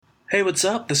Hey, what's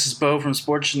up? This is Bo from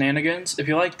Sports Shenanigans. If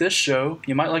you like this show,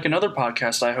 you might like another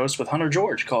podcast I host with Hunter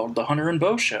George called The Hunter and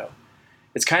Bo Show.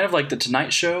 It's kind of like The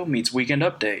Tonight Show meets Weekend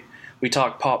Update. We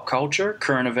talk pop culture,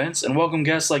 current events, and welcome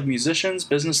guests like musicians,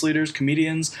 business leaders,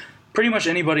 comedians, pretty much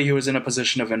anybody who is in a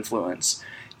position of influence.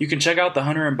 You can check out The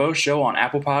Hunter and Bo Show on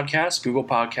Apple Podcasts, Google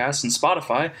Podcasts, and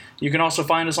Spotify. You can also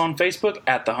find us on Facebook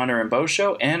at The Hunter and Bo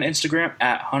Show and Instagram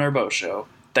at Hunter Bo Show.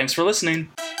 Thanks for listening.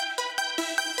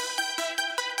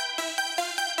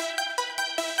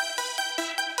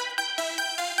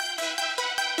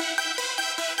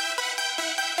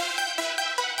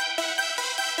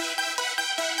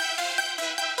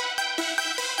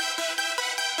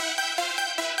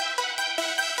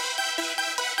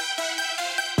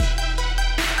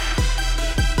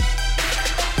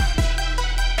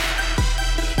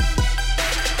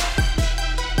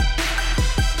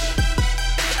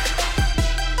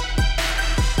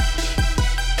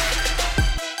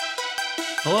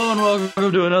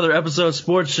 Welcome to another episode of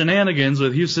Sports Shenanigans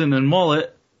with Houston and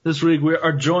Mullet. This week we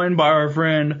are joined by our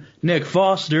friend Nick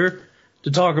Foster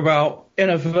to talk about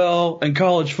NFL and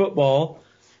college football,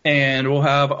 and we'll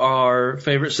have our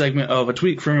favorite segment of a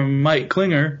tweet from Mike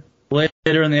Klinger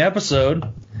later in the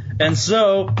episode. And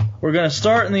so we're going to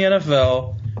start in the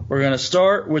NFL. We're going to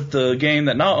start with the game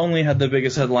that not only had the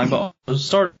biggest headline, but also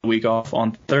started the week off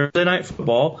on Thursday Night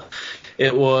Football.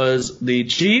 It was the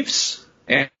Chiefs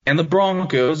and the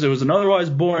Broncos. It was an otherwise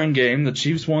boring game. The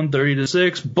Chiefs won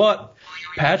 30-6, but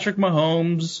Patrick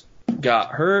Mahomes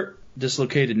got hurt,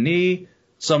 dislocated knee,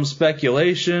 some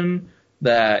speculation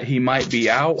that he might be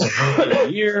out for the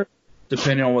year,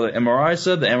 depending on what the MRI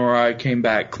said. The MRI came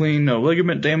back clean, no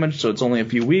ligament damage, so it's only a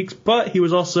few weeks, but he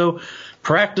was also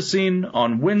practicing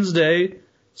on Wednesday,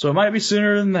 so it might be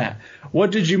sooner than that.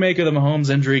 What did you make of the Mahomes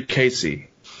injury, Casey?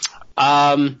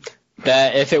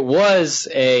 That if it was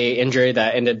a injury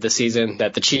that ended the season,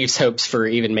 that the Chiefs' hopes for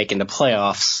even making the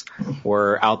playoffs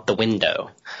were out the window,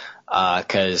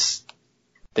 because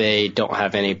they don't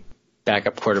have any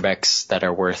backup quarterbacks that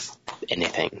are worth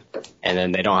anything, and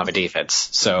then they don't have a defense.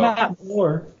 So, not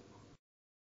more.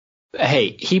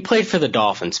 Hey, he played for the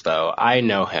Dolphins, Bo. I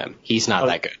know him. He's not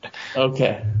that good.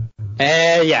 Okay.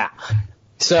 Yeah.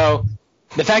 So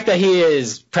the fact that he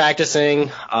is practicing,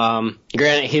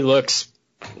 granted, he looks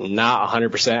not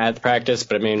 100% at the practice,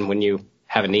 but I mean, when you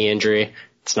have a knee injury,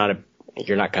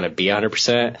 you're not going to be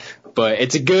 100%, but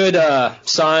it's a good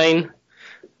sign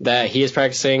that he is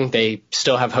practicing. They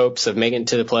still have hopes of making it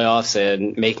to the playoffs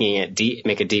and make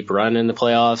a deep run in the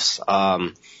playoffs.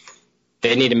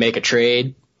 They need to make a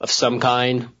trade of some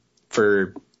kind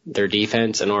for their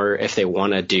defense in order if they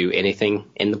want to do anything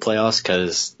in the playoffs,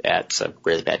 because that's a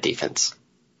really bad defense.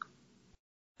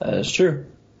 That is true.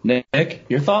 Nick,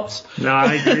 your thoughts? No,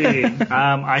 I agree.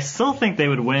 I still think they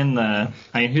would win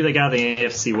who they got in the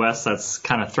AFC West that's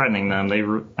kind of threatening them. The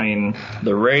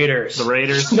Raiders. The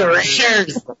Raiders. The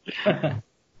Raiders.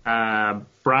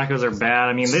 Broncos are bad.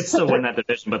 I mean, they'd still win that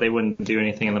division, but they wouldn't do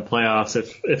anything in the playoffs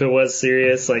if it was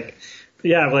serious. I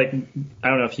don't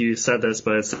know if you said this,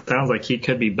 but it sounds like he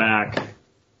could be back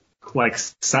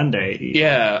Sunday.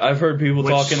 Yeah, I've heard people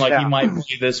talking he might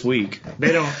play this week.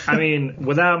 Without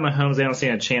Mahomes, they don't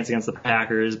stand a chance against the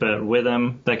Packers, but with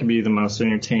him, that could be the most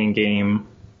entertaining game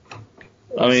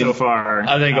so far.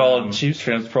 I think all Chiefs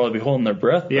fans would probably be holding their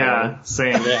breath. Yeah,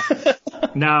 same. Yeah.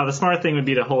 No, the smart thing would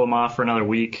be to hold him off for another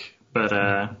week, but,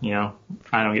 I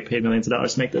don't get paid millions of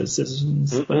dollars to make those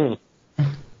decisions. But,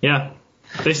 yeah,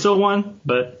 they still won,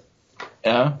 but...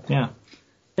 Yeah? Yeah.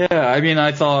 Yeah,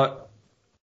 I thought...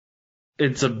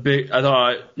 that's a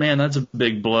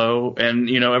big blow. And,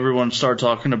 everyone started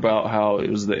talking about how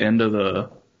it was the end of the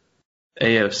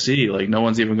AFC. No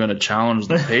one's even going to challenge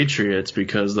the Patriots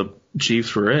because the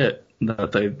Chiefs were it,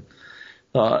 that they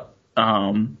thought.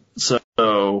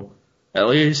 So at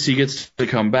least he gets to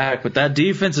come back. But that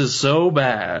defense is so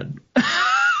bad.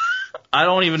 I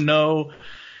don't even know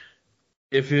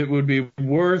if it would be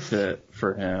worth it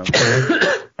for him.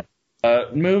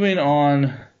 Moving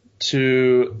on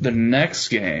to the next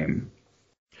game,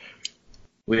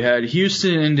 we had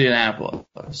Houston and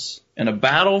Indianapolis in a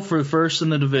battle for first in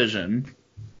the division,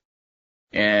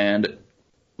 and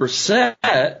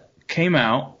Brissett came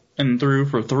out and threw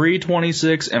for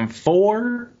 326 and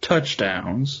 4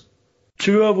 touchdowns,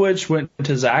 2 of which went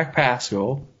to Zach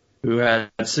Pascal, who had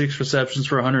 6 receptions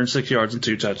for 106 yards and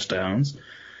 2 touchdowns.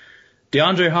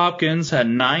 DeAndre Hopkins had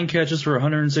 9 catches for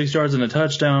 106 yards and a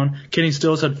touchdown. Kenny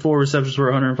Stills had 4 receptions for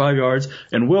 105 yards.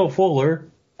 And Will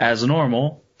Fuller, as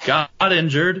normal, got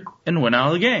injured and went out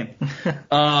of the game.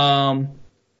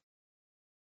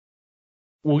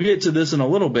 We'll get to this in a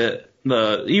little bit,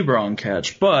 the Ebron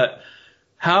catch. But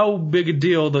how big a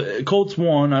deal the Colts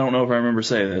won. I don't know if I remember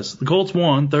saying this. The Colts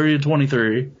won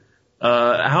 30-23.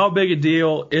 How big a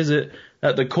deal is it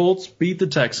that the Colts beat the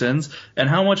Texans, and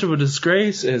how much of a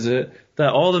disgrace is it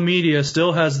that all the media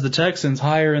still has the Texans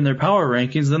higher in their power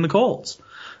rankings than the Colts?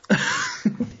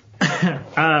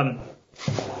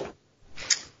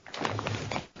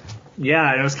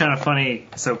 Yeah, it was kind of funny.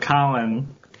 So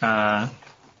Colin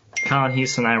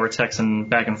Houston and I were texting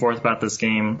back and forth about this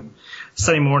game.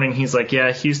 Sunday morning, he's like,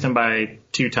 yeah, Houston by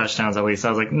 2 touchdowns at least. I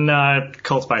was like, nah,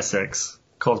 Colts by 6.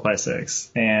 Colts by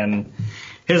 6. And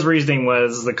his reasoning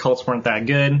was the Colts weren't that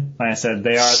good. And I said,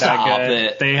 they are that good.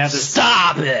 It. They have this,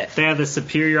 Stop it! They have the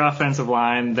superior offensive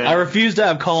line. I refuse to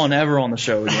have Colin ever on the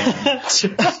show again.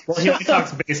 Well, he only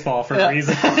talks baseball for a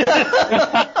reason.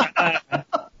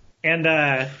 And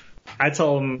I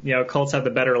told him, Colts have the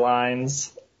better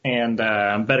lines and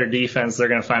better defense. They're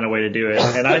going to find a way to do it.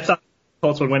 And I thought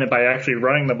Colts would win it by actually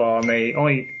running the ball, and they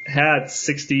only had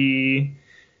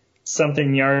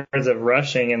 60-something yards of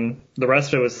rushing, and the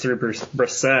rest of it was through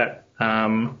Brissett.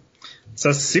 So it's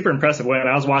a super impressive win.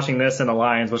 I was watching this in the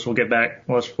Lions, which we'll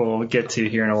get to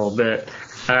here in a little bit.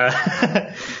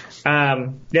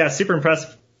 Yeah, super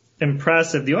impressive.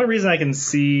 The only reason I can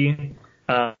see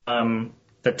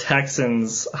the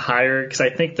Texans higher, because I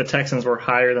think the Texans were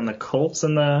higher than the Colts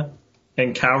in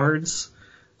Cowherd's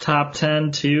top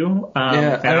 10 too.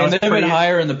 They've been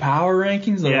higher in the power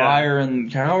rankings. They're higher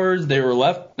in Cowherd's. They're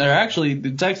actually,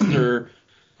 the Texans are,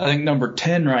 I think, number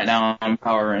 10 right now on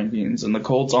power rankings, and the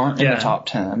Colts aren't in the top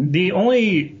 10. The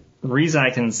only reason I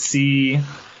can see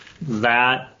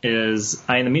that is,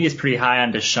 the media's pretty high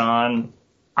on Deshaun.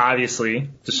 Obviously,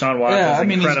 Deshaun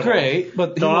Watson is incredible. He's great,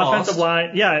 but the offensive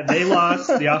line, they lost.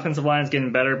 The offensive line's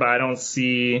getting better, but I don't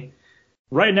see.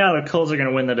 Right now, the Colts are going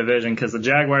to win the division because the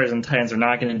Jaguars and Titans are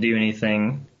not going to do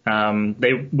anything.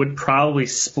 They would probably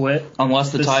split.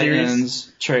 Unless the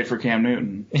Titans trade for Cam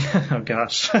Newton. Oh,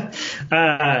 gosh. But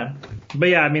yeah,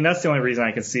 that's the only reason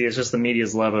I can see. It's just the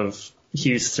media's love of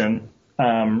Houston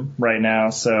right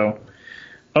now. So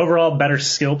overall, better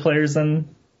skill players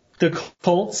than the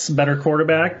Colts, better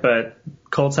quarterback, but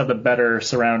Colts have the better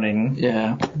surrounding,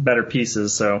 better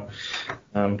pieces. So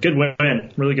good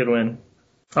win. Really good win.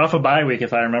 Off a bye week,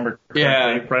 if I remember correctly.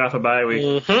 Yeah. Right off a bye week.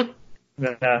 Mm-hmm.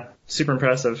 Yeah, super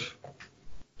impressive.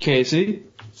 Casey?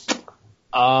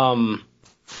 Are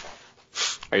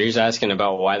you just asking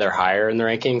about why they're higher in the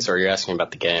rankings, or are you asking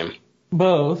about the game?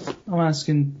 Both. I'm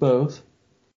asking both.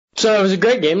 So it was a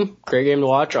great game. Great game to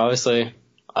watch, obviously.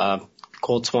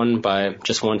 Colts won by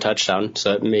just 1 touchdown,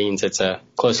 so it means it's a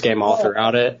close game all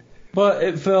throughout it. But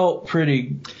it felt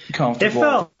pretty comfortable. It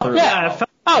felt pretty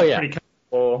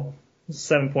comfortable.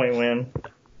 7-point win.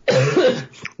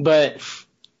 But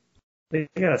they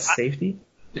got a safety?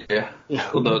 Yeah.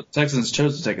 Well, the Texans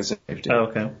chose to take a safety. Oh,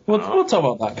 okay. We'll talk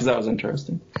about that because that was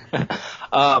interesting.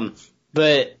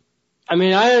 But,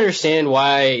 I understand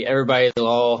why everybody's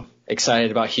all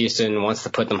excited about Houston and wants to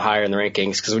put them higher in the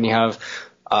rankings, because when you have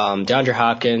DeAndre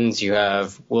Hopkins, you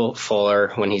have Will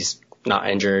Fuller when he's not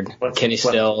injured, Kenny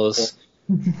Stills,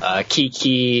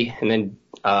 Kiki, and then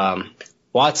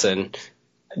Watson.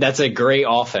 That's a great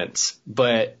offense,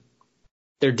 but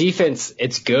their defense,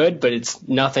 it's good, but it's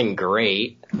nothing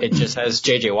great. It just has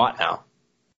J.J. Watt now.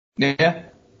 Yeah.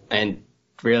 And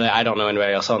really, I don't know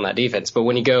anybody else on that defense. But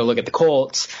when you go look at the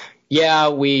Colts,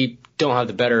 we don't have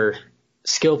the better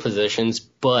skill positions,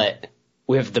 but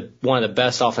we have one of the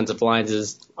best offensive lines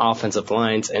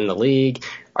in the league.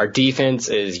 Our defense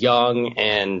is young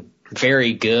and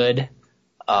very good.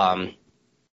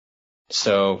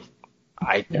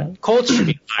 Colts should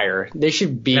be higher. They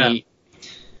should be,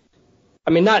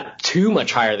 not too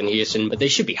much higher than Houston, but they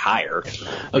should be higher.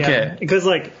 Okay. Because,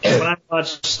 when I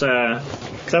watched,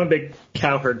 because I'm a big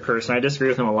Cowherd person, I disagree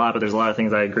with him a lot, but there's a lot of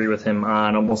things I agree with him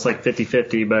on, almost like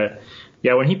 50-50. But,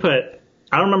 when he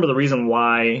I don't remember the reason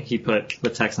why he put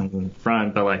the Texans in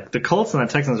front, but, the Colts and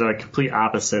the Texans are, complete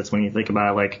opposites when you think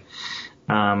about it.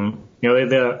 They have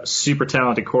the super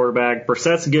talented quarterback.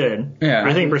 Brissett's good. Yeah.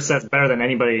 I think Brissett's better than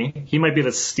anybody. He might be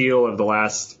the steal of the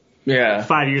last 5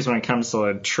 years when it comes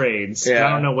to trades. Yeah. I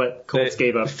don't know what Colts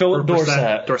gave up. Philip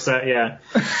Dorsett. Dorsett, yeah.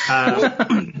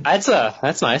 That's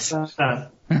nice. Yeah.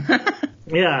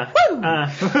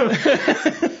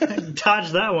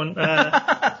 Dodged that one.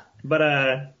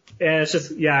 And it's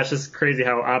just crazy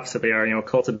how opposite they are.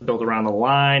 Colts have built around the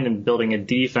line and building a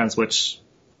defense, which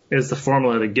is the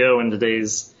formula to go in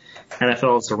today's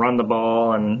NFL, is to run the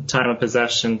ball and time of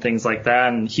possession, things like that.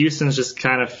 And Houston's just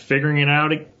kind of figuring it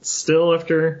out still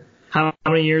after How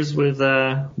many years with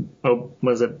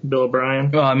was it Bill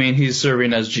O'Brien? Well, I mean, he's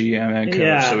serving as GM and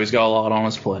coach, so he's got a lot on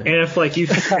his plate. And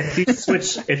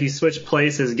if you switch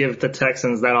places, give the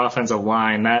Texans that offensive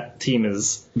line, that team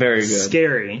is very good,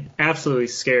 scary, absolutely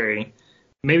scary.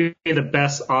 Maybe the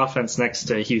best offense next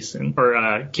to Houston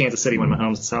or Kansas City when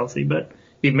Mahomes is healthy, but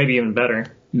maybe even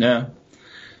better. Yeah.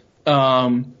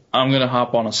 I'm gonna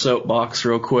hop on a soapbox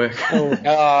real quick. Oh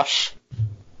gosh.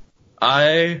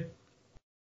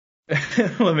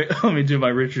 Let me do my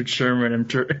Richard Sherman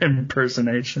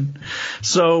impersonation.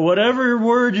 So whatever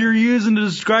word you're using to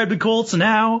describe the Colts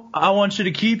now, I want you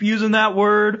to keep using that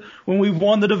word when we've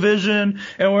won the division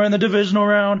and we're in the divisional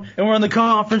round and we're in the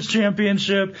conference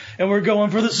championship and we're going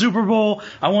for the Super Bowl.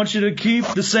 I want you to keep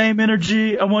the same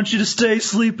energy. I want you to stay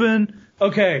sleeping.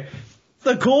 Okay.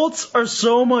 The Colts are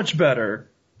so much better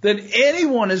than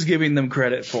anyone is giving them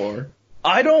credit for.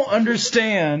 I don't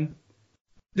understand.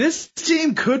 This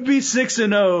team could be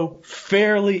 6-0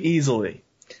 fairly easily.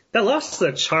 That loss to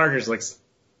the Chargers looks.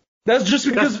 That's just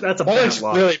because that's a bad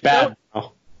loss. Really bad.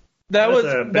 That was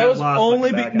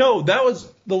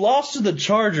the loss to the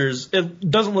Chargers. It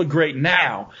doesn't look great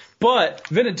now, but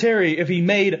Vinatieri, if he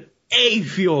made a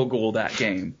field goal that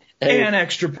game, an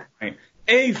extra point,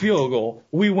 a field goal,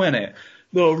 we win it.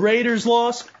 The Raiders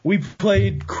loss, we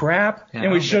played crap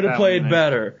and we should have played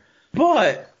better,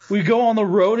 but. We go on the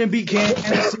road and beat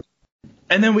Kansas City,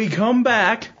 and then we come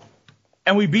back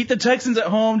and we beat the Texans at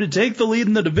home to take the lead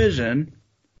in the division.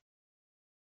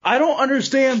 I don't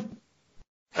understand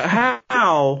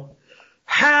how,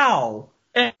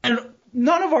 and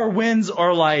none of our wins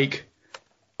are like,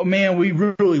 oh man, we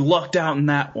really lucked out in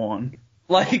that one.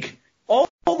 Like, all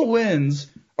the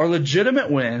wins are legitimate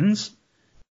wins.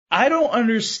 I don't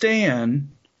understand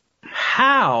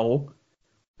how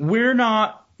we're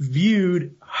not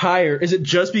viewed higher. Is it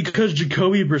just because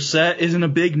Jacoby Brissett isn't a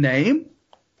big name?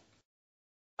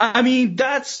 I mean,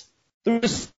 the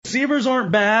receivers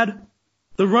aren't bad.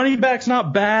 The running back's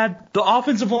not bad. The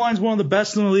offensive line's one of the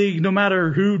best in the league, no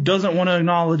matter who doesn't want to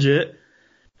acknowledge it.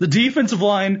 The defensive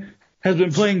line has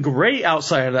been playing great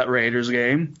outside of that Raiders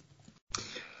game.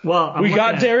 Well, we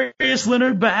got Darius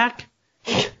Leonard back.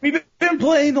 We've been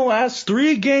playing the last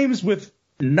 3 games with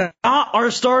not our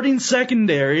starting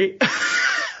secondary.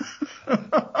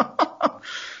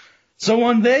 So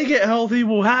when they get healthy,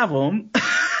 we'll have them.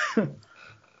 In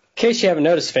case you haven't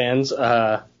noticed, fans,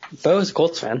 Bo's a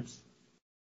Colts fan.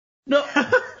 No,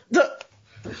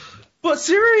 but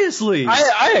seriously,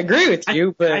 I agree with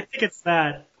you, but I think it's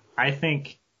that. I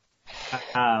think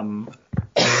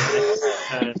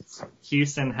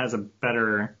Houston has a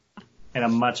better and a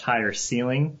much higher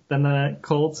ceiling than the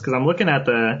Colts, because I'm looking at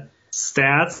the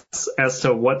stats as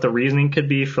to what the reasoning could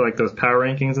be for like those power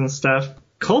rankings and stuff.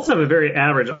 Colts have a very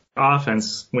average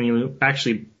offense when you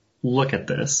actually look at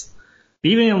this.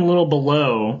 Even a little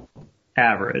below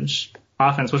average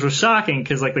offense, which was shocking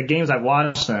because like the games I've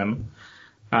watched them,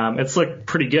 it's looked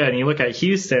pretty good. And you look at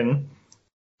Houston,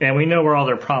 and we know where all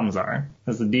their problems are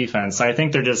as the defense. So I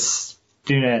think they're just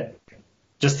doing it,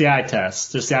 just the eye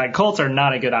test. Colts are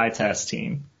not a good eye test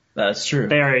team. That's true.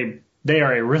 They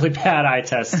are a really bad eye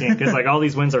test team because like all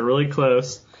these wins are really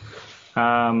close.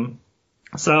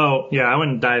 So yeah, I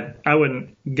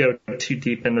wouldn't go too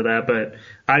deep into that, but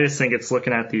I just think it's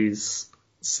looking at these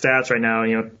stats right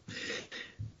now,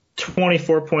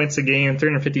 24 points a game,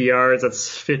 350 yards, that's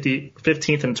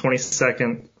 15th and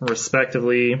 22nd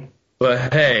respectively.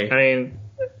 But hey, I mean,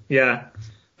 yeah.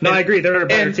 No, I agree. They're a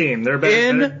better team. They're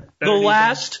better. The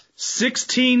last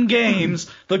 16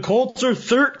 games, the Colts are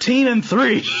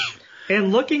 13-3.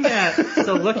 And looking at,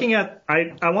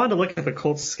 I wanted to look at the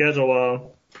Colts schedule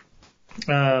while,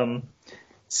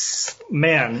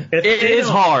 man. It is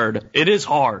hard. It is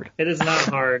hard. It is not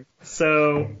hard.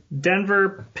 So,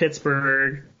 Denver,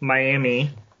 Pittsburgh,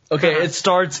 Miami. Okay, it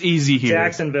starts easy here.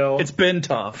 Jacksonville. It's been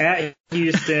tough. At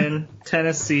Houston,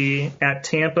 Tennessee, at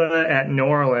Tampa, at New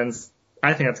Orleans.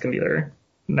 I think that's going to be their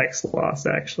next loss,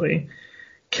 actually.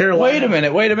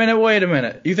 Carolina. Wait a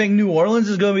minute. You think New Orleans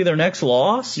is going to be their next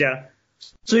loss? Yeah.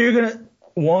 So you're going to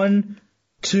 1,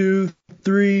 2,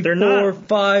 3, 4,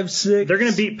 5, 6. They're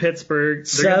going to beat Pittsburgh. They're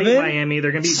 7. going to beat Miami.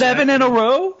 They're going to beat 7 in a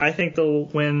row? I think they'll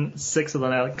win 6 of the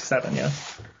next 7, yeah.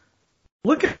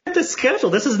 Look at the schedule.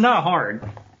 This is not hard.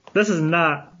 This is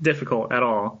not difficult at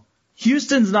all.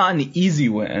 Houston's not an easy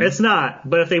win. It's not,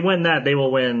 but if they win that, they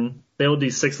will win. They will do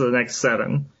 6 of the next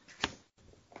 7.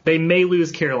 They may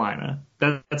lose Carolina.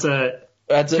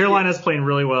 Carolina's playing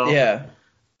really well. Yeah.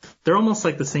 They're almost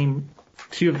like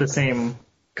two of the same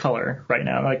color right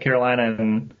now, like Carolina,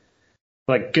 and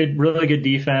like really good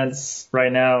defense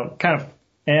right now. Kind of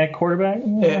at quarterback.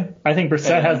 Yeah. I think Brissett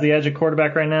Yeah. has the edge at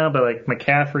quarterback right now, but like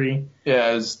McCaffrey.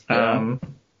 Yeah.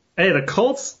 Hey, the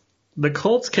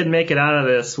Colts could make it out of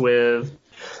this with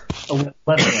 11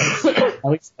 wins, at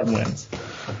least 7 wins.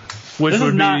 Which This would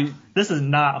is be not. This is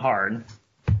not hard.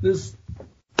 this.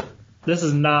 This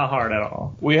is not hard at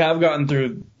all. We have gotten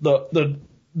through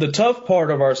the tough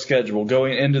part of our schedule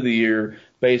going into the year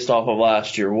based off of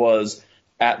last year was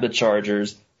at the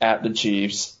Chargers, at the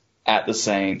Chiefs, at the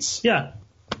Saints. Yeah,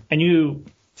 and you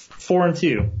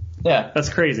 4-2. Yeah. That's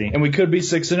crazy. And we could be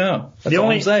 6-0. That's all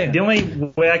I'm saying. The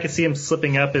only way I could see him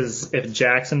slipping up is if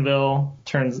Jacksonville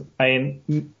turns.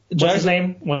 What's his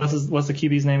name? What's the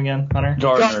QB's name again? Hunter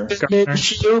Gardner.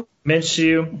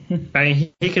 Minshew. I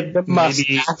mean, he could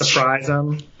maybe surprise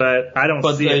them, but I don't see it.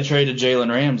 But they traded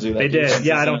Jalen Ramsey. They did.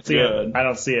 Yeah, I don't see good. it. I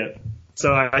don't see it.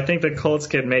 So I think the Colts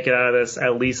could make it out of this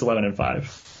at least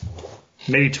 11-5,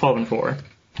 maybe 12-4.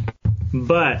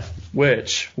 But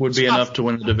Which would be enough to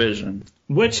win the division.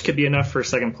 which could be enough for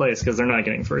second place because they're not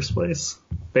getting first place.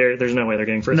 There's no way they're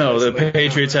getting first No, place. the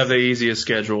Patriots have the easiest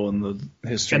schedule in the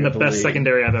history and of the the best league.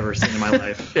 secondary I've ever seen in my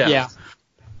life. Yeah.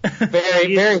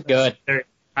 Very, very good.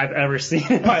 I've ever seen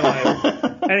in my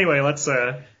life. Anyway, let's.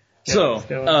 So,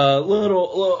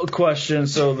 little question.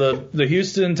 So the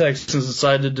Houston Texans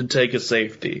decided to take a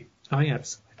safety. Oh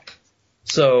yes.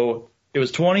 So it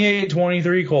was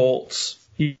 28-23 Colts.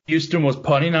 Houston was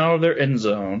punting out of their end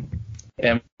zone.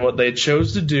 And what they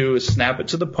chose to do is snap it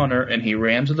to the punter, and he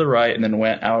ran to the right and then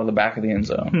went out of the back of the end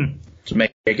zone to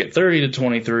make it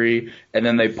 30-23. And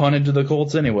then they punted to the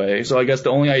Colts anyway. So I guess the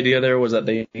only idea there was that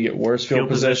they get worse field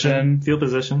position. Field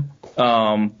position.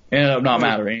 Ended up not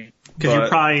mattering. Because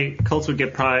Colts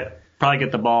would probably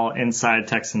get the ball inside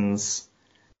Texans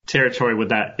territory with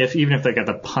that, even if they got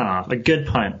the punt off, a good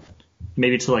punt,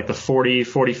 maybe to like the 40,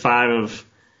 45 of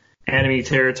enemy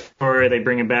territory. They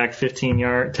bring it back 10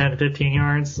 to 15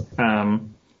 yards, because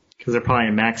they're probably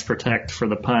in max protect for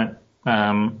the punt.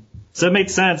 So it made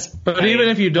sense. But even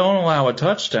if you don't allow a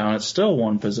touchdown, it's still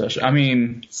one possession. I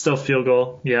mean, still field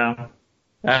goal, yeah.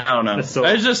 I don't know. It's still-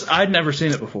 It's just I'd never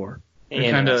seen it before.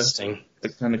 Interesting.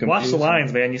 Watch the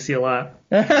lines, man. You see a lot.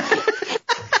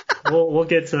 We'll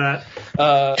get to that.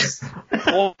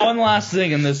 Well, one last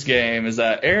thing in this game is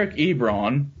that Eric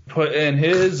Ebron put in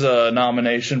his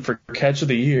nomination for Catch of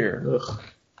the Year. Ugh.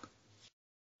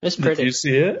 It's Did pretty. you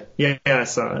see it? Yeah, I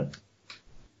saw it.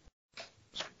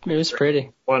 It was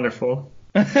pretty. Wonderful.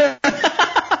 That's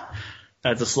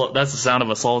the sound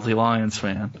of a salty Lions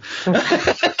fan.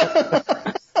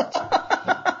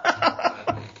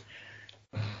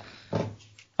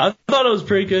 I thought it was a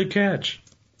pretty good catch.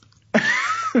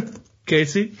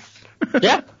 Casey?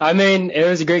 Yeah, I mean, it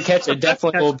was a great catch. It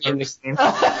definitely will be in the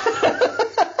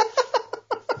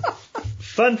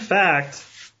Fun fact.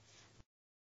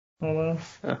 Hold on.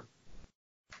 Huh.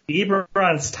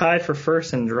 Ebron's tied for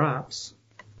first in drops.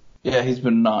 Yeah, he's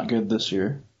been not good this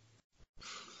year.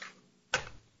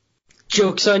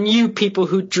 Joke's on you, people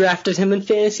who drafted him in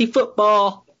fantasy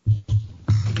football.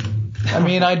 I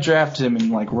mean, I drafted him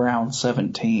in like round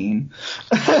 17.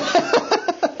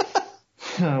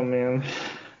 Oh, man.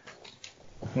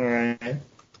 All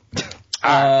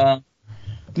right.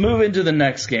 Move into the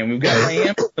next game. We've got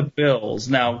Miami with the Bills.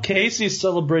 Now, Casey's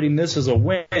celebrating this as a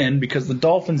win because the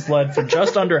Dolphins led for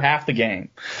just under half the game.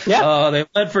 Yeah. They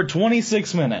led for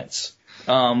 26 minutes.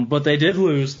 But they did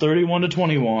lose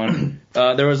 31-21.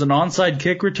 There was an onside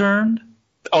kick returned.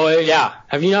 Oh, yeah.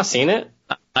 Have you not seen it?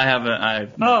 I haven't.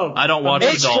 I don't watch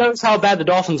It the Dolphins. shows how bad the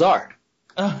Dolphins are.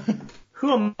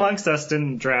 Who amongst us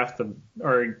didn't draft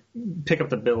or pick up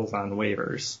the Bills on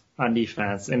waivers on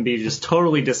defense and be just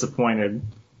totally disappointed?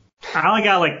 I only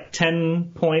got like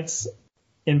 10 points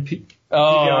in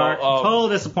PPR. Total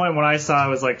disappointment when I saw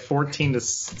it was like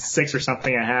 14-6 or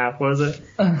something at half. What was it?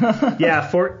 Yeah,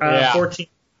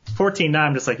 14-9.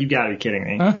 I'm just like, you gotta be kidding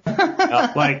me.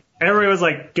 Like, everybody was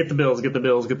like, get the Bills, get the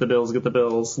Bills, get the Bills, get the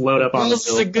Bills, load up on the Bills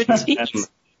Bills. is a good team.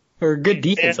 Or a good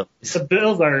defense. And the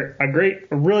Bills are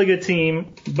a really good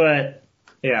team, but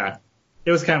yeah,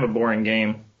 it was kind of a boring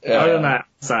game. Yeah. Other than that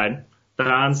the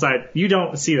onside, you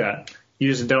don't see that. You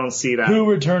just don't see that. Who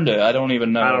returned it? I don't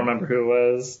even know. I don't remember who it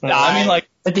was. I mean, like,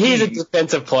 He's a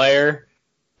defensive player.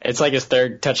 It's like his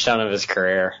third touchdown of his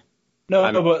career.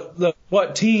 but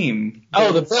what team?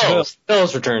 Oh, the Bills.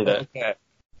 Bills returned it. Okay.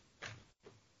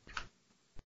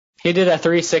 He did a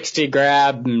 360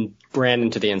 grab and ran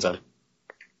into the end zone.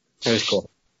 It was cool.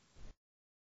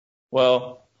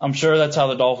 Well, I'm sure that's how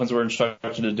the Dolphins were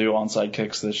instructed to do onside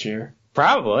kicks this year.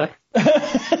 Probably.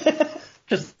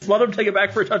 Just let them take it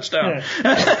back for a touchdown.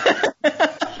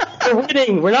 We're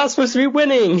winning. We're not supposed to be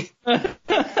winning.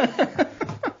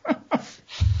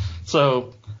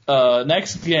 So,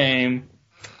 next game.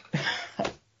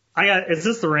 Is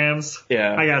this the Rams?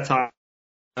 Yeah. I gotta talk.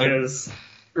 Because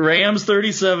Rams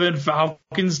 37,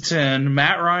 Falcons 10.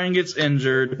 Matt Ryan gets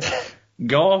injured.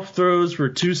 Goff throws for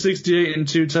 268 and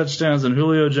 2 touchdowns, and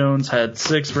Julio Jones had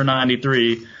 6 for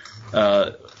 93.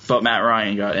 But Matt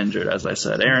Ryan got injured, as I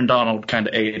said. Aaron Donald kind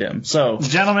of ate him. So,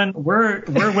 gentlemen, we're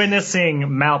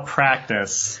witnessing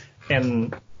malpractice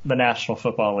in the National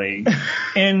Football League,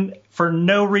 and for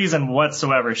no reason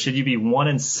whatsoever should you be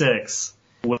 1-6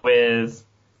 with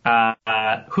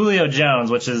Julio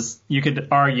Jones, which is, you could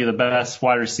argue, the best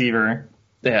wide receiver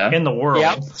in the world.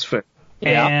 Yeah, that's fair.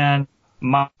 And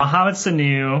Mohamed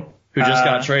Sanu, Who just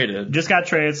got traded. Just got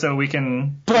traded, so we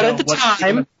can. But at the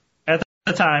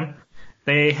time,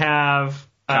 they have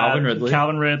Calvin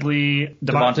Ridley,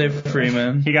 Devontae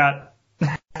Freeman. He got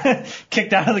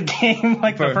kicked out of the game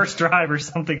like the first drive or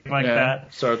something like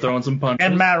that. Start throwing some punches.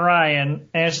 And Matt Ryan,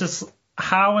 and it's just,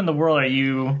 how in the world are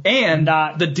you? And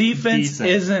not the defense decent?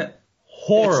 Isn't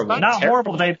horrible. It's not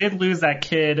horrible. They did lose that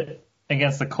kid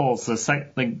against the Colts,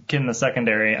 the kid in the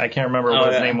secondary. I can't remember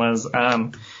what his name was.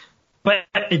 But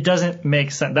it doesn't make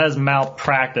sense. That is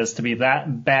malpractice to be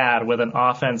that bad with an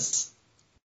offense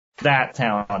that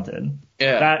talented.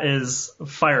 Yeah. That is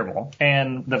fireable.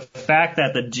 And the fact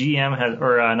that the GM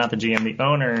the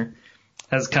owner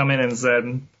has come in and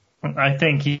said, I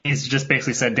think he's just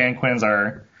basically said Dan Quinn's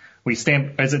is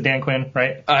it Dan Quinn,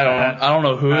 right? I don't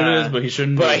know who it is, but he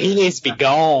shouldn't But he needs to be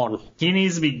gone. He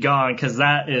needs to be gone, because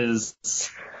that is,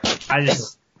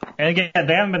 and again,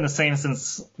 they haven't been the same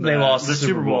since they lost the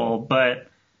Super Bowl, but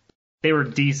they were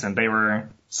decent. They were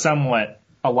somewhat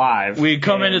alive. We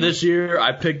come into this year,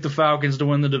 I picked the Falcons to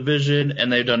win the division,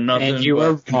 and they've done nothing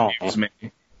but confuse me.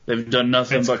 They've done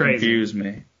nothing but confuse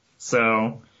me.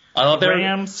 So, I thought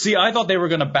I thought they were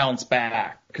going to bounce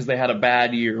back because they had a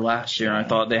bad year last year. I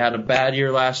thought they had a bad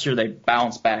year last year. They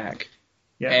bounced back,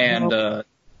 and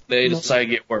they decided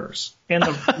to get worse. And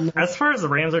as far as the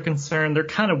Rams are concerned, they're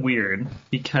kind of weird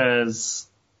because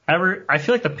I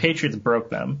feel like the Patriots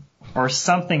broke them, or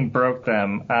something broke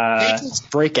them. Patriots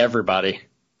break everybody.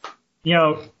 You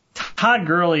know, Todd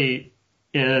Gurley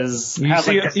is.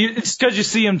 It's because you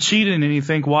see him cheating and you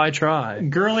think, why try?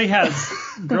 Gurley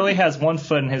has one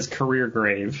foot in his career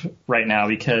grave right now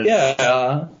because.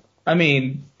 Yeah, I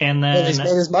mean, and then he's made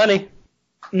his money.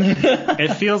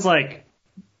 It feels like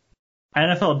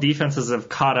NFL defenses have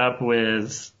caught up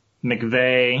with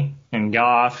McVay and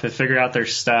Goff, have figured out their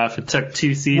stuff. It took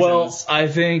 2 seasons. Well, I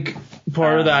think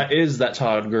part of that is that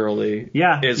Todd Gurley.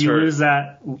 Lose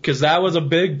that. Because that was a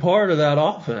big part of that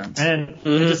offense. And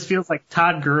it just feels like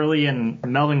Todd Gurley and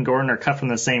Melvin Gordon are cut from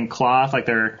the same cloth. Like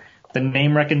the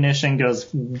name recognition goes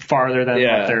farther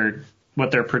than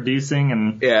what they're producing.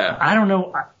 And I don't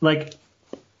know, like,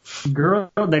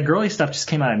 that Gurley stuff just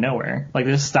came out of nowhere. Like,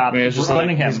 they just stopped it's just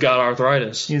running him. He's got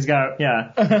arthritis. He's got,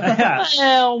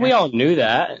 Well, we all knew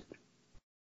that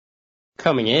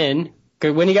coming in.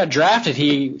 'Cause when he got drafted,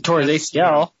 he tore his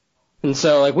ACL. And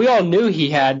so, like, we all knew he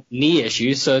had knee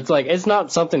issues. So it's like, it's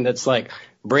not something that's, like,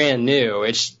 brand new.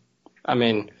 It's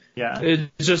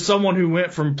just someone who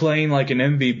went from playing like an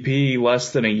MVP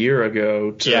less than a year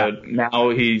ago to now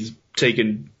he's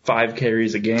taking 5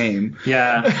 carries a game.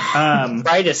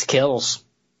 Arthritis kills.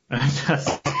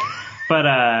 But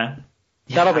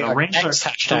that'll be our next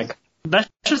hashtag. That's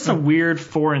just a weird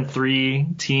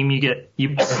 4-3 team.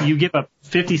 You give up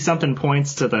 50-something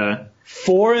points to the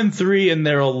 4-3, and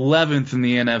they're 11th in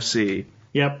the NFC.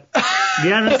 Yep, the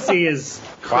NFC is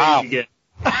crazy good.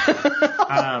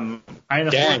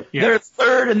 They're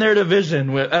third in their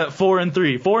division with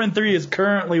 4-3. 4-3 is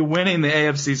currently winning the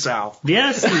AFC South. The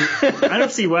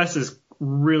NFC West is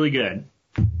really good.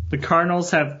 The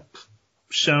Cardinals have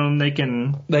shown they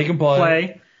can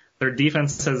play. Their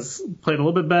defense has played a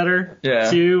little bit better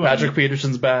too. Patrick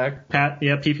Peterson's back.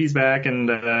 PP's back, and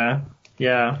and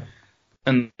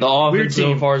the offense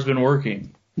so far has been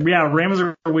working. Yeah, Rams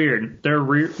are weird. They're a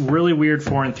really weird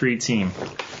 4-3 team.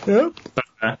 Yep. But,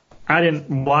 I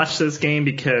didn't watch this game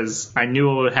because I knew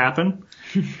what would happen.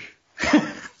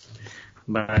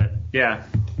 But, yeah.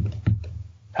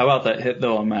 How about that hit,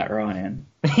 though, on Matt Ryan?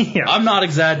 I'm not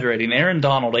exaggerating. Aaron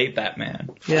Donald ate that man.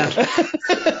 Yeah.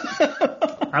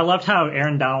 I loved how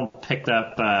Aaron Donald picked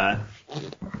up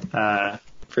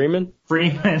Freeman?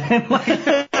 That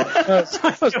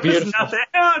was beautiful.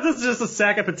 This is just a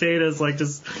sack of potatoes, like,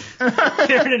 just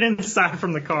carrying it inside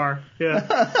from the car. Yeah.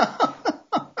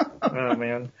 Oh,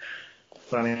 man.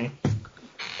 Funny.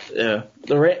 Yeah.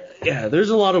 There's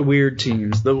a lot of weird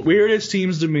teams. The weirdest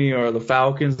teams to me are the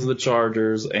Falcons, the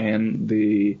Chargers, and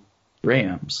the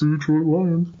Rams. Detroit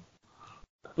Lions.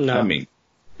 No. I mean,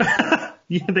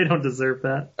 Yeah, they don't deserve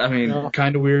that. I mean,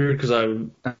 kind of weird because I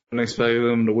didn't expect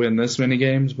them to win this many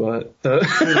games, but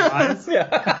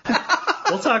Yeah.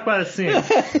 We'll talk about it soon.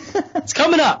 It's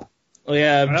coming up. Well,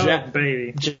 yeah,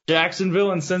 Baby.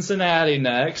 Jacksonville and Cincinnati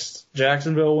next.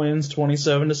 Jacksonville wins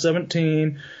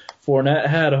 27-17. Fournette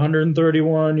had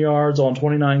 131 yards on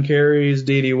 29 carries.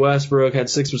 D.D. Westbrook had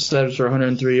 6 receptions for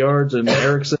 103 yards, and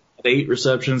Erickson had 8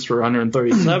 receptions for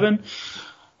 137.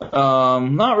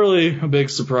 Not really a big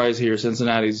surprise here.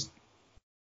 Cincinnati's.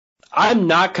 I'm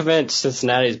not convinced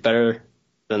Cincinnati's better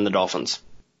than the Dolphins.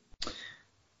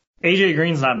 AJ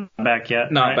Green's not back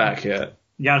yet. Not right? back yet.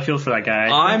 You gotta feel for that guy.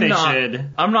 I'm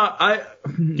not.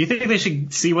 Do you think they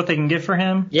should see what they can get for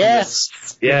him?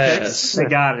 Yes. Yes. They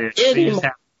got it.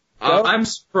 I'm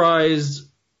surprised.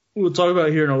 We'll talk about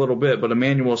it here in a little bit, but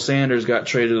Emmanuel Sanders got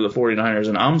traded to the 49ers,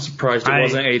 and I'm surprised it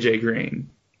wasn't A.J. Green.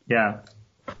 Yeah.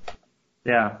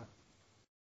 Yeah.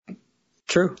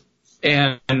 True.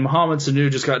 And Mohamed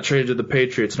Sanu just got traded to the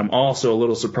Patriots, and I'm also a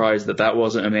little surprised that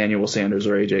wasn't Emmanuel Sanders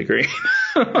or A.J. Green.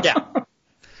 Yeah.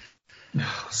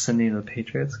 Sending the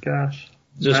Patriots, gosh.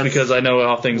 Just because I know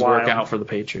how things wild. work out for the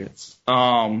Patriots.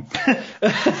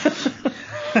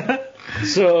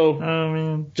 So,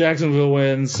 man. Jacksonville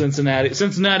wins,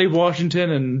 Cincinnati, Washington,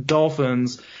 and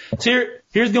Dolphins. So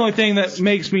here's the only thing that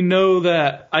makes me know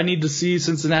that I need to see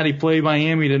Cincinnati play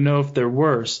Miami to know if they're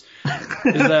worse,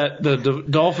 is that the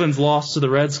Dolphins lost to the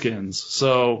Redskins.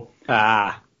 So,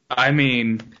 I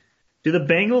mean... Do the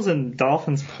Bengals and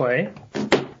Dolphins play?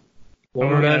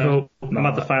 Lord, I hope I'm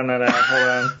about to find that out. Hold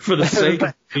on. For the sake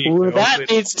of Well, that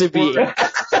needs to be...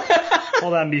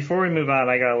 Hold on. Before we move on,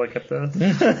 I gotta look at this.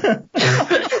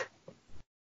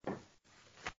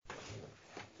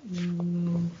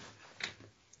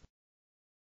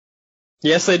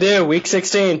 Yes, they do. Week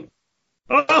 16.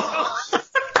 Oh!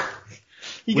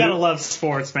 You gotta love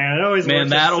sports, man. It always Man, works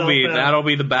that'll itself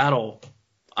be the battle.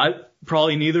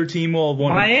 Probably neither team will have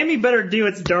won. Miami better do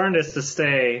its darndest to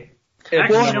stay.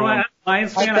 Actually, you know what?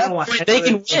 Lions fan, I don't want They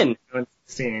can win.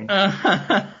 16.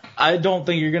 I don't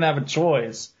think you're gonna have a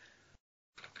choice.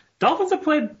 Dolphins have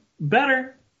played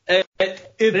better.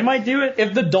 They might do it.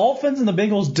 If the Dolphins and the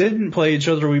Bengals didn't play each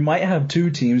other, we might have 2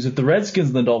 teams. If the Redskins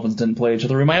and the Dolphins didn't play each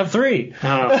other, we might have 3.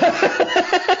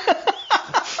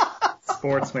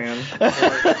 Sports, man.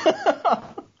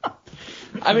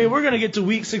 I mean, we're going to get to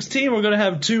week 16. We're going to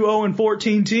have 2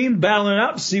 0-14 teams battling it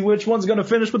out to see which one's going to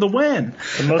finish with a win.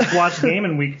 The most watched game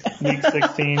in week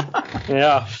 16.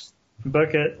 Yeah.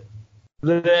 Book it.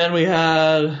 Then we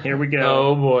had... Here we go.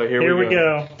 Oh, boy. Here we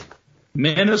go.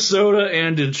 Minnesota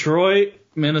and Detroit.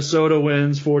 Minnesota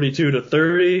wins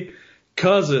 42-30.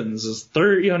 Cousins is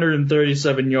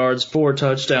 337 yards, 4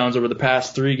 touchdowns over the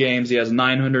past 3 games. He has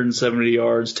 970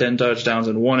 yards, 10 touchdowns,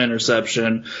 and 1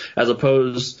 interception, as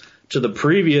opposed to the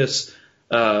previous,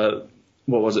 3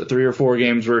 or 4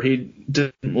 games where he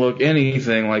didn't look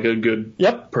anything like a good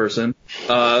person.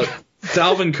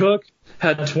 Dalvin Cook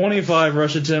had 25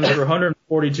 rush attempts for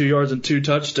 142 yards and 2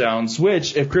 touchdowns,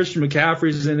 which, if Christian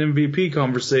McCaffrey's in MVP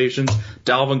conversations,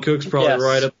 Dalvin Cook's probably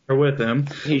right up there with him.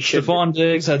 Stephon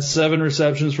Diggs had 7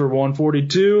 receptions for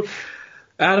 142.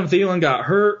 Adam Thielen got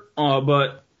hurt,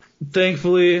 but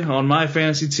thankfully on my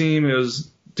fantasy team it was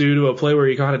due to a play where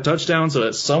he caught a touchdown, so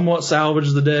it somewhat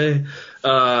salvaged the day.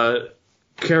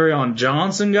 Kerryon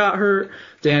Johnson got hurt.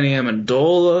 Danny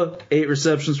Amendola, 8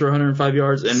 receptions for 105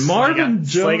 yards. And Marvin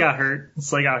Jones. Slay got hurt.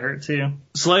 Slay got hurt, too.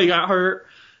 Slay got hurt.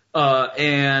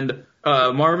 And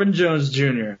Marvin Jones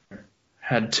Jr.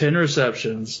 had 10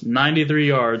 receptions, 93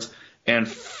 yards, and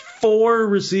 4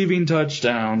 receiving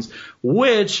touchdowns,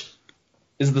 which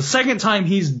is the second time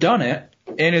he's done it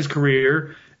in his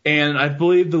career. And I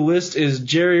believe the list is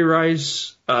Jerry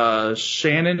Rice,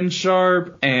 Shannon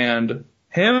Sharp, and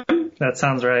him. That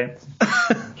sounds right.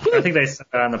 I think they said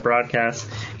that on the broadcast.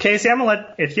 Casey, I'm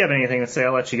gonna if you have anything to say,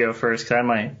 I'll let you go first, because I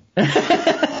might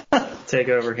take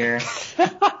over here.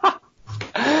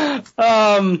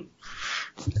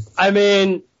 I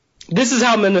mean, this is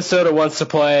how Minnesota wants to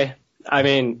play. I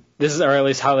mean, this is, or at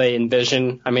least how they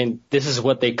envision. I mean, this is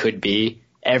what they could be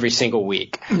every single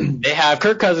week. They have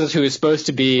Kirk Cousins, who is supposed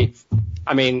to be,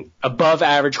 above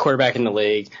average quarterback in the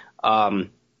league.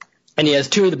 And he has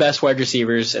 2 of the best wide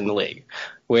receivers in the league,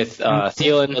 with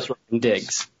Thielen and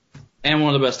Diggs. And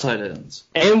one of the best tight ends.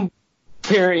 And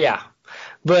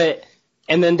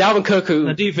then Dalvin Cook, who...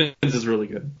 The defense is really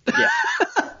good. Yeah.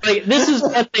 This is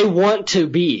what they want to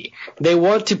be. They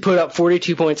want to put up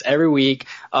 42 points every week,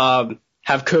 have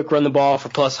Cook run the ball for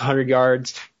plus 100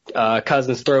 yards,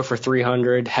 Cousins throw for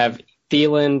 300, have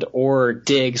Thielen or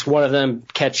Diggs, one of them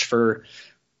catch for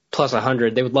plus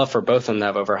 100. They would love for both of them to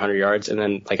have over 100 yards and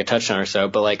then like a touchdown or so.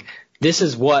 But like this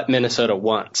is what Minnesota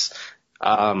wants.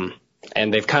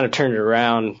 And they've kind of turned it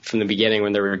around from the beginning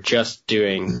when they were just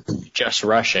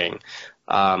rushing.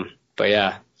 But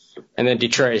yeah. And then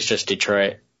Detroit is just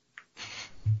Detroit.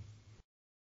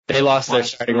 They lost their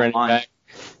starting running back.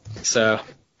 So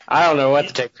I don't know what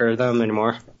to take for them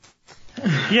anymore.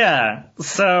 Yeah.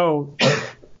 So,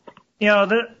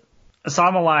 so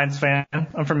I'm a Lions fan.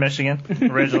 I'm from Michigan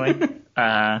originally.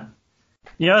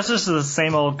 It's just the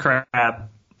same old crap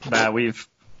that we've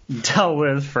dealt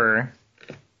with for.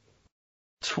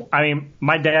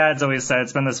 My dad's always said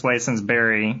it's been this way since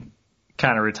Barry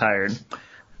kind of retired.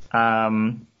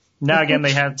 Now again,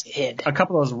 they have a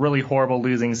couple of those really horrible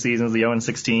losing seasons, the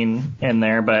 0-16 in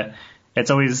there, but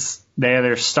it's always they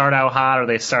either start out hot or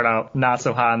they start out not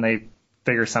so hot and they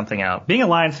figure something out. Being a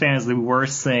Lions fan is the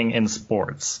worst thing in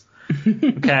sports.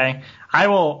 Okay? I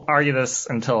will argue this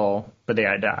until the day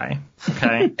I die.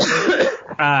 Okay?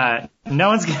 No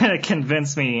one's going to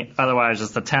convince me otherwise,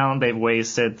 just the talent they've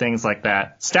wasted, things like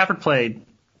that. Stafford played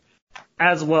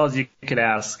as well as you could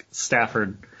ask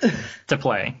Stafford to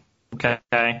play.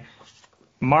 Okay?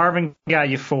 Marvin got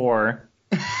you 4.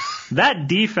 That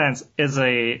defense is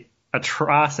a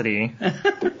atrocity.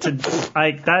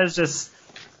 That is just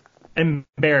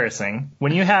embarrassing.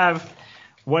 When you have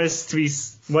what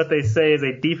they say is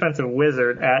a defensive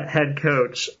wizard at head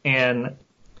coach, and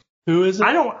who is it?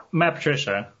 Matt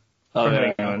Patricia. Oh,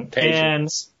 yeah. And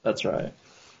that's right.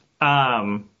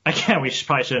 Again, we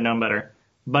probably should have known better.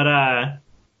 But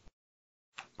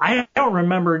I don't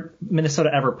remember Minnesota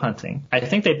ever punting. I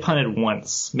think they punted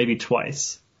once, maybe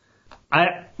twice.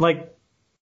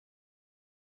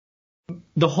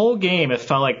 The whole game, it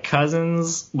felt like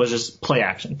Cousins was just play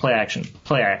action,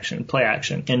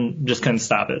 and just couldn't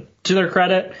stop it. To their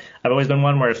credit, I've always been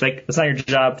one where it's not your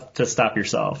job to stop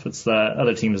yourself. It's the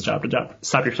other team's job to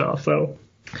stop yourself. So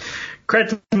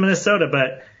credit to Minnesota,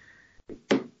 but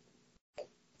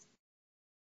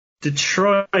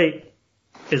Detroit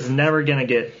is never going to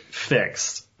get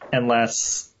fixed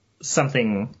unless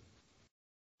something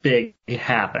big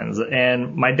happens.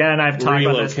 And my dad and I have talked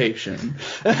about this. Relocation.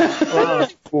 I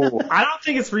don't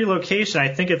think it's relocation.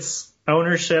 I think it's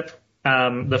ownership.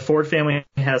 The Ford family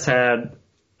has had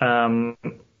the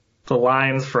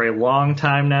Lions for a long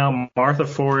time now. Martha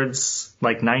Ford's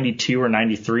like 92 or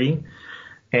 93.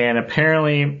 And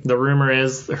apparently the rumor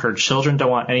is her children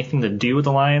don't want anything to do with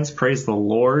the Lions. Praise the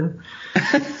Lord.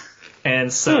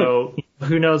 And so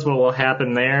who knows what will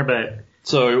happen there, but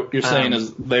so you're saying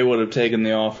is they would have taken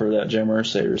the offer that Jim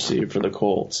Irsay received for the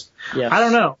Colts? Yes. I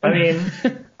don't know. I mean,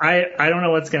 I don't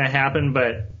know what's going to happen,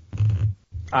 but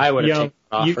I would have taken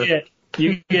the offer.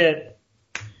 You get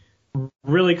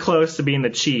really close to being the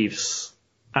Chiefs.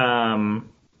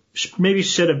 Maybe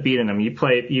should have beaten them. You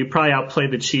probably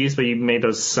outplayed the Chiefs, but you made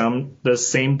those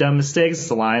same dumb mistakes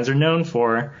the Lions are known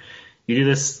for. You do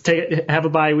this, have a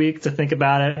bye week to think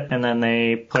about it, and then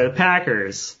they play the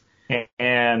Packers.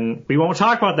 And we won't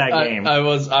talk about that game. I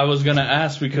was going to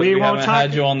ask because we haven't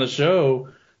had you on the show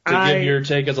to give your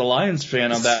take as a Lions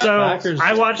fan on that Packers.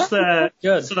 I watched the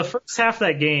first half of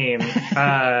that game.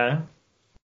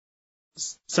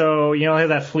 So they have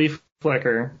that flea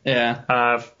flicker.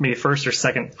 Yeah. Maybe first or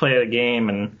second play of the game,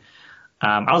 and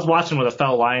I was watching with a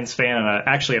fellow Lions fan and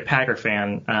actually a Packer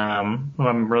fan, who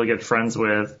I'm really good friends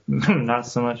with. Not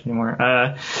so much anymore.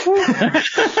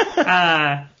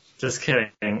 Just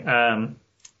kidding.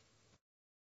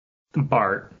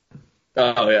 Bart.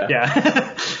 Oh,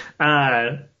 yeah.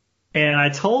 Yeah. And I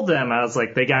told them, I was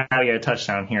like, they got to get a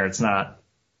touchdown here. It's not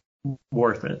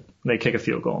worth it. They kick a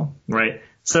field goal, right?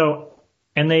 So,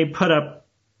 and they put up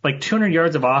like 200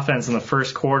 yards of offense in the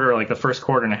first quarter, like the first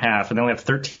quarter and a half, and they only have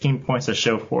 13 points to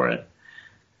show for it.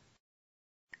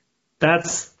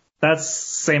 That's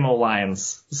same old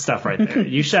Lions stuff right there.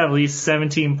 You should have at least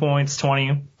 17 points,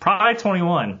 20, probably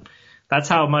 21. That's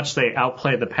how much they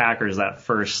outplayed the Packers that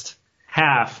first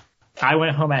half. I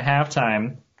went home at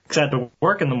halftime because I had to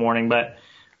work in the morning, but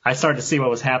I started to see what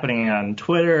was happening on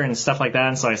Twitter and stuff like that,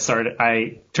 and so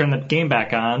I turned the game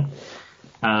back on.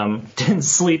 Didn't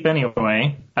sleep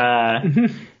anyway,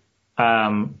 and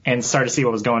started to see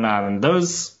what was going on. And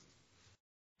those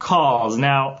calls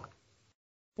now.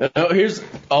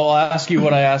 I'll ask you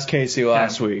what I asked Casey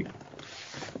last week.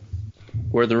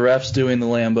 Were the refs doing the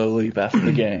Lambeau leap after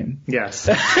the game? Yes.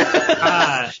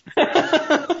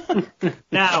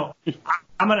 Now,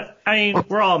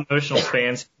 we're all emotional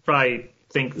fans. Probably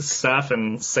think stuff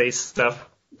and say stuff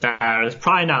that is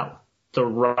probably not the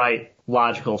right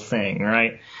logical thing,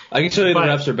 right? I can tell you the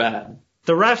refs are bad.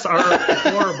 The refs are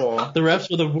horrible. The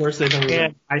refs are the worst they've ever been.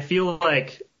 And I feel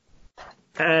like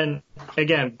And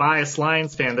again, biased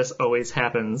Lions fan, this always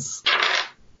happens.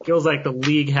 Feels like the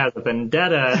league has a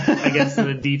vendetta against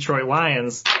the Detroit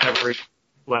Lions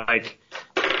like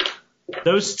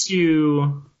those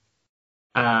two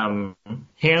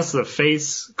hands to the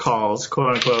face calls,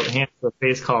 quote unquote, hands to the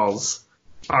face calls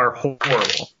are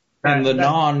horrible. And the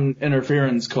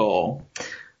non-interference call.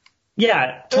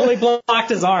 Yeah, totally blocked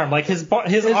his arm. Like his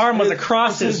arm was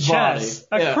across his chest.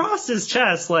 Across his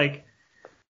chest, like,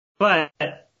 but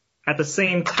at the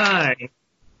same time,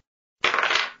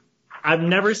 I've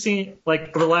never seen,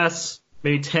 like, for the last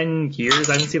maybe 10 years,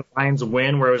 I haven't seen the Lions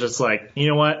win where it was just like, you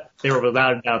know what? They were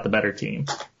without a doubt the better team.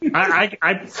 I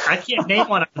can't name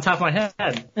one off the top of my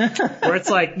head where it's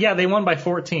like, yeah, they won by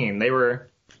 14. They were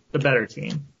the better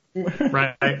team.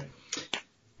 Right?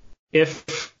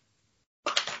 If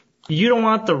you don't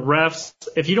want the refs,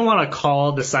 if you don't want a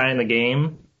call deciding the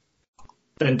game,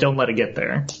 then don't let it get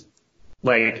there.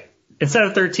 Like, instead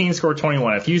of 13, score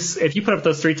 21. If you put up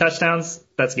those 3 touchdowns,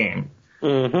 that's game.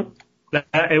 Mm-hmm.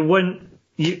 It wouldn't.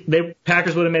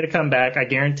 Packers would have made a comeback, I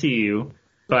guarantee you.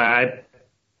 But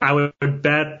I would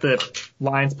bet the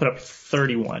Lions put up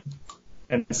 31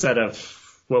 instead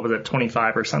of, what was it,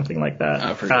 25 or something like that.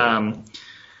 I forget.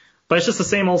 But it's just the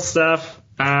same old stuff.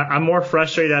 I'm more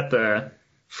frustrated at the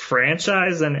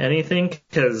franchise than anything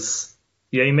because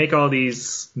you make all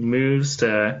these moves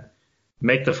to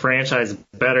make the franchise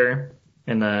better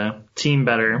and the team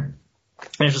better, and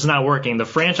it's just not working. The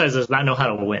franchise does not know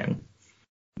how to win.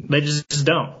 They just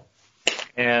don't.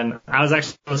 And I was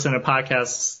actually listening to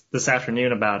podcasts this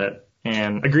afternoon about it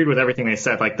and agreed with everything they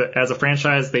said. Like, as a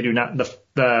franchise, they do not.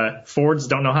 The Fords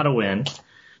don't know how to win.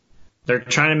 They're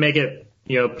trying to make it,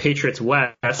 Patriots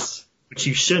West, which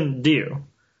you shouldn't do.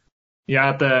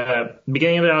 At the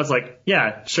beginning of it, I was like,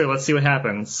 yeah, sure, let's see what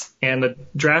happens. And the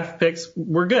draft picks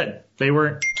were good. They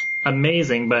weren't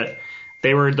amazing, but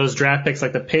they were those draft picks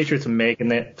like the Patriots would make, and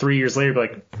then 3 years later, be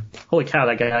like, holy cow,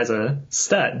 that guy's a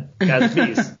stud. That guy's a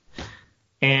beast.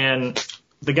 And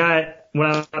the guy,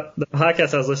 the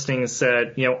podcast I was listening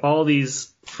said, all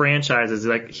these franchises,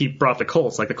 like, he brought the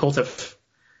Colts. Like, the Colts have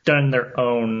done their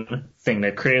own thing.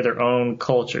 They've created their own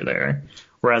culture there.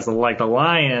 Whereas the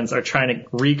Lions are trying to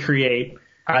recreate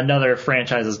another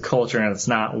franchise's culture, and it's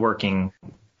not working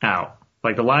out.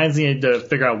 Like, the Lions need to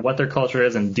figure out what their culture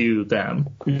is and do them,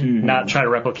 not try to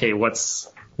replicate what's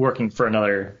working for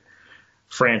another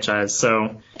franchise.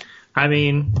 So, I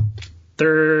mean,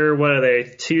 they're, what are they,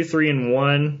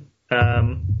 2-3-1?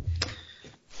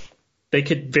 They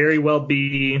could very well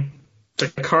be. The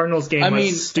Cardinals game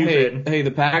was stupid. Hey,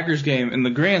 the Packers game, in the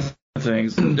grand scheme of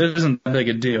things, it isn't that big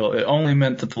a deal. It only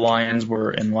meant that the Lions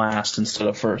were in last instead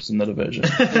of first in the division.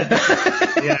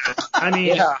 Yeah, I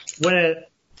mean,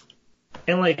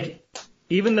 and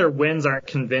even their wins aren't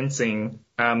convincing.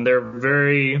 They're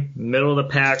very middle of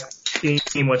the pack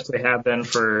team, which they have been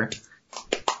for.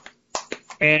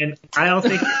 And I don't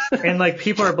think, and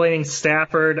people are blaming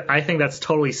Stafford. I think that's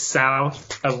totally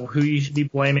south of who you should be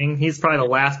blaming. He's probably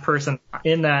the last person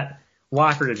in that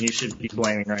locker room you should be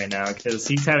blaming right now because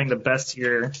he's having the best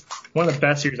year, one of the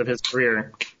best years of his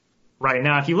career right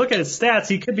now. If you look at his stats,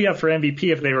 he could be up for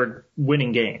MVP if they were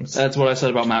winning games. That's what I said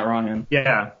about Matt Ryan.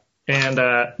 Yeah. And,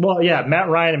 Matt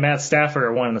Ryan and Matt Stafford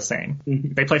are one and the same.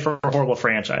 They play for horrible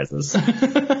franchises.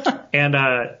 And,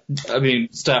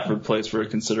 Stafford plays for a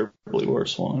considerably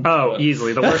worse one. Oh, but.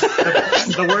 Easily. The worst,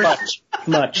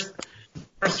 much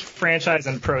worst franchise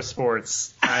in pro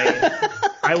sports.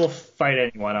 I will fight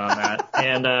anyone on that.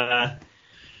 And,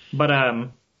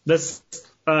 this,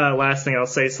 last thing I'll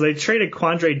say. So they traded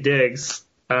Quandre Diggs,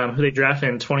 who they drafted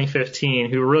in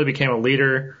 2015, who really became a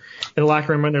leader in the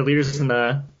locker room, one of their leaders in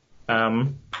the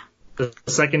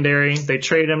secondary. They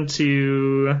trade him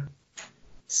to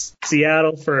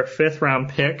Seattle for a 5th round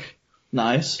pick.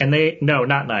 Nice. And no,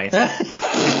 not nice.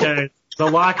 Because the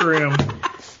locker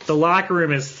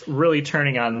room is really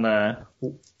turning on the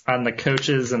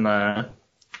coaches and the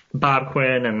Bob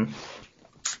Quinn,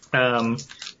 and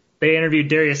they interviewed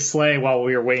Darius Slay while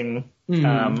we were waiting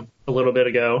a little bit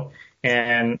ago,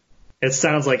 and it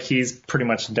sounds like he's pretty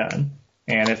much done.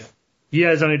 And if you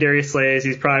guys don't know who Darius Slay is,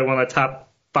 he's probably one of the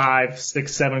top 5,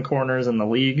 6, 7 corners in the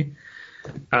league.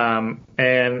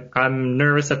 And I'm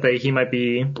nervous that he might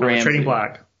be trading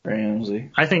block.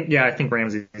 Ramsey. I think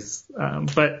Ramsey's,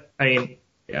 but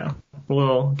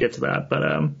we'll get to that.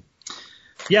 But,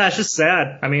 it's just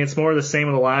sad. I mean, it's more of the same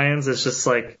with the Lions. It's just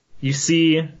like, you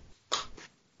see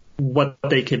what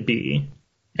they could be,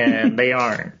 and they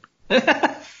aren't.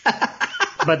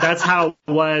 But that's how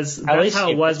it was. That's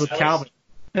how it was with Calvin.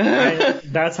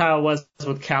 That's how it was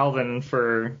with Calvin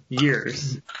for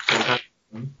years.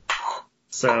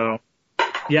 So,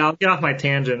 Yeah, I'll get off my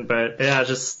tangent, but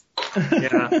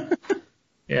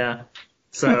yeah.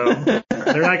 So they're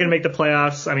not going to make the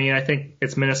playoffs. I mean, I think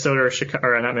it's Minnesota or Chicago,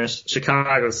 or not Minnesota.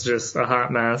 Chicago's just a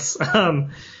hot mess.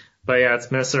 But yeah, it's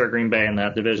Minnesota or Green Bay in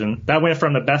that division. That went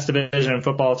from the best division in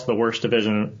football to the worst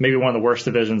division, maybe one of the worst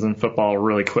divisions in football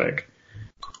really quick.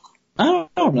 I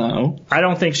don't know. I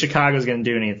don't think Chicago's going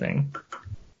to do anything.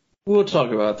 We'll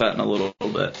talk about that in a little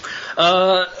bit.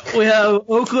 We have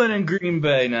Oakland and Green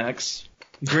Bay next.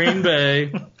 Green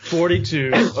Bay,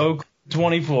 42, Oakland,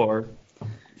 24.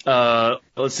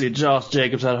 Let's see, Josh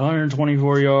Jacobs had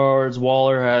 124 yards.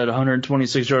 Waller had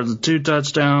 126 yards and 2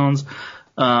 touchdowns.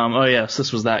 Oh yes,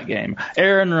 this was that game.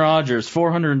 Aaron Rodgers,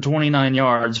 429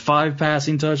 yards, 5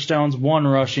 passing touchdowns, 1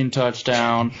 rushing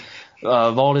touchdown.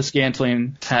 Valdez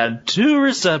Scantling had 2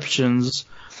 receptions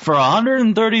for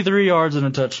 133 yards and a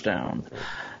touchdown.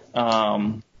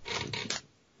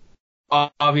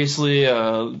 Obviously,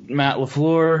 Matt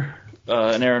LaFleur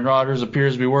and Aaron Rodgers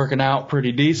appears to be working out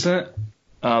pretty decent.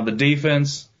 The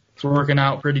defense is working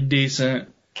out pretty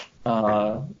decent.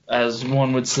 As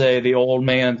one would say, the old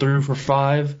man threw for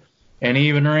 5 and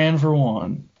even ran for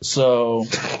 1. So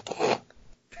that's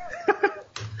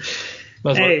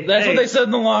what they said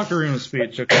in the locker room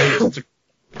speech. Okay.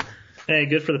 Hey,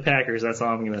 good for the Packers. That's all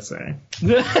I'm going to say.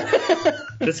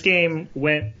 This game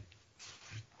went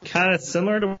kind of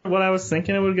similar to what I was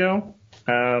thinking it would go.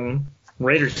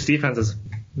 Raiders defense is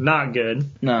not good.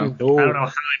 No. I don't know how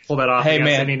they pulled that off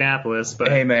against Indianapolis. But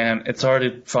hey, man, it's hard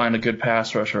to find a good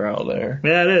pass rusher out there.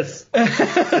 Yeah, it is.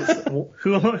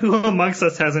 Who amongst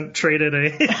us hasn't traded a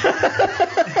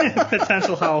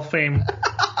potential Hall of Fame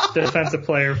defensive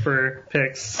player for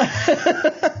picks?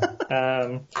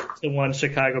 The one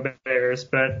Chicago Bears,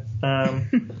 but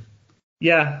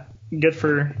yeah, good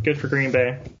for Green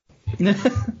Bay.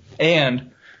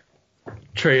 And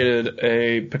traded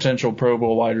a potential Pro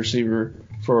Bowl wide receiver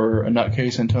for a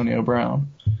nutcase Antonio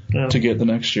Brown to get the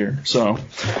next year. So,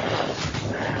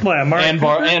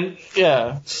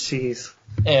 jeez,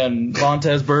 and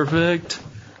Vontez Perfect.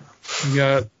 You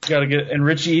got to get, and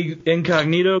Richie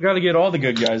Incognito. Got to get all the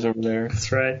good guys over there.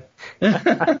 That's right.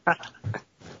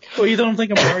 Well, you don't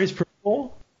think Amari's Pro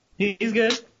Bowl? He's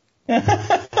good.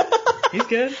 He's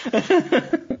good.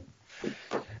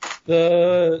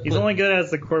 He's only good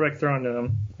as the quarterback throwing to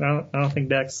him. I don't think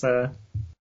Dak's.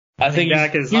 I think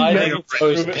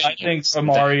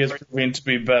Amari is proving to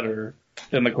be better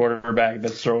than the quarterback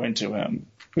that's throwing to him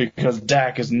because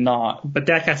Dak is not. But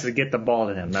Dak has to get the ball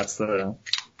to him. That's the.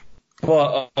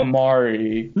 Well,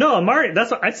 Amari. No, Amari.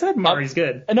 That's what I said. Amari's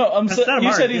good. No,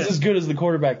 you said he's as good as the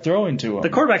quarterback throwing to him. The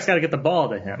quarterback's got to get the ball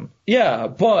to him. Yeah,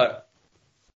 but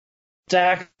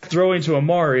Dak throwing to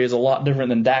Amari is a lot different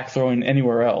than Dak throwing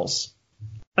anywhere else.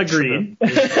 Agreed.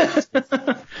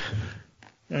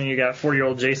 And you got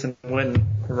 40-year-old Jason Witten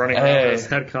running around with his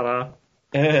head cut off.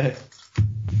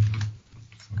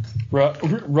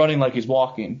 Running like he's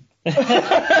walking.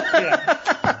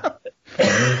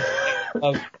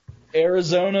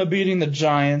 Arizona beating the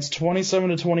Giants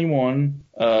 27-21.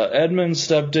 Edmonds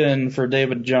stepped in for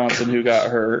David Johnson, who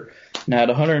got hurt, and had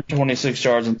 126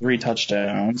 yards and 3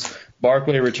 touchdowns.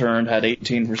 Barkley returned, had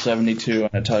 18 for 72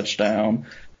 and a touchdown.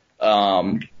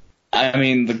 I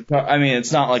mean,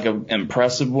 it's not like an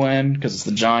impressive win because it's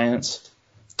the Giants.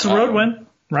 It's a road win,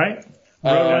 right?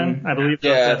 Road win, I believe.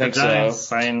 Yeah, I think Giants.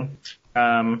 so. I mean,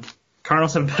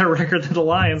 Cardinals have a better record than the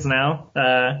Lions now.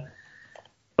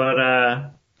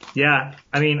 Yeah,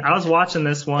 I mean, I was watching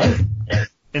this one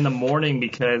in the morning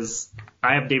because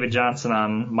I have David Johnson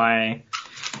on my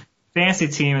fantasy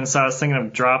team, and so I was thinking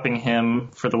of dropping him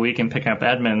for the week and picking up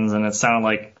Edmonds, and it sounded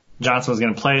like Johnson was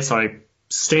going to play, so I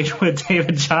stayed with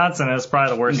David Johnson. It was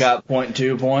probably the worst. Got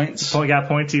 0.2 points. Only got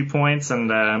 0.2 points,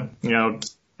 and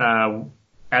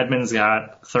Edmonds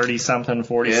got 30-something,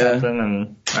 40-something,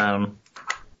 and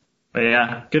but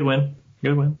yeah, good win.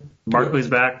 Barkley's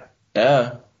back.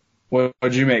 Yeah.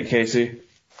 What'd you make, Casey?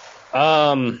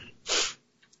 I mean,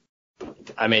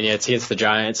 it's against the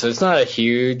Giants, so it's not a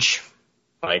huge,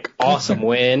 awesome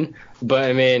win. But,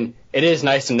 I mean, it is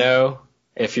nice to know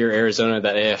if you're Arizona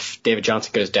that if David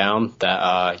Johnson goes down,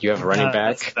 that you have a running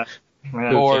back.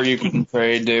 Or you can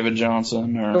trade David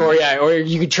Johnson. Or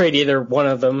you could trade either one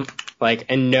of them,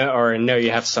 and know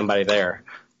you have somebody there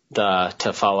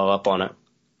to follow up on it.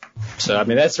 So, I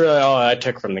mean, that's really all I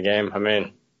took from the game. I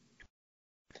mean...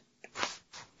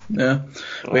 Yeah,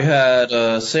 we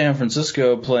had San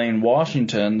Francisco playing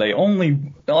Washington. They only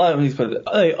won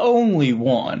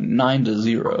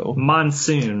 9-0.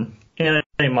 Monsoon. In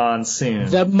a monsoon.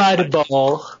 The mud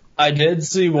ball. I did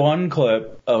see one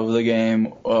clip of the game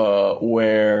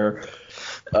where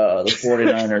the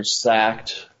 49ers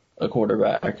sacked a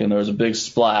quarterback, and there was a big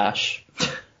splash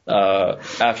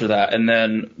after that. And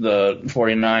then the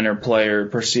 49er player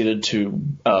proceeded to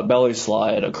belly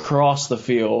slide across the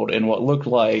field in what looked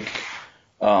like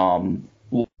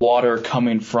water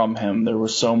coming from him. There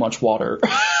was so much water.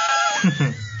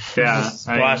 Yeah.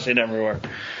 Splashing everywhere.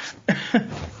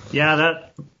 Yeah,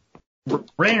 that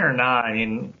rain or not,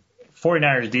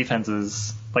 49ers defense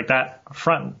is like that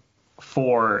front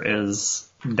four is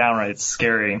downright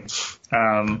scary.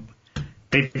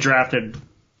 They've drafted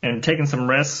and taken some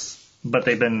risks, but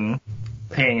they've been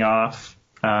paying off.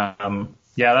 Yeah,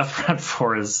 that front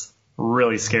four is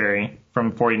really scary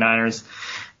from 49ers.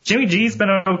 Jimmy G's been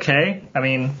okay.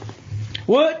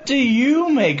 What do you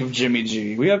make of Jimmy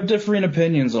G? We have differing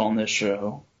opinions on this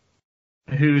show.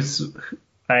 Who's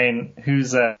on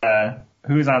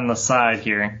the side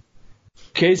here?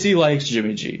 Casey likes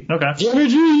Jimmy G. Okay. Jimmy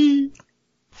G!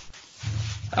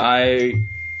 I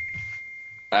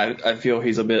feel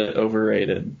he's a bit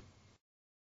overrated.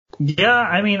 Yeah,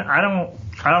 I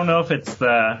don't know if it's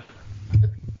the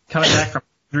coming back from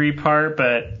injury part,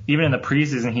 but even in the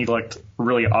preseason he looked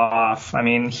really off.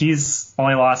 He's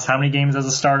only lost how many games as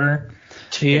a starter?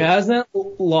 He hasn't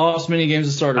lost many games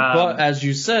as a starter, but as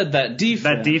you said, that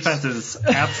defense is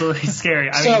absolutely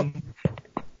scary.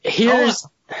 Here's.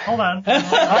 Hold on.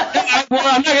 Well,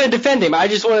 I'm not going to defend him. I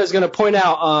just was going to point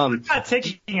out. I'm not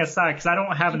taking a side because I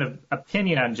don't have an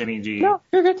opinion on Jimmy G. No,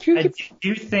 you're good. I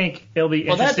do think it'll be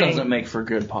interesting. Well, that doesn't make for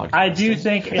good podcasting. I do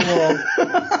think it will.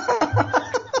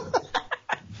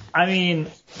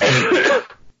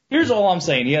 Here's all I'm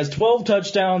saying. He has 12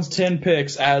 touchdowns, 10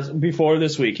 picks as before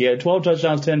this week. He had 12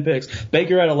 touchdowns, 10 picks.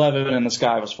 Baker had 11, and the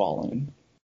sky was falling.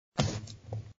 The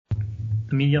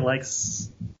media likes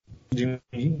Jimmy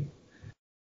G.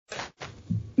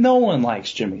 No one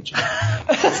likes Jimmy G. I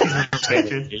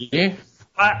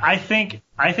think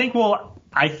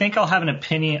I'll have a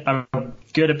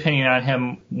good opinion on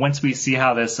him once we see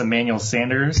how this Emmanuel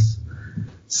Sanders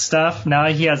stuff. Now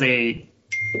he has a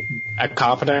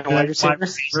competent wide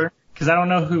receiver. Because I don't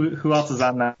know who else is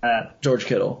on that. George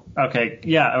Kittle. Okay,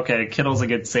 yeah, okay. Kittle's a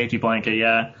good safety blanket,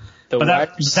 yeah. The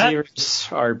wide receivers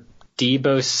are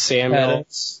Deebo Samuel,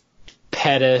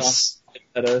 Pettis.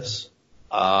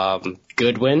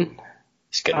 Goodwin.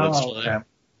 Goodwin's still there. Okay.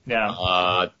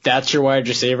 Yeah. That's your wide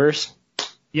receivers.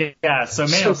 Yeah. So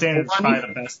Emmanuel Sanders is probably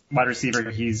the best wide receiver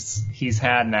he's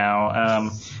had now.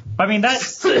 That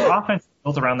offense is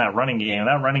built around that running game.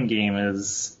 That running game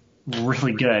is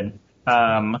really good.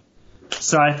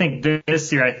 So I think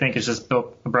this year is just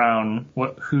built around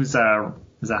who's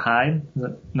is it Hyde?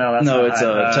 No, it's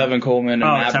Tevin Coleman and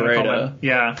Matt Tevin Breida. Coleman.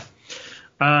 Yeah.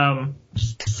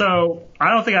 So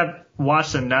I don't think I've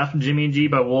watched enough Jimmy G,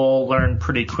 but we'll learn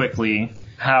pretty quickly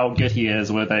how good he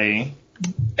is with a.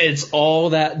 It's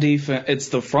all that defense. It's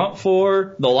the front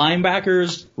four, the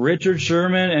linebackers, Richard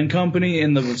Sherman and company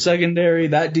in the secondary.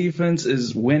 That defense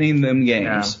is winning them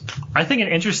games. Yeah. I think an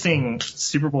interesting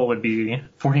Super Bowl would be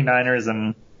 49ers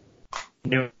and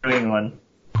New England.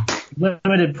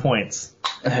 Limited points.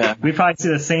 Yeah. We probably see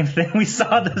the same thing we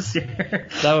saw this year.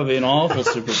 That would be an awful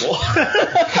Super Bowl.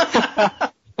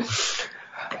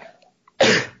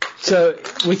 So,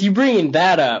 with you bringing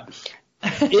that up,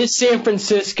 is San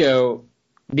Francisco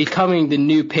becoming the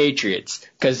new Patriots?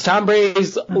 Because Tom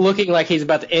Brady's looking like he's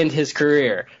about to end his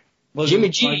career. Jimmy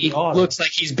G looks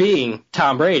like he's being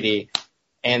Tom Brady,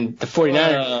 and the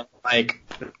 49ers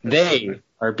they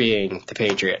are being the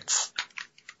Patriots.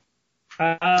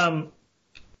 I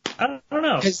don't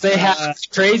know. Because they have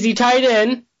crazy tight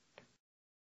end.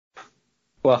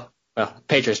 Well,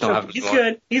 Patriots don't have.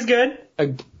 He's good. A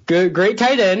great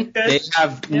tight end. Good. They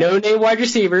have no-name wide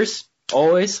receivers,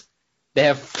 always. They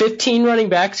have 15 running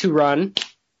backs who run,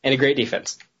 and a great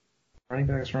defense. Running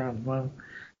backs run. Wow.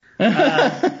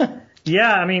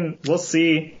 We'll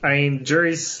see.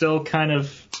 Jury's still kind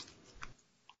of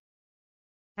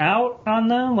out on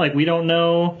them. We don't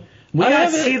know. We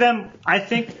gotta see them. I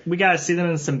think we gotta see them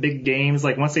in some big games.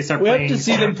 Once they start playing, we have to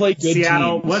see them play good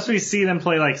Seattle. teams. Once we see them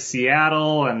play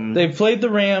Seattle, and they've played the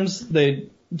Rams. They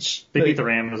beat the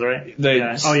Rams, right?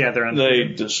 They're on. They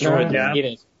destroyed them.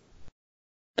 Yeah.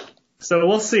 So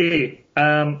we'll see.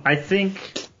 I think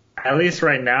at least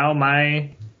right now,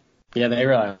 they really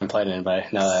haven't played anybody.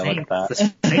 Now that I look at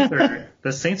that,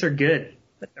 the Saints are good.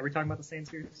 Are we talking about the Saints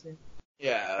here?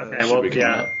 Yeah. Okay. Well,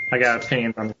 I got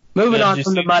opinions on. Moving on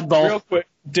from the mud bowl.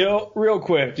 Real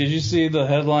quick, did you see the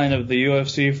headline of the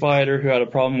UFC fighter who had a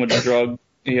problem with the drug?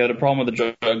 He had a problem with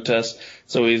the drug test,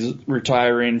 so he's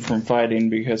retiring from fighting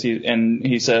because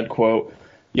he said, quote,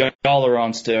 "Y'all are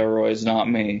on steroids, not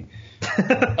me."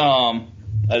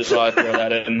 I just thought I'd throw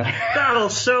that in there. That'll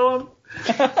show him.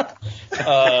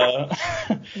 Oh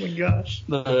my gosh.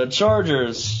 The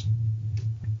Chargers.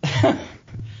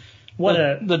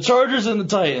 The Chargers and the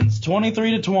Titans,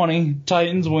 23-20.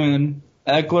 Titans win.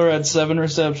 Eckler had 7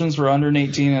 receptions for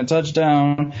 118 and a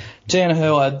touchdown.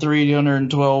 Tannehill had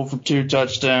 312 for 2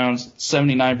 touchdowns,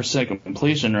 79%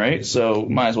 completion rate. So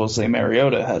might as well say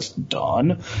Mariota has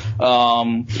done.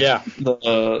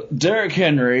 Derrick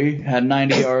Henry had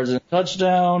 90 yards and a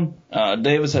touchdown.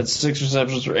 Davis had 6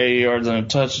 receptions for 80 yards and a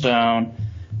touchdown.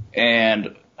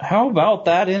 And how about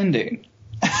that ending?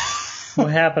 What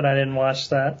happened? I didn't watch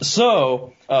that.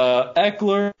 So,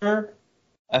 Eckler,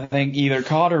 I think, either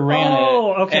caught or ran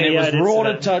it, and it was ruled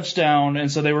a touchdown, and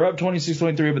so they were up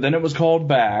 26-23, but then it was called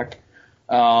back.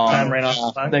 Time ran off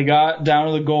the clock. They got down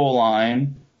to the goal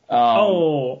line. They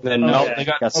got to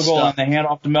the goal line. They hand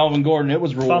off to Melvin Gordon. It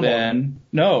was ruled in.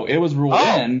 No, it was ruled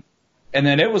in. And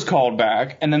then it was called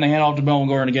back, and then they hand off to Melvin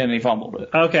Gordon again, and he fumbled it.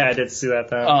 Okay, I did see that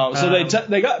though. So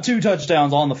they got 2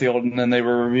 touchdowns on the field, and then they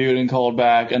were reviewed and called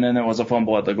back, and then there was a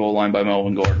fumble at the goal line by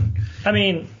Melvin Gordon. I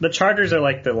mean, the Chargers are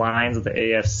like the Lions of the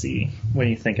AFC when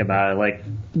you think about it. Like,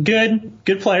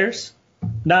 good players,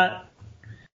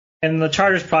 and the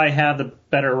Chargers probably have the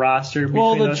better roster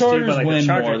between those two. Well, the Chargers win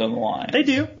more than the Lions. They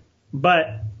do,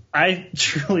 but I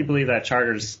truly believe that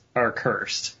Chargers are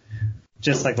cursed.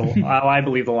 Just like I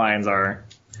believe the Lions are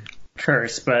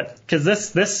cursed, but because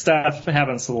this stuff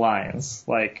happens to the Lions.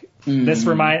 Like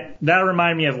that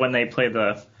remind me of when they played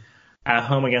at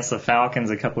home against the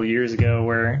Falcons a couple years ago,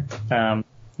 where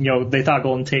they thought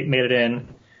Golden Tate made it in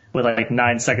with like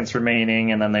 9 seconds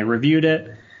remaining, and then they reviewed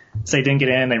it, so they didn't get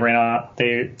in. They ran off,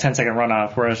 10-second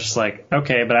runoff. Where it's just like,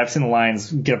 okay, but I've seen the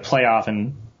Lions get a playoff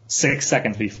in 6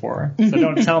 seconds before, so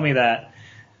don't tell me that.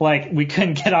 Like, we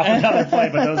couldn't get off another play,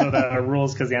 but those are the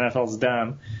rules because the NFL's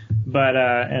dumb. But,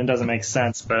 and it doesn't make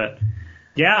sense. But,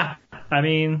 yeah, I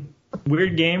mean,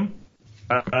 weird game.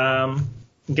 I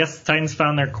guess the Titans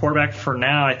found their quarterback for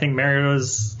now. I think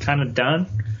Mariota's kind of done.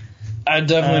 I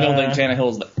definitely don't think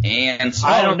Tannehill's the answer.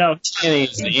 I don't know.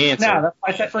 Tannehill's the answer. No, that's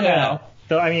why I said for now.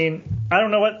 So, I mean, I don't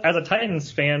know what, as a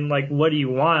Titans fan, like, what do you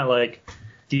want? Like,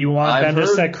 do you want them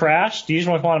just to crash? Do you just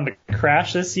want them to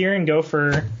crash this year and go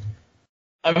for...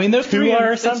 I mean, they're 3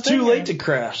 or something. It's too late to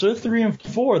crash. They're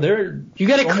 3-4. You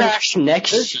got to crash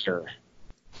next year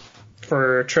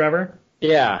for Trevor.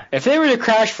 Yeah, if they were to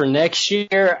crash for next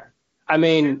year, I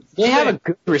mean, they have a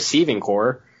good receiving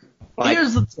core. Like,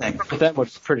 here's the thing. That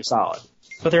was pretty solid.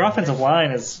 But their offensive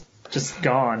line is just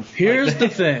gone. Here's the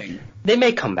thing. They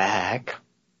may come back.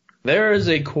 There is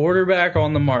a quarterback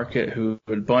on the market who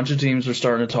a bunch of teams are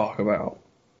starting to talk about.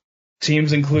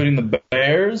 Teams including the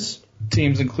Bears.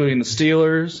 Teams including the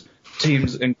Steelers,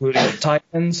 teams including the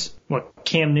Titans. What,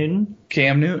 Cam Newton?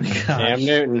 Cam Newton. Gosh. Cam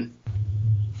Newton.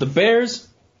 The Bears.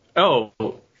 Oh,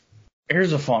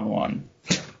 here's a fun one.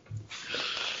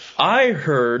 I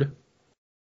heard,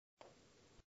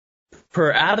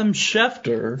 per Adam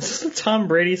Schefter, Is this the Tom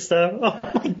Brady stuff? Oh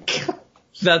my God.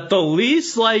 That the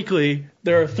least likely,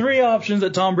 there are 3 options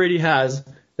that Tom Brady has.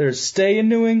 There's stay in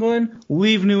New England,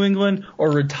 leave New England,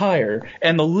 or retire.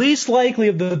 And the least likely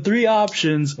of the 3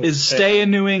 options is stay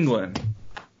in New England.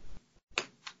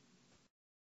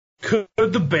 Could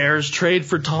the Bears trade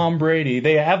for Tom Brady?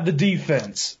 They have the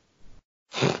defense.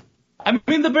 I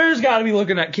mean, the Bears got to be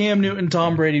looking at Cam Newton,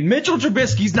 Tom Brady. Mitchell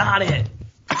Trubisky's not it.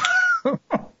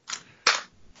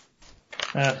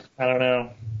 I don't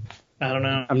know.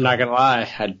 I'm not going to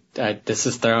lie. This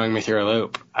is throwing me through a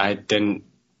loop. I didn't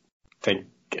think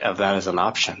of that as an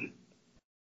option.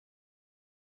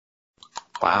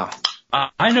 Wow.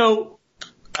 I know.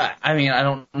 I mean, I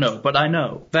don't know, but I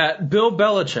know that Bill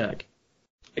Belichick,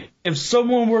 if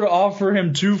someone were to offer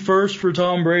him 2 firsts for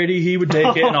Tom Brady, he would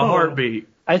take it in a heartbeat.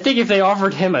 I think if they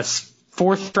offered him a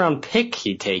 4th-round pick,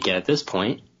 he'd take it at this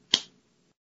point.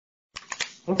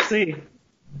 Let's see.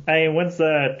 I mean, when's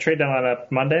the trade deadline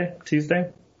up? Monday?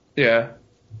 Tuesday? Yeah.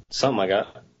 Something like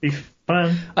that. Be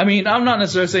fun. I mean, I'm not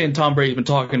necessarily saying Tom Brady's been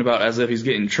talking about as if he's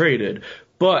getting traded,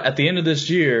 but at the end of this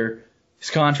year,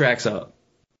 his contract's up.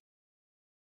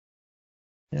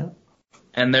 Yeah.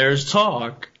 And there's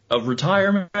talk of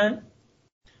retirement,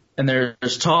 and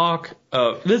there's talk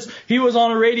of this. He was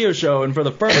on a radio show, and for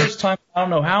the first time, I don't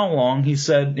know how long, he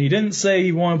said, he didn't say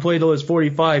he wanted to play till he's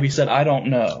 45. He said, I don't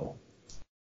know.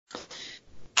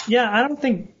 Yeah, I don't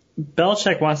think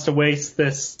Belichick wants to waste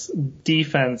this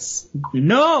defense.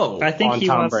 No. I think he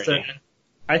Tom wants Brady. to.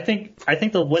 I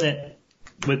think they'll win it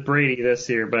with Brady this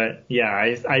year, but yeah,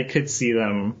 I could see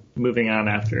them moving on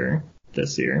after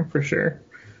this year for sure.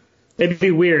 It'd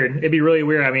be weird. It'd be really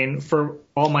weird. I mean, for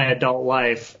all my adult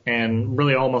life and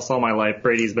really almost all my life,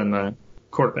 Brady's been the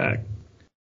quarterback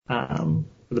for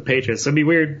the Patriots. So it'd be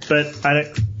weird, but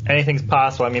anything's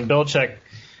possible. I mean, Belichick.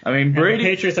 I mean, Brady. The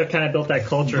Patriots have kind of built that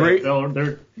culture. They'll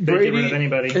get rid of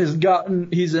anybody.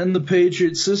 He's in the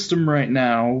Patriots system right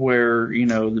now where,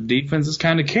 the defense is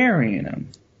kind of carrying him.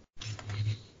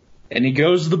 And he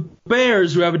goes to the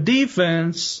Bears, who have a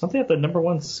defense. Don't they have the number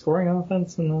one scoring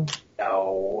offense in the...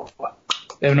 No.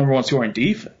 They have number one scoring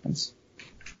defense.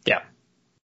 Yeah.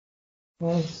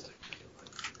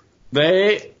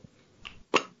 They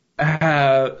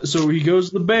have... So he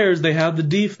goes to the Bears, they have the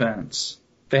defense.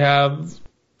 They have...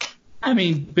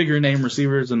 bigger name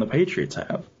receivers than the Patriots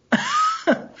have.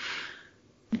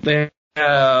 They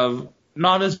have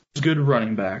not as good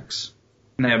running backs.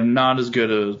 And they have not as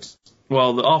good as...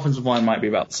 Well, the offensive line might be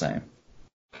about the same.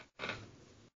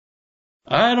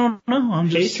 I don't know. I'm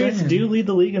just Patriots saying. do lead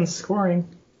the league in scoring.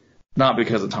 Not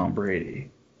because of Tom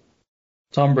Brady.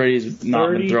 Tom Brady's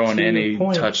not been throwing any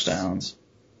touchdowns.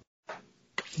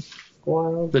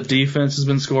 Wild. The defense has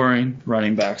been scoring.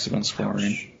 Running backs have been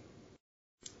scoring.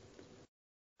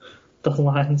 The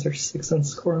Lions are 6 in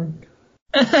scoring.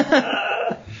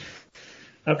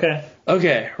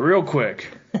 Okay, real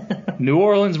quick. New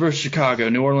Orleans versus Chicago.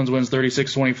 New Orleans wins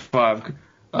 36-25.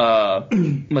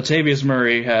 Latavius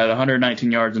Murray had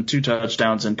 119 yards and 2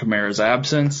 touchdowns in Kamara's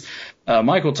absence.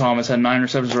 Michael Thomas had 9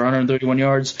 receptions for 131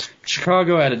 yards.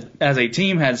 Chicago as a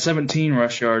team had 17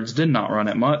 rush yards, did not run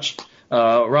it much.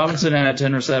 Robinson had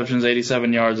 10 receptions,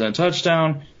 87 yards and a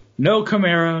touchdown. No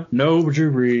Kamara, no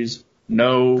Drew Brees,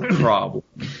 no problem.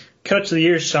 Coach of the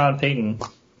year, Sean Payton.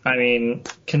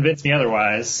 Convince me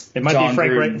otherwise. It might John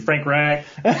be Frank Reich.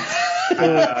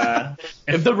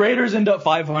 If the Raiders end up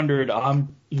 500,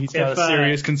 he's got a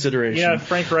serious consideration. Yeah,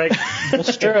 Frank Reich.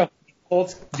 That's true.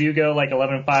 Colts do go like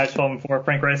 11-5, 12-4.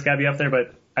 Frank Reich's got to be up there,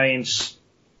 but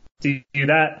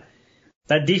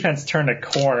that defense turned a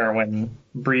corner when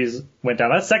Breeze went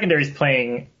down. That secondary's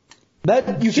playing.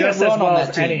 That you can't run on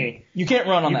that team. You can't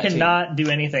run on that team. You cannot do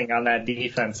anything on that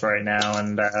defense right now,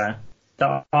 and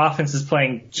the offense is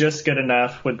playing just good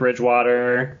enough with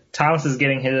Bridgewater. Thomas is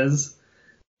getting his.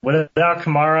 Without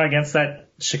Kamara against that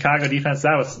Chicago defense,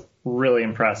 that was really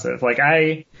impressive.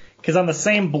 Because on the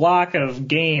same block of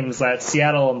games that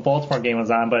Seattle and Baltimore game was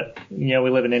on, but, we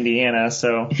live in Indiana,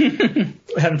 so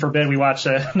heaven forbid we watch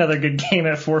another good game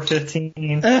at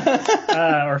 4:15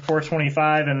 or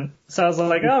 4:25. And so I was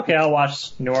like, okay, I'll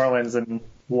watch New Orleans, and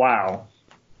wow.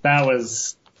 That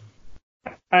was...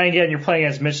 Again, you're playing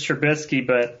as Mitch Trubisky,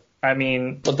 but,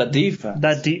 But the defense.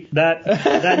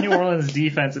 That New Orleans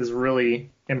defense is really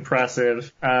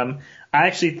impressive. I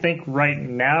actually think right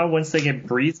now, once they get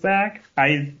Breeze back,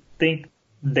 I think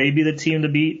they'd be the team to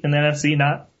beat in the NFC,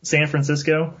 not San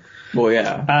Francisco. Well,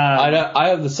 yeah. I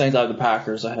have the Saints, I have the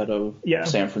Packers ahead of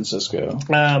San Francisco.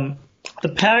 The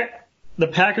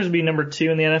Packers would be number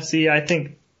 2 in the NFC. I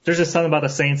think there's just something about the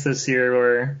Saints this year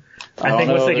where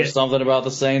there's something about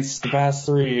the Saints the past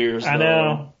 3 years. I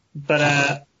know,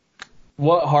 but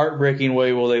what heartbreaking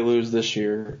way will they lose this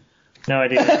year? No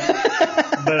idea.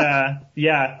 But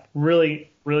really,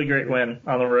 really great win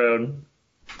on the road.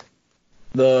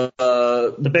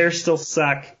 The Bears still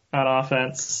suck on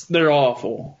offense. They're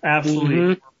awful.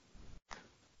 Absolutely.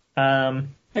 Mm-hmm.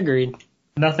 Agreed.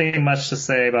 Nothing much to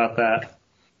say about that.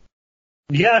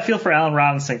 You gotta feel for Allen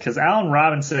Robinson, because Allen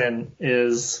Robinson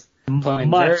is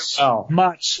much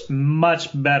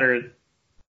better,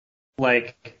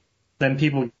 than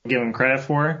people give him credit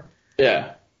for.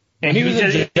 Yeah. And he was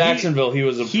in Jacksonville. He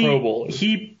was a Pro Bowler.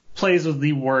 He plays with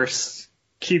the worst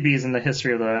QBs in the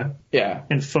history of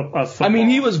football.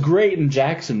 He was great in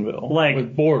Jacksonville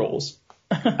with Bortles.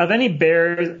 Of any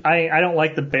Bears, I don't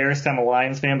like the Bears. I'm a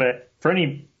Lions fan, but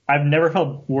I've never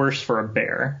felt worse for a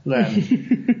Bear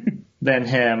than than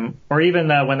him, or even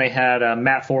when they had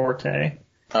Matt Forte.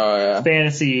 Oh yeah.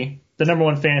 The number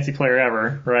 1 fantasy player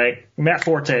ever, right? Matt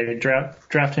Forte,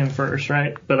 draft him first,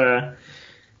 right? But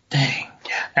dang,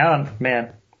 Allen,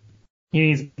 man, he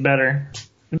needs better.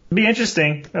 It'd be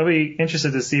interesting. I'll be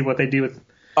interested to see what they do in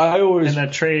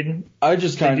that trade. I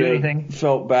just kind of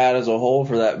felt bad as a whole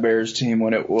for that Bears team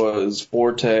when it was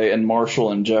Forte and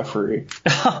Marshall and Jeffrey.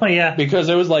 Oh yeah, because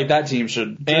it was that team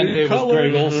should. And it was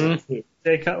Greg Olsen.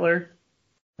 Jay Cutler,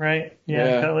 right?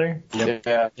 Yeah. Cutler. Yep.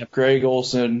 Yeah. Greg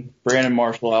Olsen, Brandon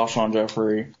Marshall, Alshon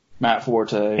Jeffrey, Matt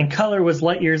Forte. And Cutler was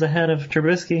light years ahead of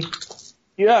Trubisky.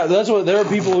 Yeah, that's what. There are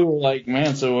people who were like,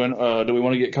 man, so when do we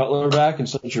want to get Cutler back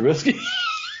instead of Trubisky?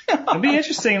 It'd be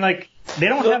interesting. They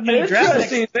don't have many draft picks.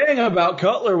 The interesting thing about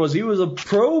Cutler was he was a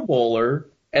Pro Bowler,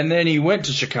 and then he went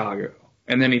to Chicago.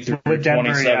 And then he threw with Denver,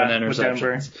 27 with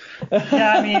Denver. interceptions.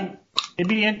 Yeah, I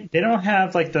mean, they don't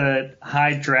have like the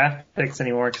high draft picks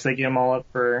anymore because they give them all up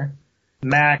for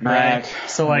Mac, right?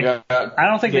 So like, I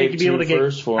don't think they'd be able to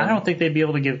get. I don't think they'd be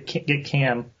able to get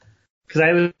Cam because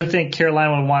I would think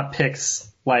Carolina would want picks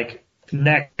like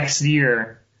next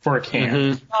year for a Cam.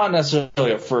 Mm-hmm. Not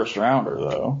necessarily a first rounder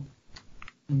though.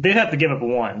 They'd have to give up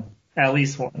at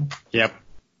least one. Yep.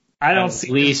 I don't At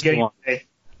see least getting one. away.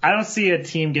 I don't see a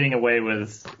team getting away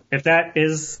with if that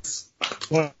is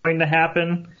going to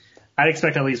happen. I'd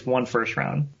expect at least one first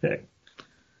round pick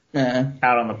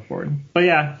out on the board. But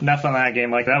yeah, enough on that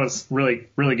game. Like that was really,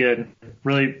 really good,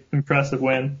 really impressive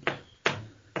win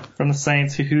from the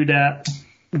Saints. Who dat?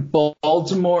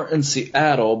 Baltimore and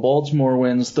Seattle. Baltimore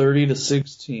wins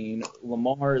 30-16.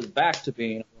 Lamar is back to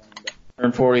being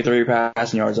 143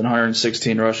 passing yards and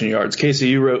 116 rushing yards. Casey,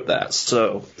 you wrote that,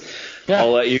 so Yeah.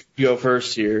 I'll let you go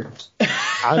first here.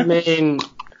 I mean,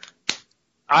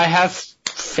 I have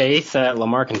faith that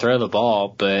Lamar can throw the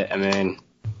ball, but I mean,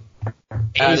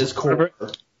 At his core.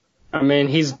 I mean,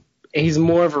 he's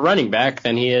more of a running back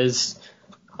than he is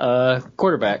a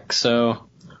quarterback, so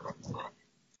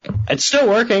it's still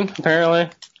working, apparently.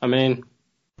 I mean,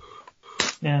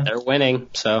 Yeah, they're winning,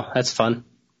 so that's fun.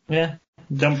 yeah.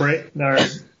 Don't break. Or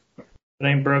it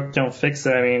ain't broke, don't fix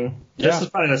it. I mean, this is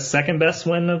probably the second best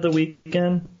win of the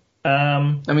weekend. I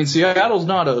mean, Seattle's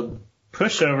not a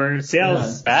Pushover.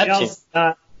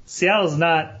 Seattle's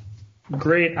not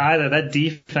great either. That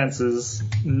defense is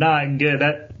not good.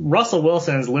 That Russell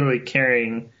Wilson is literally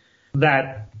carrying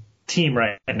that team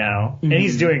right now, and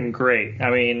he's doing great. I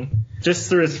mean, just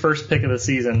through his first pick of the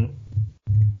season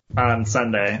on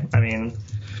Sunday. I mean,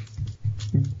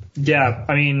 yeah.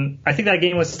 I mean, I think that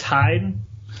game was tied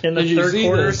in the Did you third see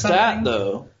quarter the or something. stat,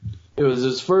 though? It was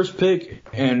his first pick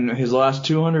in his last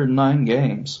 209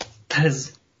 games. That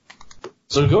is.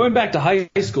 So going back to high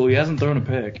school, he hasn't thrown a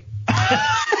pick.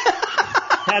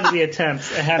 Had to be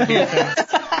attempts. It had to be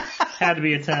attempts. Had to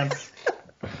be attempts.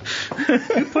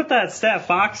 You put that stat,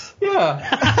 Fox?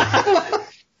 Yeah.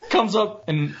 Comes up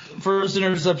in first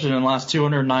interception in the last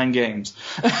 209 games.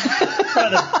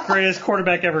 Probably the greatest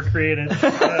quarterback ever created.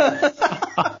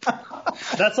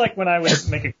 That's like when I would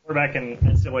make a quarterback in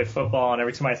NCAA football, and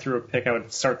every time I threw a pick, I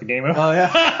would start the game over. Oh,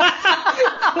 yeah.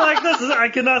 Like, I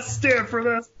cannot stand for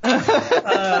this.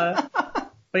 But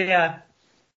yeah,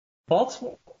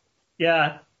 Baltimore.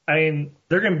 Yeah, I mean,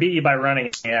 they're going to beat you by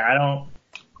running. Yeah,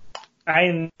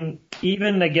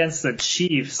 even against the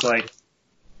Chiefs, like,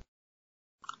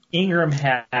 Ingram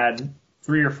had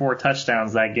 3 or 4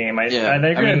 touchdowns that game.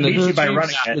 They're going to beat you by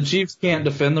running it. The Chiefs can't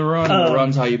defend the run, and the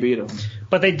run's how you beat them.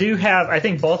 But they do have, I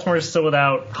think Baltimore is still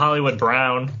without Hollywood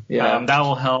Brown. Yeah. That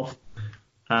will help.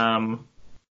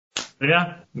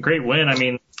 Yeah, great win. I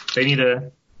mean,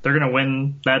 they're going to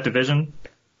win that division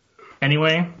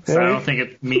anyway, so I don't think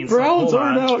it means a whole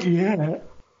lot. out yet.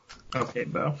 Okay,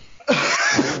 Bo.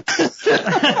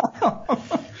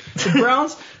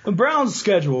 The Browns'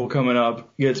 schedule coming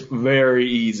up gets very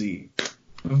easy.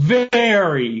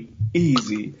 Very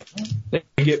easy. They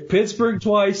get Pittsburgh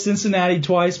twice, Cincinnati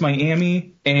twice,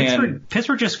 Miami, and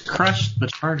Pittsburgh just crushed the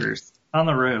Chargers on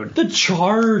the road. the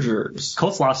Chargers.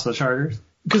 Colts lost to the Chargers.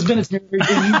 Because Vinatieri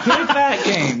didn't pick that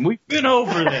game. We've been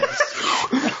over this.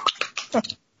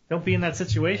 Don't be in that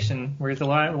situation where you have to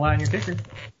rely on your kicker.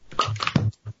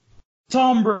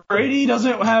 Tom Brady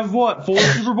doesn't have, 4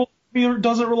 Super Bowls? He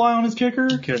doesn't rely on his kicker?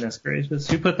 Goodness gracious.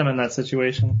 Who put them in that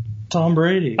situation? Tom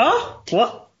Brady. Oh,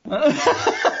 what?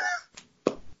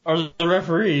 Or the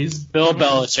referees. Bill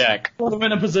Belichick. Put them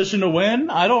in a position to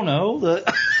win? I don't know. Bill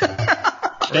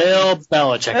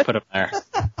Belichick put him there.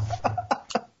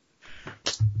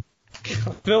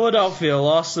 Philadelphia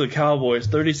lost to the Cowboys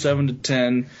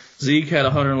 37-10. Zeke had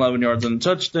 111 yards and a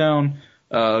touchdown.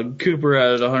 Cooper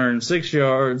had 106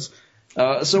 yards.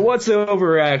 So what's the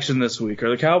overreaction this week? Are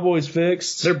the Cowboys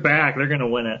fixed? They're back. They're going to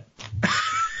win it.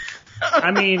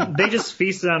 I mean, they just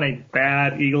feasted on a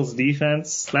bad Eagles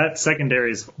defense. That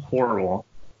secondary is horrible.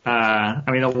 I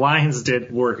mean, the Lions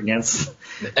did work against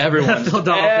Everyone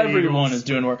Eagles. is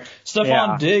doing work.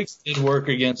 Stephon Diggs did work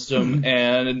against them,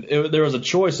 and there was a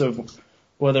choice of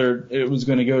whether it was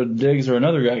going to go to Diggs or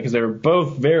another guy because they were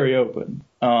both very open.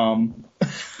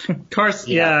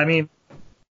 Carson, I mean,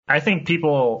 I think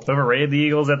people overrated the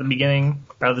Eagles at the beginning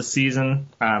of the season.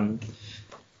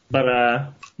 But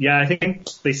I think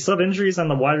they still have injuries on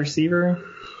the wide receiver.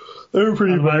 They're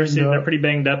pretty They're pretty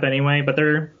banged up anyway, but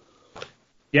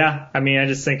I mean, I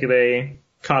just think they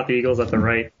caught the Eagles at the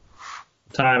right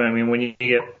time. I mean, when you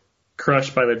get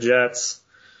crushed by the Jets,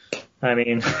 I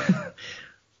mean,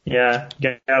 you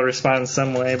gotta respond in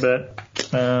some way, but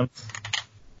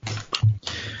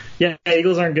Yeah,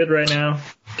 Eagles aren't good right now.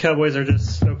 Cowboys are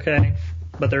just okay,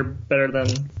 but they're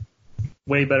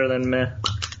way better than meh.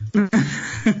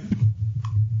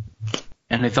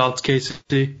 Any thoughts,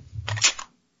 KC?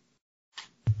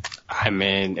 I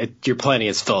mean, you're playing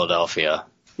against Philadelphia.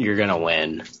 You're going to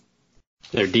win.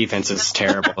 Their defense is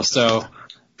terrible. So,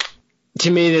 to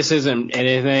me, this isn't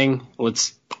anything.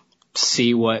 Let's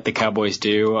see what the Cowboys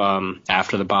do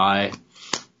after the bye.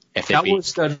 If they Cowboys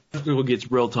schedule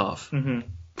gets real tough. Mm-hmm.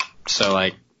 So,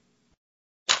 I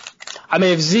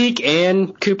mean, if Zeke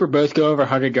and Cooper both go over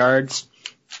 100 yards,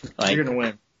 you're going to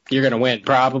win. You're going to win,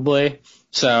 probably.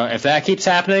 So, if that keeps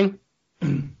happening,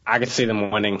 I could see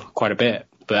them winning quite a bit.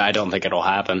 But I don't think it'll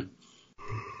happen.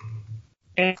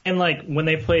 And when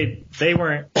they played, they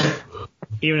weren't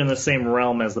even in the same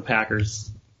realm as the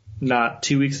Packers not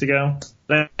 2 weeks ago.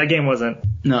 That game wasn't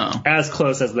as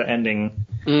close as the ending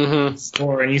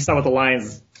score. And you saw what the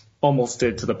Lions almost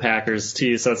did to the Packers,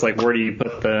 too. So it's where do you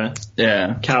put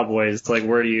the Cowboys?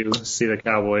 Where do you see the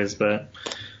Cowboys? But,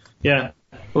 yeah.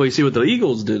 Well, you see what the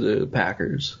Eagles did to the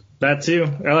Packers. That, too.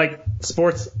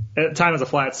 Sports at time is a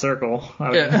flat circle.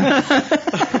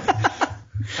 The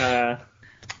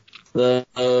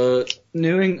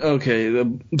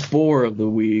bore of the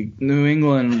week. New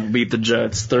England beat the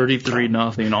Jets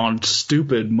 33-0 on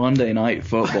stupid Monday Night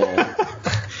Football.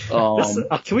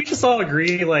 Can we just all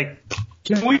agree?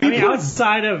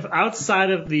 Outside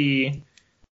of the,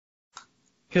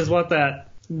 because were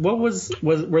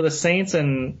the Saints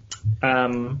and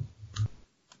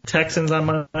Texans on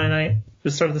Monday night to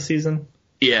start the season?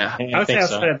 Yeah, I would say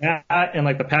outside of that and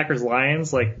the Packers Lions,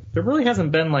 there really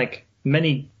hasn't been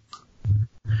many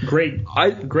great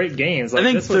games. I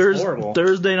think this was horrible.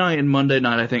 Thursday night and Monday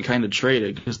night I think kind of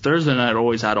traded because Thursday night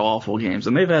always had awful games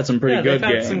and they've had some pretty good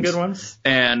games. Some good ones.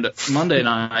 And Monday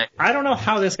night, I don't know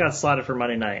how this got slotted for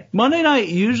Monday night. Monday night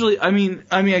usually, I mean,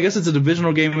 I guess it's a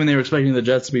divisional game when they were expecting the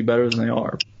Jets to be better than they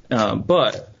are.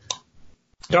 But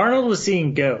Darnold was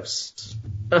seeing ghosts.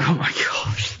 Oh my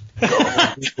gosh.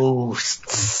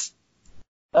 Ghosts.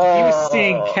 He was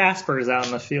seeing Caspers out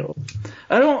in the field.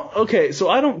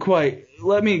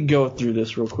 Let me go through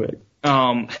this real quick.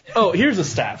 Here's a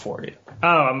stat for you.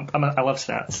 I love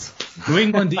stats. New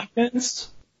England defense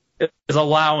is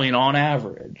allowing, on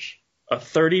average, a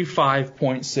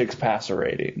 35.6 passer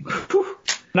rating.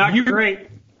 Not great.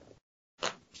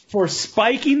 For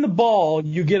spiking the ball,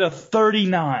 you get a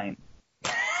 39.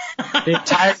 The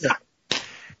entire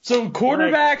So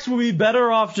quarterbacks will be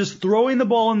better off just throwing the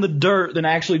ball in the dirt than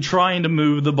actually trying to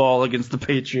move the ball against the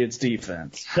Patriots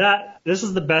defense. This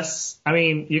is the best. I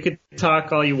mean, you could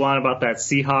talk all you want about that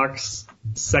Seahawks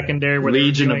secondary where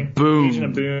Legion of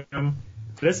Boom.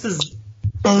 This is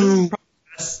probably the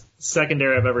best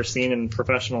secondary I've ever seen in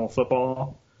professional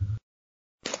football.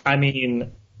 I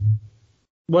mean,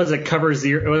 was it cover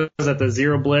zero? Was it the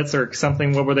zero blitz or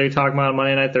something? What were they talking about on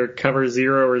Monday night? Their cover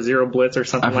zero or zero blitz or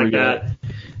something like that.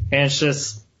 And it's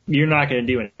just, you're not going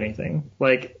to do anything.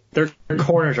 Their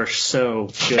corners are so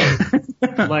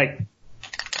good.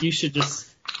 You should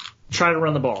just try to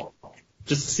run the ball.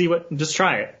 Just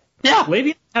try it. Yeah.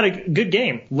 Le'Veon had a good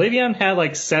game. Le'Veon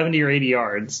had 70 or 80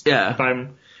 yards. Yeah. If I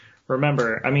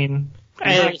remember. I mean.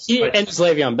 And it's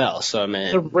Le'Veon Bell, so I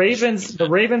mean. The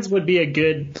Ravens would be a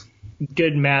good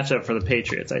matchup for the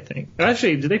Patriots, I think.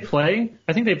 Actually, do they play?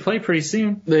 I think they play pretty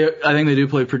soon. I think they do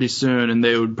play pretty soon, and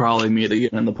they would probably meet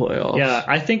again in the playoffs. Yeah,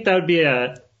 I think that would be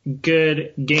a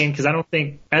good game because I don't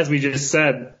think, as we just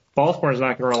said, Baltimore's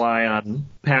not going to rely on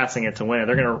passing it to win it.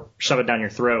 They're going to shove it down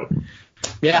your throat.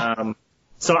 Yeah.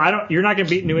 So you're not going to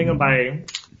beat New England by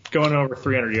going over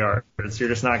 300 yards. You're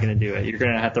just not going to do it. You're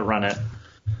going to have to run it.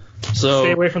 So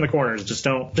stay away from the corners. Just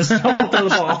don't throw the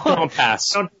ball. Don't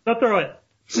pass. Don't throw it.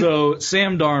 So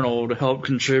Sam Darnold helped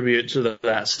contribute to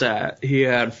that stat. He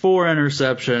had 4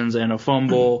 interceptions and a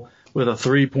fumble with a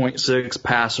 3.6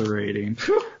 passer rating.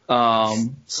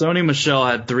 Sony Michel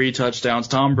had 3 touchdowns.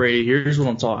 Tom Brady, here's what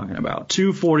I'm talking about.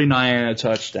 249 and a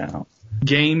touchdown.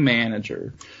 Game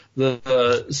manager.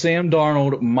 The Sam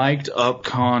Darnold mic'd up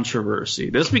controversy.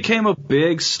 This became a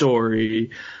big story.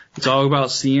 Talk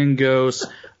about seeing ghosts.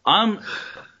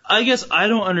 I guess I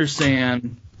don't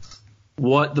understand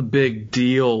what the big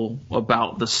deal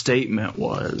about the statement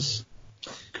was.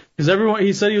 Because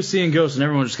he said he was seeing ghosts and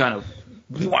everyone just kind of,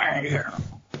 wow.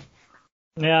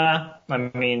 Yeah, I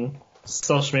mean,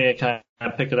 social media kind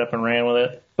of picked it up and ran with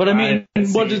it. But I mean,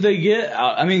 what did they get?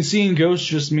 I mean, seeing ghosts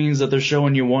just means that they're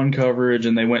showing you one coverage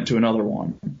and they went to another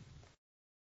one.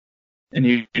 And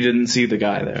you didn't see the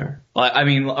guy there. I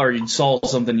mean, or you saw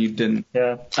something you didn't.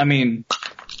 Yeah. I mean,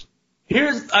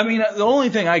 The only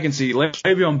thing I can see,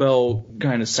 Le'Veon Bell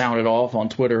kind of sounded off on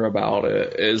Twitter about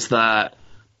it, is that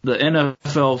the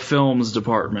NFL Films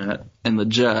Department and the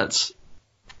Jets,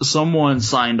 someone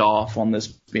signed off on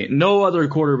this. No other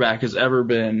quarterback has ever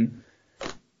been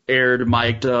aired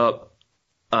mic'd up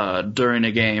during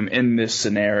a game in this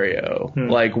scenario,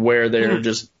 like where they're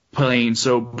just playing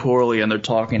so poorly and they're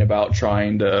talking about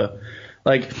trying to,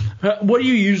 like, what do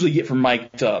you usually get from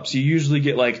mic'd ups? You usually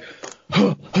get like,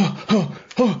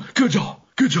 good job.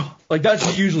 Like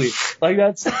that's usually, like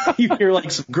that's, you hear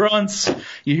like some grunts,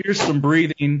 you hear some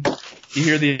breathing, you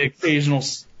hear the occasional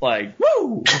like,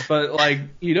 woo, but like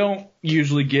you don't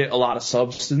usually get a lot of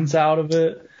substance out of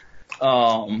it.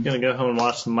 I'm gonna go home and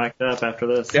watch some mic'd up after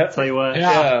this. Yep. Tell you what.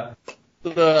 Yeah.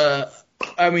 This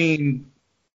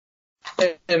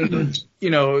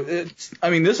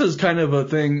is kind of a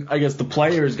thing I guess the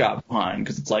players got behind,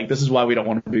 because it's like, this is why we don't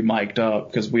want to be mic'd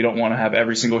up, because we don't want to have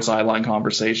every single sideline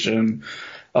conversation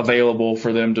available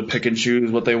for them to pick and choose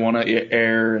what they want to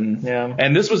air.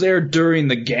 And this was aired during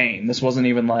the game. This wasn't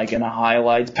even like in a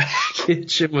highlights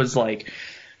package. It was like,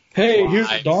 hey, here's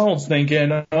what Donald's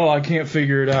thinking. Oh, I can't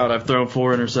figure it out. I've thrown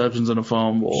 4 interceptions and a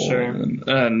fumble. Sure.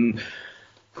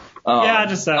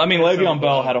 Le'Veon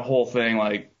Bell had a whole thing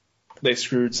like they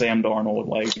screwed Sam Darnold.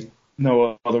 Like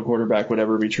no other quarterback would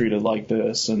ever be treated like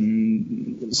this,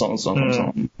 and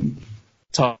something.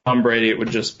 Tom Brady, it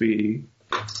would just be.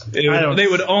 They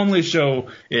would only show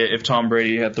it if Tom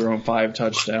Brady had thrown 5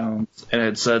 touchdowns and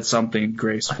had said something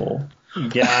graceful.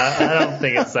 Yeah, I don't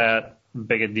think it's that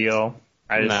big a deal.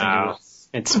 I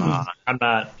just think it's not. I'm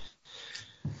not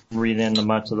reading into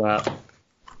much of that.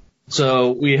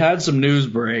 So we had some news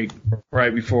break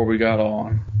right before we got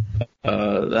on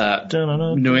that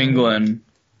New England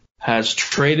has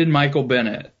traded Michael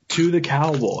Bennett to the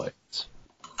Cowboys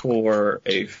for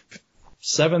a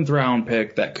 7th round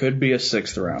pick that could be a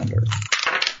 6th rounder.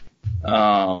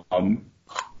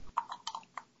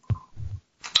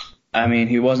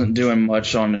 He wasn't doing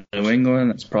much on New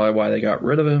England. That's probably why they got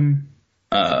rid of him.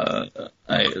 For a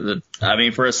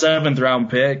 7th round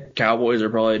pick, Cowboys are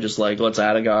probably just like, let's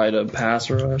add a guy to pass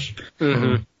rush.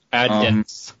 Mm-hmm.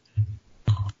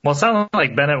 Well, it sounded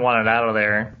like Bennett wanted out of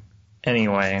there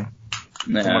anyway,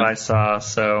 from what I saw.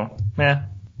 So, yeah.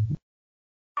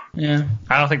 I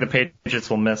don't think the Patriots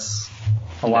will miss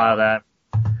a lot of that.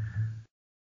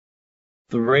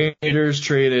 The Raiders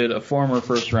traded a former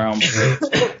 1st round pick,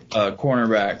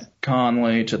 cornerback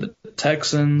Conley, to the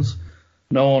Texans.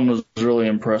 No one was really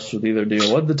impressed with either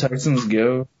deal. What did the Texans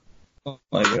go?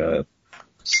 Like a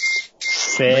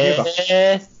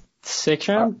 5th, 6th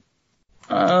round?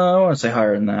 I want to say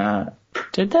higher than that.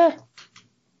 Did they?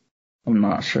 I'm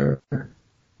not sure.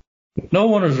 No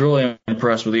one was really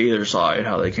impressed with either side,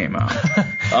 how they came out.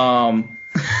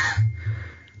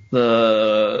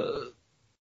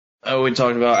 We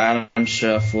talked about Adam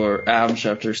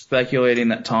Schefter speculating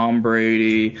that Tom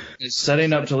Brady is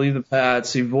setting up to leave the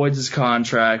Pats. He voids his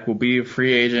contract, will be a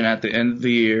free agent at the end of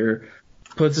the year,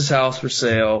 puts his house for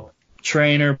sale.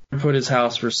 Trainer put his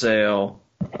house for sale.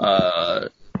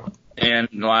 And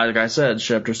like I said,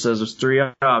 Schefter says there's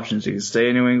 3 options. He can stay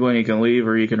in New England, he can leave,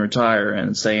 or he can retire.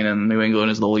 And staying in New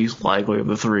England is the least likely of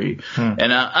the 3.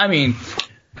 And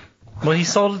well, he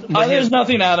sold. There's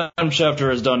nothing Adam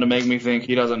Schefter has done to make me think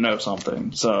he doesn't know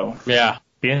something. So yeah,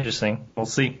 be interesting. We'll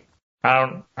see.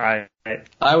 He's gonna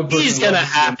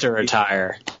have to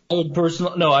retire. I would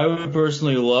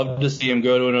personally love to see him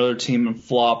go to another team and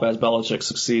flop as Belichick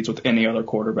succeeds with any other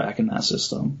quarterback in that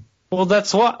system. Well,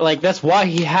 that's why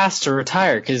he has to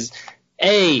retire. Because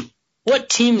what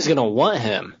team's gonna want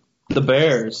him? The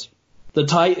Bears. The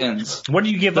Titans. What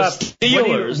do you give up?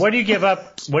 Steelers. What do you give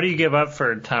up? What do you give up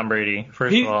for Tom Brady?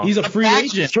 First of all, he's a free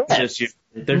agent this year.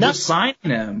 They're just signing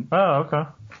him. Oh, okay.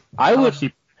 I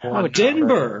would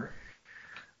Denver.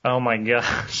 Oh my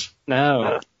gosh.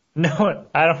 No, I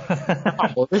don't.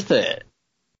 Not worth it.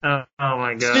 Oh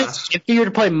my gosh. If you were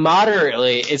to play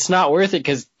moderately, it's not worth it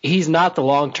because he's not the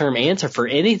long-term answer for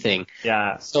anything.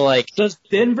 Yeah. So does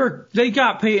Denver? They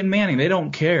got Peyton Manning. They don't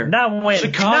care. Not when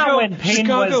Peyton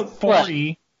was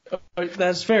 40.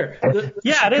 That's fair. It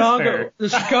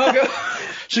is fair.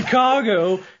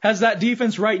 Chicago has that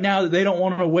defense right now that they don't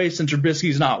want to waste since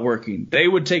Trubisky's not working. They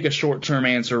would take a short-term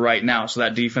answer right now so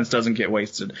that defense doesn't get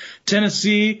wasted.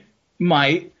 Tennessee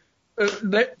might.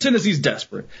 Tennessee's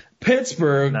desperate.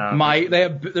 Pittsburgh might.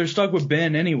 They're stuck with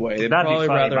Ben anyway. They'd probably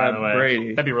rather have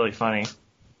Brady. That'd be really funny,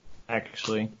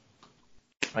 actually.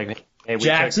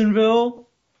 Jacksonville?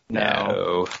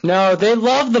 No, they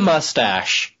love the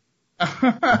mustache.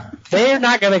 They're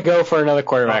not going to go for another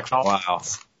quarterback for a while.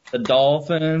 The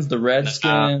Dolphins, the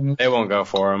Redskins. They won't go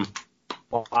for him.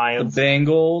 The Lions.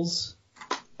 Bengals.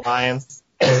 Lions.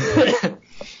 That'd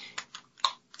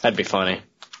be funny.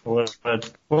 We'll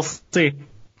see.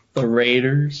 The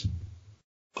Raiders.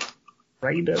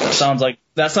 Raiders. That sounds like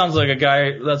a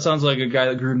guy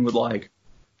that Gruden would like.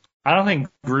 I don't think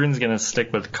Gruden's going to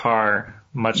stick with Carr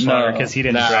much longer because he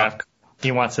didn't draft.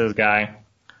 He wants his guy.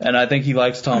 And I think he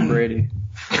likes Tom Brady.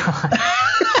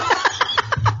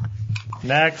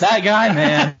 Next. That guy,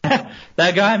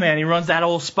 man, he runs that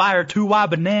old Spire 2Y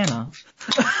banana.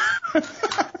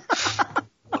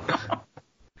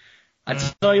 I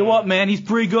tell you what, man, he's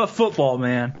pretty good at football,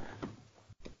 man.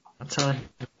 I'll tell you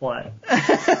what.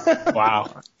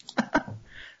 Wow.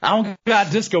 I don't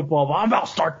got disco ball, but I'm about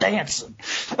to start dancing.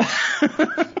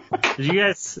 Did you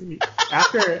guys,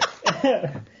 after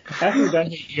you're done,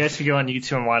 you guys should go on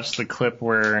YouTube and watch the clip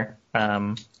where,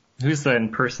 who's the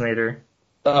impersonator?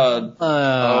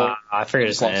 I forget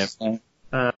his name.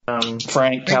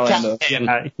 Frank Caliendo.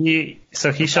 Yeah,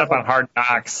 he showed up on Hard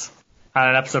Knocks, on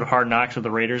an episode of Hard Knocks with the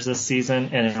Raiders this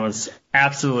season, and it was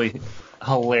absolutely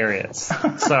hilarious.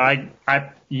 So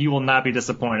you will not be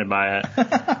disappointed by it.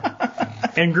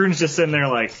 And Gruden's just sitting there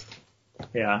like,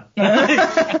 yeah.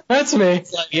 That's me.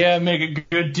 It's like, yeah, make a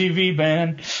good TV,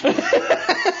 man.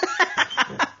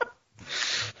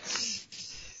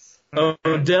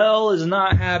 Odell is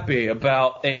not happy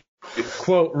about a,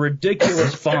 quote,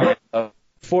 ridiculous fine of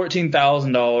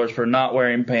 $14,000 for not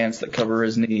wearing pants that cover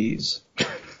his knees.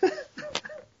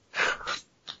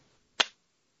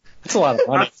 That's a lot of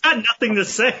money. I've got nothing to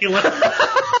say.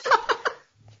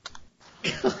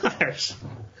 Gosh.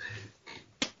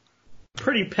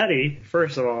 Pretty petty,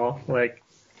 first of all. Like,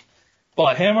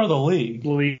 But him or the league?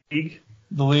 league.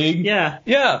 The league? Yeah.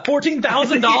 Yeah,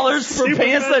 $14,000 for Super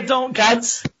pants funny. that don't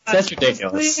count. That's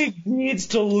ridiculous. The league needs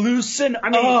to loosen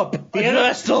mean, up. the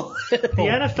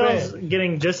NFL's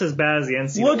getting just as bad as the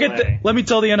NCAA. Let me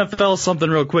tell the NFL something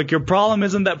real quick. Your problem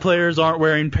isn't that players aren't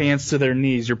wearing pants to their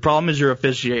knees. Your problem is you're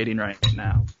officiating right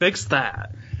now. Fix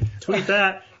that. Tweet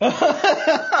that.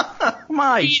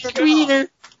 My Tweeter.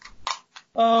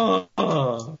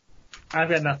 Oh. I've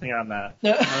got nothing on that.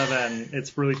 Other than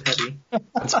it's really petty.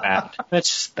 That's bad. That's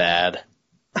just bad.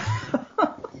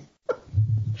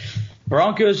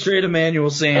 Broncos trade Emmanuel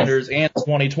Sanders and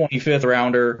 2025th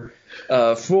rounder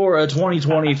for a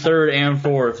 2023rd and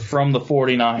 4th from the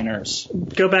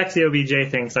 49ers. Go back to the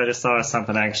OBJ thing, so I just saw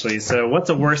something actually. So what's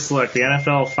a worse look, the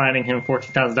NFL finding him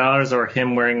 $14,000 or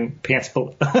him wearing pants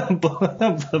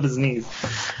above his knees?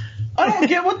 I don't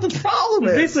get what the problem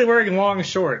He's is. basically wearing long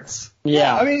shorts.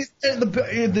 Yeah. I mean,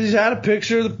 they had a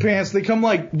picture of the pants. They come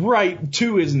like right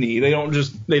to his knee. He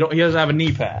doesn't have a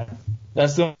knee pad.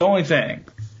 That's the only thing.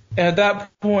 And at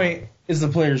that point, is the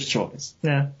player's choice.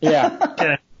 Yeah. Yeah.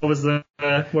 Okay. What was the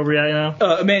where we at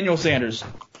now? Emmanuel Sanders.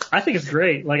 I think it's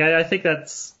great. Like I think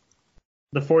that's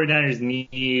the 49ers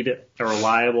need a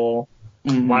reliable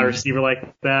wide receiver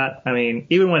like that. I mean,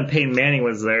 even when Peyton Manning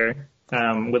was there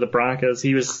with the Broncos,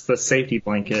 he was the safety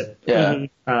blanket. Yeah.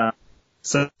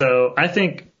 So I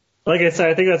think, like I said,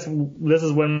 I think this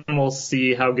is when we'll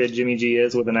see how good Jimmy G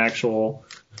is with an actual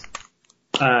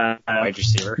Wide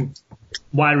receiver.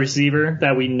 wide receiver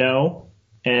that we know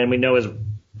and we know is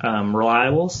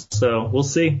reliable. So we'll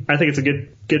see. I think it's a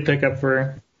good pickup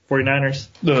for 49ers.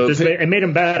 It made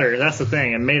them better. That's the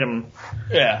thing. It made them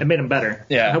better.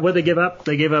 Yeah. What'd they give up?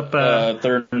 They gave up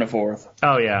 3rd and a 4th.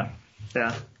 Oh yeah.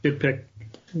 Good pick.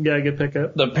 Yeah, good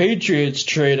pickup. The Patriots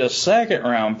trade a 2nd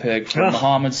round pick for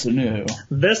Mohamed Sanu.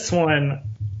 This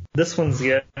one's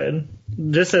good.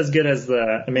 Just as good as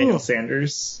the Emmanuel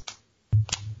Sanders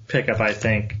pickup, I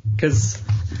think. Because,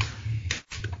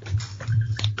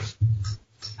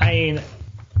 I mean,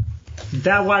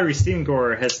 that wide receiving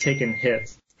core has taken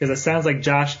hits. Because it sounds like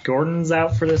Josh Gordon's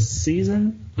out for this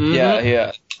season. Mm-hmm.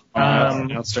 Yeah.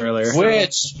 Announced earlier.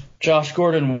 Which Josh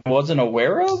Gordon wasn't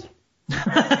aware of?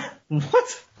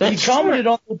 What? He commented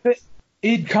on the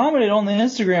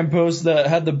Instagram post that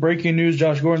had the breaking news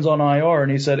Josh Gordon's on IR,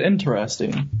 and he said,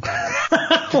 interesting.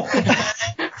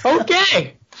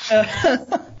 Okay.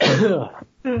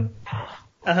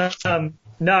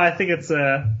 No, I think it's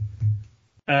I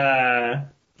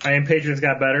mean, Patriots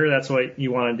got better. That's what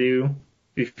you want to do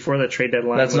before the trade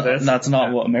deadline. That's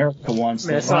not what America wants.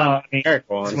 That's not Eric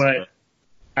wants, but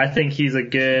I think he's a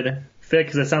good fit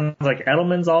because it sounds like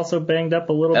Edelman's also banged up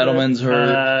a little bit. Edelman's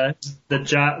hurt.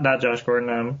 Not Josh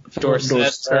Gordon.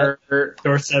 Dorsett's hurt.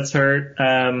 Dorsett's hurt.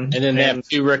 And then they have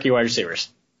 2 rookie wide receivers.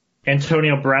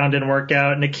 Antonio Brown didn't work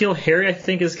out. N'Keal Harry, I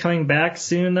think, is coming back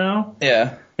soon, though.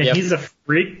 Yeah. And Yep. he's a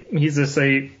freak. He's just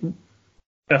a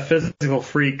physical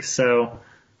freak. So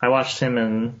I watched him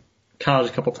in college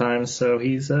a couple times, so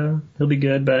he'll be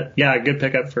good. But yeah, good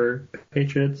pickup for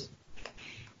Patriots.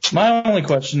 My only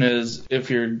question is, if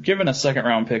you're given a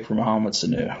second-round pick for Mohamed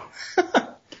Sanu,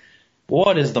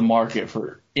 what is the market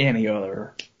for any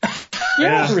other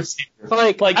receiver?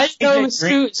 Like I know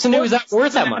Sanu is not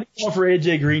worth that much. For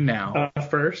AJ Green now.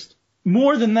 First.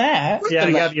 More than that. Yeah,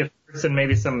 you gotta be a first and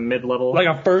maybe some mid-level. Like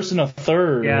a first and a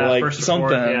third. Yeah, like first and something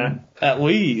fourth, at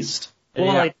least. Well,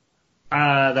 Yeah. like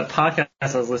the podcast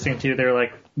I was listening to, they were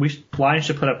like, Lions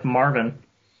should put up Marvin.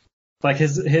 Like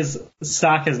his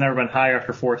stock has never been higher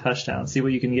after 4 touchdowns. See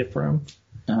what you can get for him.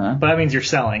 Uh-huh. But that means you're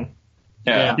selling.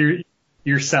 Yeah.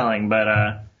 You're selling, but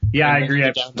I agree.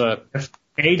 If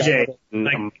AJ,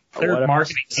 like they're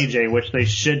marketing AJ, which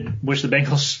the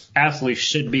Bengals absolutely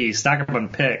should be, stock up on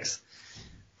picks.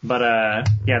 But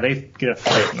they get a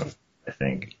fight, I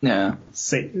think. Yeah.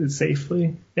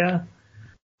 Safely. Yeah.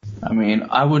 I mean,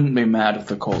 I wouldn't be mad if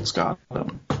the Colts got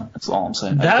them. That's all I'm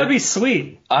saying. That would be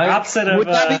sweet. Opposite of would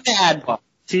that be bad?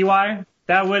 TY,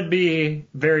 that would be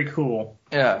very cool.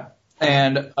 Yeah.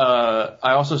 And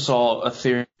I also saw a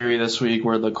theory this week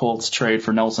where the Colts trade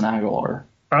for Nelson Aguilar.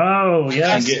 Oh,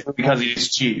 yes. Because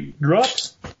he's cheap.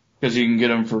 Drops? Because you can get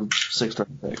him for 6th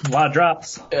round pick. A lot of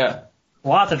drops. Yeah.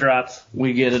 Lots of drops.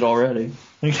 We get it already.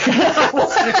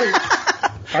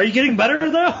 Are you getting better,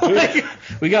 though?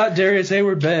 We got Darius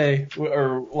Hayward-Bay,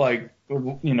 or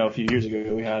a few years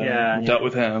ago we had him. Yeah, We dealt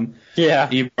with him. Yeah.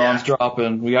 Ebron's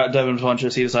dropping. We got Devin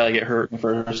Funchess. He decided to get hurt in the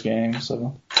first game,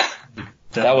 so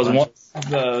that was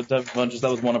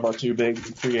one of our 2 big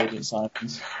free agent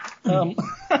signings.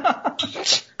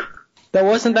 That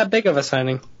wasn't that big of a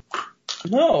signing.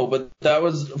 No, but that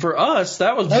was for us.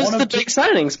 That was That one was of the big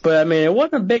signings, but I mean, it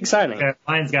wasn't a big signing. Yeah,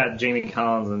 Lions got Jamie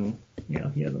Collins, and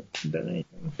he hasn't done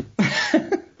anything.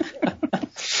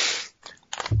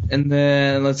 And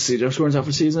then, let's see, Joe Scoring's out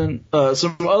for season.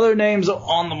 Some other names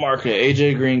on the market.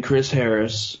 AJ Green, Chris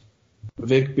Harris,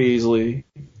 Vic Beasley,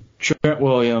 Trent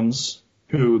Williams,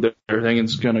 who they're thinking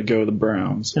is going to go to the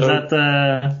Browns. Is that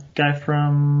the guy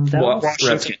from Dallas?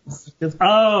 Redskins.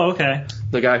 Oh, okay.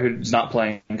 The guy who's not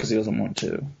playing because he doesn't want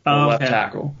to. Oh, left okay.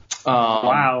 tackle.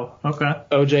 Wow. Okay.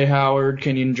 O.J. Howard,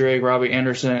 Kenyon Drake, Robbie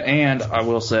Anderson, and I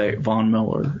will say Von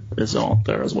Miller is out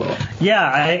there as well.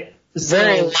 Yeah,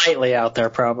 Very lightly out there,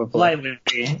 probably. lightly,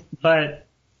 but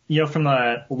from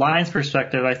the Lions'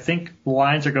 perspective, I think the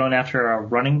Lions are going after a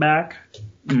running back,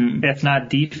 if not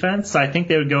defense. So I think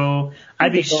they would go.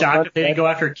 I'd be shocked if they didn't go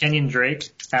after Kenyon Drake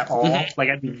at all. I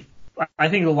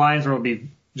think the Lions will be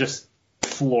just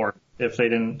floored if they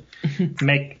didn't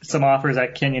make some offers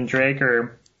at Kenyon Drake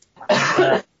or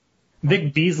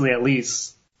Vic Beasley at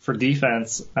least for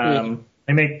defense.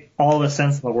 They make all the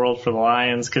sense in the world for the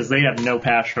Lions because they have no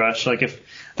pass rush. I don't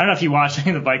know if you watched any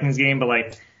of the Vikings game,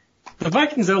 but the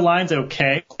Vikings O-line's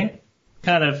okay,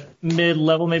 kind of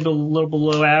mid-level, maybe a little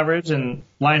below average, and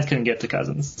Lions couldn't get to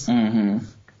Cousins. Mm-hmm.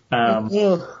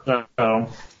 So,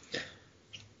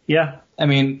 yeah. I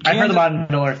mean, I heard the Von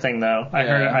Miller thing though.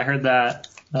 I heard that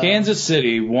Kansas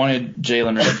City wanted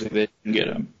Jalen Ramsey. They didn't get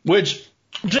him, which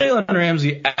Jalen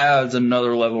Ramsey adds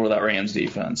another level to that Rams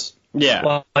defense.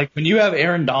 Yeah. When you have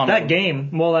Aaron Donald. That game,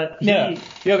 you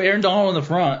you have Aaron Donald in the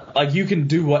front. You can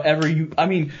do whatever you. I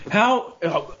mean, how?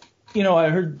 I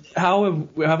heard. How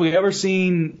have we ever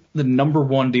seen the number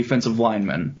 1 defensive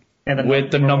lineman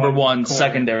with the number 1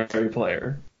 secondary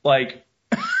player? I'd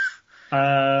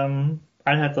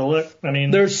have to look. I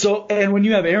mean, and when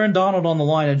you have Aaron Donald on the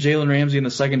line and Jalen Ramsey in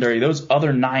the secondary, those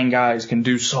other 9 guys can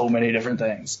do so many different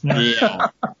things. Yeah.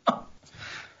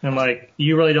 And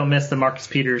you really don't miss the Marcus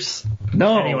Peters.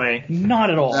 No, anyway, not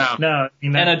at all. No.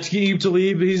 And Aqib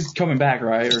Talib, he's coming back,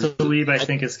 right? Talib, I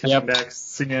think, is coming back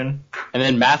soon. And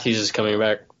then Matthews is coming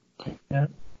back.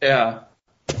 Yeah.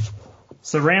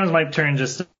 So Rams might turn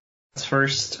just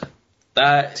first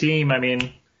team. I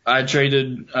mean, I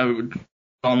traded on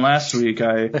last week.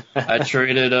 I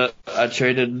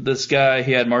traded this guy.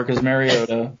 He had Marcus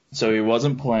Mariota, so he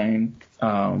wasn't playing.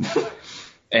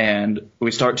 And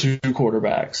we start 2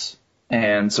 quarterbacks.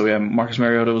 And so we have Marcus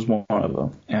Mariota was one of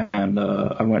them. And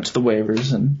I went to the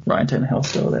waivers, and Ryan Tannehill's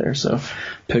still there. So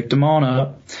picked him on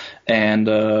up and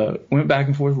went back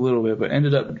and forth a little bit, but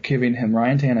ended up giving him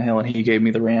Ryan Tannehill, and he gave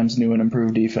me the Rams' new and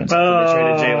improved defense. They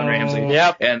traded Jalen Ramsey.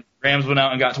 Yep. And Rams went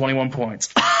out and got 21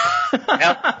 points.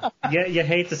 Yep. You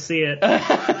hate to see it.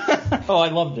 Oh,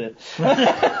 I loved it.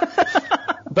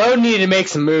 Bo needed to make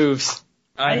some moves.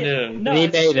 I did. No, he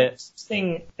made it. It's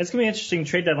going to be an interesting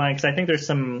trade deadline because I think there's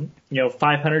some,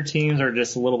 500 teams or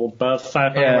just a little above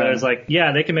 500 where there's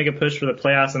they can make a push for the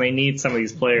playoffs and they need some of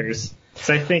these players.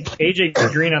 So I think AJ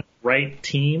Green on the right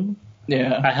team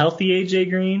a healthy AJ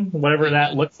Green, whatever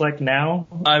that looks like now.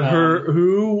 I've heard,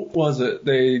 who was it?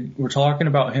 They were talking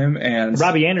about him and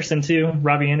Robbie Anderson too.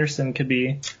 Robbie Anderson could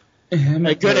be a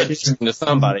good addition to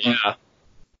somebody. Yeah.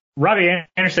 Robbie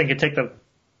Anderson could take the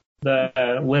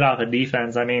lid off of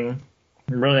defense. I mean,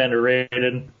 really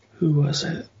underrated. Who was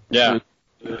it? Yeah.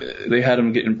 They had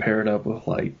him getting paired up with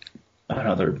like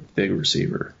another big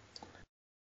receiver.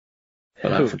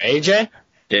 But Who, AJ?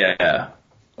 Yeah.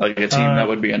 Like a team that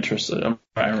would be interested.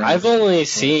 I've only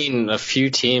seen a few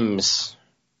teams,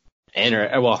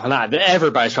 well, not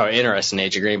everybody's probably interested in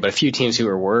AJ Green, but a few teams who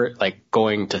were like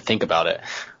going to think about it.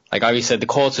 Like obviously said, the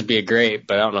Colts would be a great,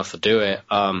 but I don't know if they'll do it.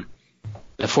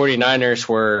 The 49ers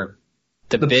were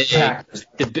the big. Packers.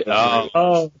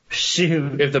 Oh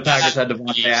shoot! If the Packers had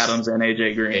Devontae Adams and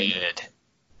AJ Green,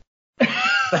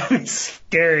 that'd be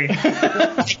scary.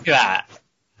 Like that.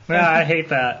 Yeah, I hate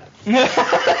that.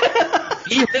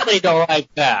 You really don't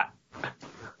like that.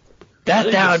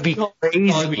 That would be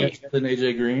crazy. Than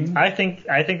AJ Green. I think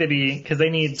they'd be because they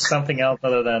need something else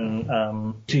other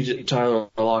than Tyler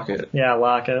Lockett. Yeah,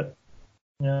 Lockett.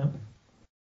 Yeah.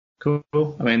 Cool.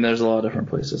 I mean, there's a lot of different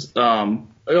places. But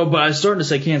I was starting to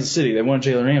say Kansas City. They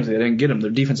wanted Jalen Ramsey. They didn't get him.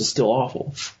 Their defense is still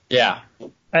awful. Yeah.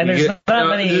 And there's not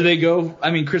many. Do they go?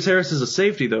 I mean, Chris Harris is a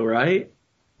safety though, right?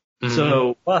 Mm-hmm.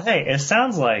 So, well, hey, it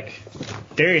sounds like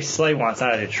Darius Slay wants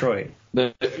out of Detroit.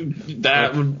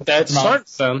 That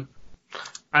starts them.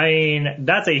 I mean,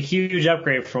 that's a huge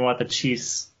upgrade from what the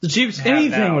Chiefs. The Chiefs,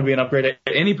 anything would be an upgrade at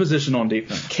any position on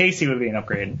defense. Casey would be an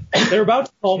upgrade. They're about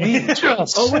to call me.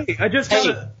 Oh wait, I just got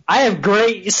Hey, I have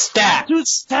great stats.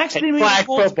 Dude's texting me flag the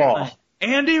whole football. time.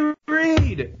 Andy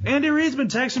Reid. Andy Reid's been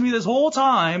texting me this whole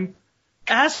time,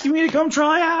 asking me to come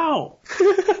try out.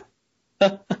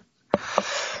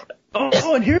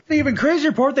 Oh, and here's the even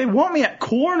crazier part. They want me at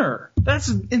corner. That's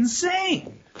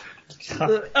insane.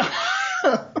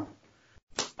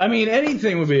 I mean,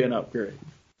 anything would be an upgrade.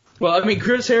 Well, I mean,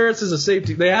 Chris Harris is a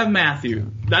safety. They have Matthew.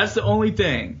 That's the only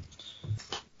thing.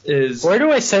 Where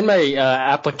do I send my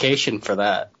application for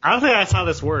that? I don't think that's how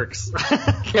this works.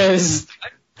 Because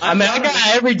I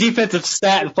got every defensive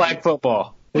stat in flag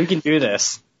football. We can do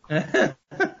this. I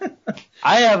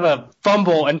have a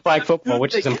fumble in flag football,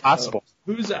 which is impossible.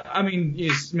 I mean,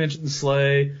 you mentioned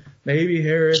Slay, maybe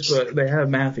Harris, but they have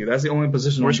Matthew. That's the only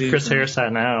position. Where's Chris Harris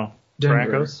at now?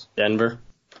 Broncos? Denver.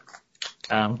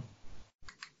 I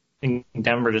think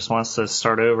Denver just wants to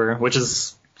start over, which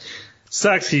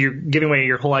sucks. You're giving away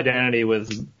your whole identity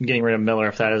with getting rid of Miller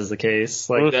if that is the case.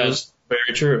 Like that's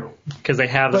very true. Because they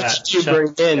have that. You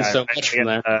bring in so much from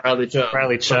there. Bradley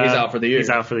Chubb. So he's out for the year. He's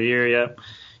out for the year. Yep.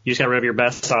 You just got rid of your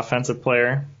best offensive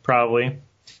player, probably.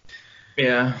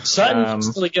 Yeah.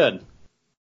 Sutton's really good.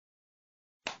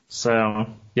 So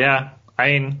yeah,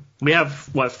 I mean, we have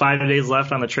 5 days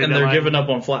left on the trade deadline. And they're giving up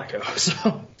on Flacco.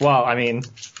 So. Well, I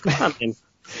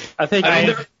think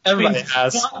everybody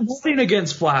has. Nothing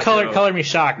against Flacco. Color me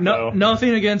shocked. No,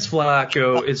 nothing against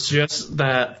Flacco. It's just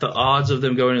that the odds of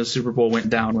them going to the Super Bowl went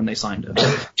down when they signed him.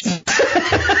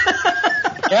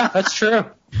 Yeah, that's true.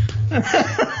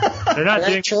 They're not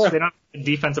doing. They don't have a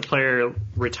defensive player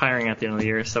retiring at the end of the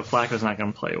year, so Flacco's not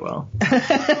going to play well.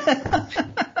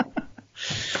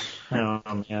 Oh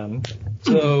man.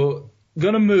 So,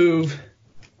 gonna move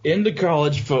into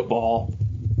college football.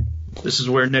 This is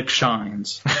where Nick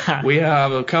shines. We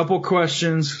have a couple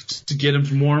questions to get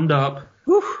him warmed up.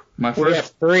 Whew. My We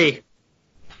have three.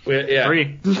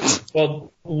 Three.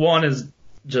 Well, one is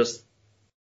just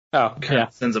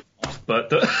sends him off. But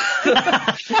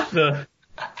the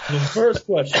first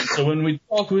question. So when we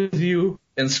talked with you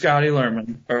and Scotty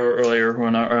Lerman earlier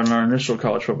on our initial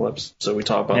college football episode, we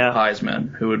talked about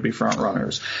Heisman, who would be front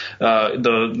runners.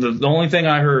 The only thing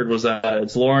I heard was that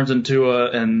it's Lawrence and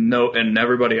Tua and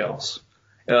everybody else.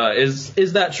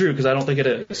 Is that true? Because I don't think it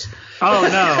is. Oh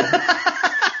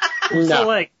no.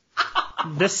 So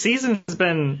this season's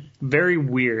been very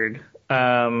weird.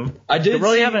 I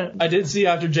did see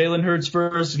after Jalen Hurts'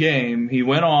 first game, he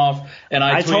went off, and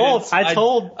I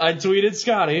tweeted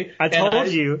Scotty. I told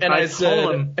you. And I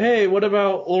said, hey, what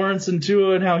about Lawrence and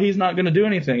Tua and how he's not going to do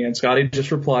anything? And Scotty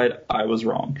just replied, I was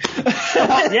wrong.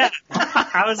 Yeah.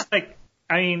 I was like,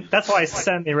 I mean, that's why I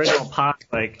sent the original pod,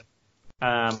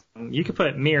 you could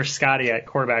put me or Scotty at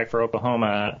quarterback for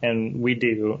Oklahoma, and we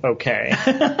do okay.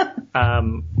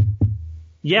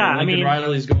 Yeah, I mean,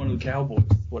 Riley's going to the Cowboys.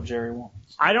 What Jerry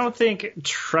wants. I don't think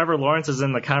Trevor Lawrence is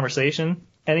in the conversation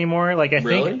anymore.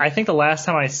 Really? I think the last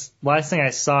thing I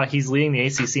saw, he's leading the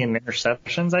ACC in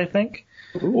interceptions. I think.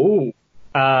 Ooh.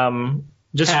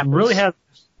 Just happens. Really has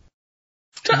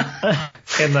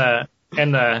in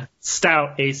the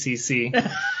stout ACC.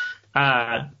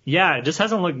 Yeah, it just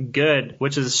hasn't looked good,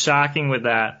 which is shocking with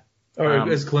that.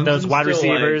 Is Clemson Those wide still,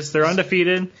 receivers, they're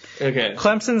undefeated. Okay.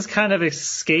 Clemson's kind of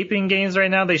escaping games right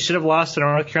now. They should have lost to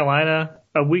North Carolina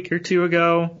a week or two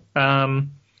ago.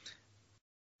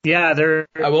 Yeah,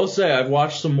 I will say I've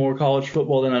watched some more college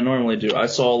football than I normally do. I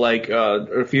saw like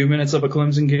a few minutes of a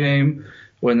Clemson game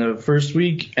when the first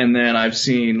week, and then I've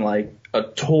seen like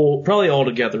probably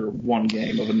altogether one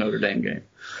game of a Notre Dame game.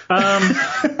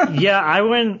 Yeah,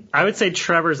 I would say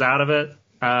Trevor's out of it.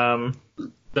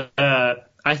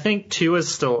 I think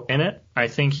Tua's still in it. I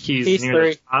think he's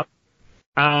near the top.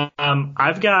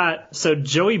 I've got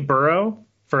Joey Burrow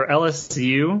for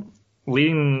LSU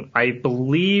leading, I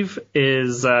believe,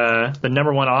 is the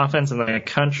number one offense in the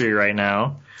country right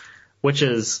now, which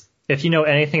is, if you know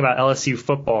anything about LSU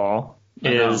football,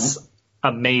 is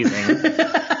amazing.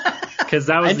 Because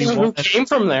that was I know who came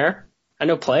from there. I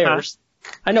know players.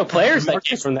 I know players that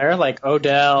came from there, like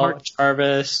Odell,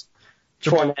 Jarvis,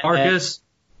 Jamarcus.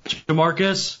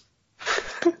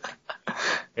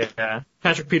 Yeah,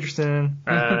 Patrick Peterson.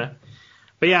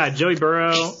 But yeah, Joey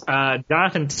Burrow,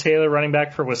 Jonathan Taylor, running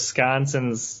back for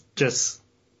Wisconsin's just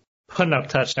putting up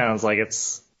touchdowns like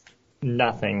it's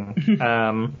nothing.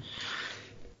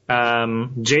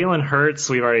 Jalen Hurts,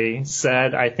 we've already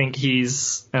said. I think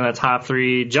he's in the top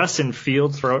 3. Justin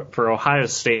Fields for Ohio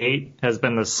State has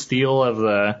been the steal of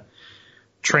the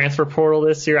transfer portal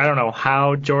this year. I don't know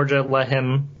how Georgia let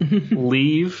him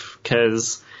leave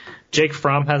because Jake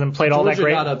Fromm hasn't played all that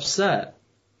great. Georgia got upset,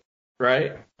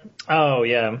 right? Oh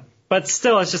yeah, but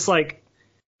still, it's just like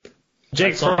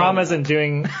Jake Fromm isn't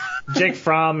doing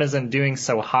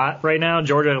so hot right now.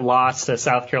 Georgia lost to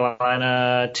South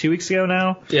Carolina 2 weeks ago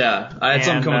now. Yeah, I had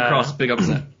some come across big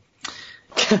upset.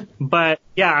 But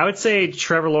yeah, I would say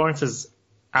Trevor Lawrence is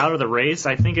out of the race.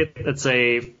 I think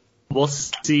we'll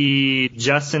see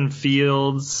Justin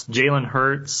Fields, Jalen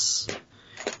Hurts,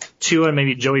 Tua, and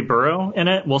maybe Joey Burrow in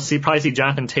it. We'll probably see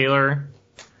Jonathan Taylor.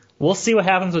 We'll see what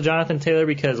happens with Jonathan Taylor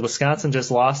because Wisconsin just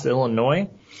lost to Illinois.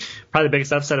 Probably the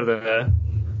biggest upset of the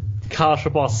college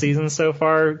football season so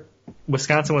far.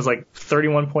 Wisconsin was like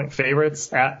 31-point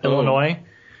favorites at Illinois,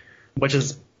 which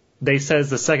is, they said,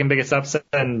 is the second biggest upset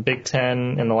in Big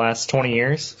Ten in the last 20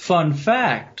 years. Fun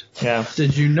fact. Yeah.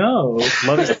 Did you know?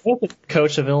 Lovie Smith is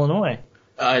coach of Illinois.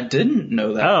 I didn't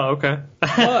know that. Oh, okay.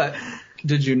 But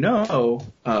did you know,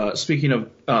 speaking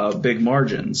of big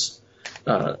margins,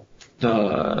 the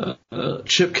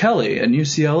Chip Kelly and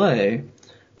UCLA,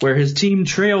 where his team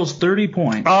trails 30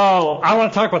 points. Oh, I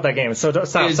want to talk about that game. So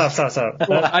stop.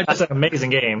 Well, That's an amazing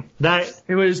game.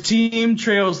 His team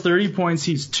trails 30 points.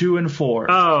 He's 2-4.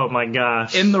 Oh my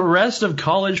gosh. In the rest of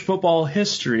college football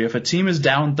history, if a team is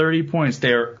down 30 points,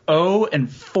 they're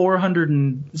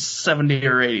 0-470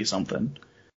 or 80 something.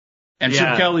 And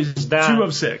Chip Kelly's 2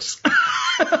 of 6.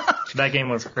 That game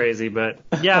was crazy, but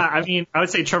yeah, I mean, I would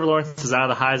say Trevor Lawrence is out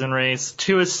of the Heisman race.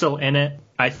 Tua is still in it.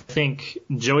 I think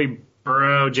Joey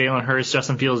Burrow, Jalen Hurts,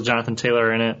 Justin Fields, Jonathan Taylor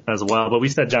are in it as well. But we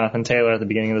said Jonathan Taylor at the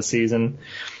beginning of the season.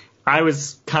 I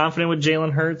was confident with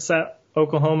Jalen Hurts at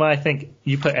Oklahoma. I think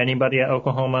you put anybody at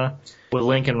Oklahoma with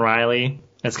Lincoln Riley,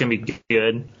 it's going to be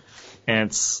good.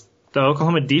 And the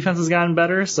Oklahoma defense has gotten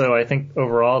better, so I think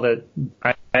overall that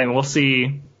and we'll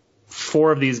see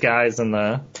 4 of these guys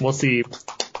we'll see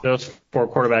those 4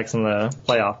 quarterbacks in the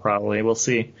playoff probably. We'll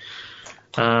see.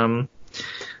 Now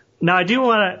I do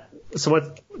want to.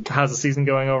 So how's the season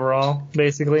going overall,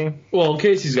 basically? Well,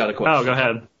 Casey's got a question. Oh, go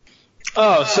ahead.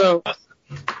 Oh, so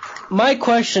my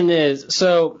question is,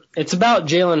 so it's about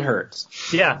Jalen Hurts.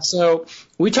 Yeah. So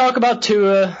we talk about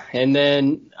Tua and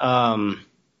then,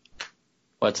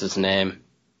 what's his name?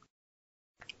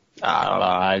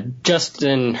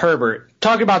 Justin Herbert.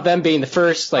 Talking about them being the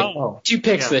first, 2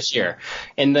 picks this year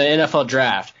in the NFL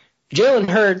draft. Jalen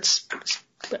Hurts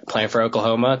playing for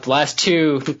Oklahoma. The last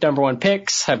 2 number 1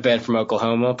 picks have been from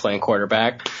Oklahoma, playing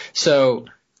quarterback. So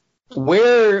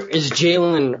where is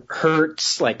Jalen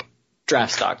Hurts,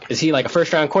 draft stock? Is he a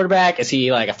first-round quarterback? Is he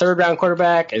a third-round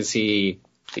quarterback? Is he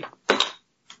 –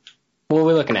 what are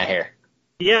we looking at here?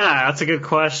 Yeah, that's a good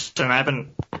question. I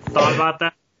haven't thought about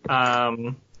that.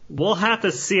 We'll have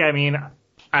to see. I mean,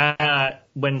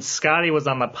 when Scotty was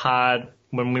on the pod,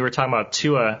 when we were talking about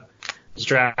Tua's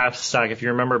draft stock, if you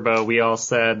remember, Bo, we all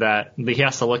said that he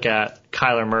has to look at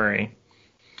Kyler Murray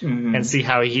and see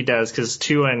how he does, because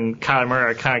Tua and Kyler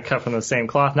Murray are kind of cut from the same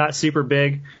cloth. Not super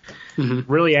big,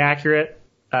 really accurate.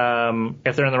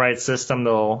 If they're in the right system,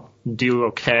 they'll do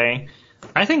okay.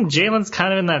 I think Jalen's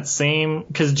kind of in that same,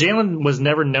 because Jalen was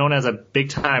never known as a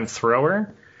big-time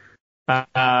thrower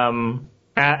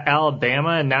at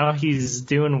Alabama, and now he's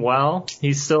doing well.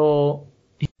 He's still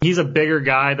he's a bigger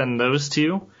guy than those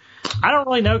two. I don't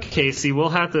really know, Casey. We'll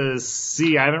have to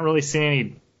see. I haven't really seen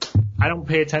any. I don't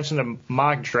pay attention to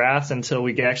mock drafts until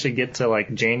we actually get to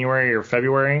like January or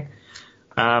February.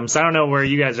 So I don't know where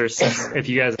you guys are, if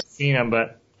you guys have seen them,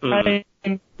 but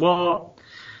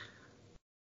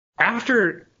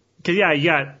after, cause yeah, you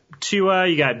got Tua,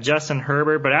 you got Justin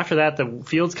Herbert, but after that, the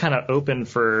field's kind of open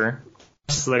for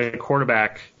the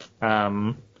quarterback.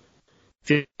 You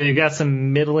got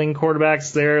some middling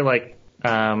quarterbacks there, like,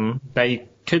 that you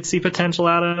could see potential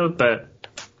out of, but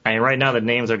I mean, right now the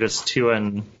names are just Tua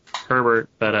and Herbert,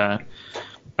 but, I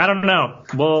don't know.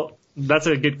 Well, that's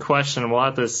a good question. We'll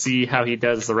have to see how he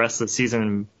does the rest of the season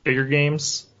in bigger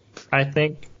games, I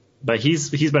think. But he's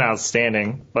been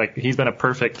outstanding. Like, he's been a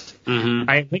perfect. Mm-hmm.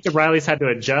 I think that Riley's had to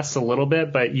adjust a little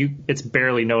bit, but it's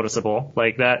barely noticeable.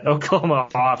 Like, that Oklahoma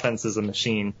offense is a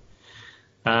machine.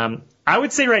 I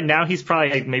would say right now he's probably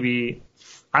like maybe,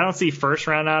 I don't see first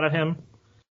round out of him.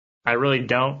 I really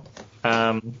don't.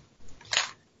 I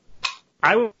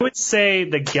would say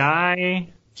the guy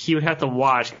he would have to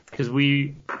watch, because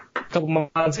a couple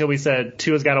months ago we said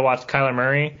Tua's got to watch Kyler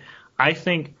Murray. I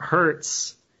think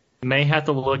Hurts may have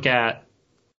to look at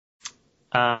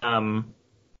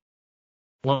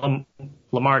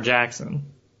Lamar Jackson.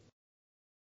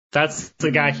 That's the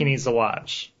guy he needs to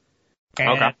watch. And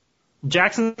okay.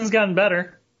 Jackson's gotten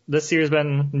better. This year's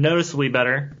been noticeably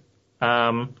better.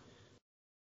 But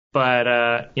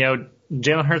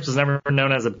Jalen Hurts was never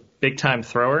known as a big-time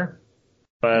thrower.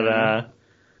 But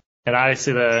and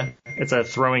obviously it's a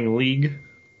throwing league.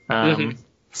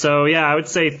 So, yeah, I would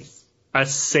say a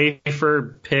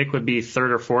safer pick would be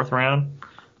third or fourth round.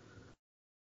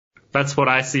 That's what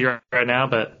I see right now,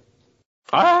 but.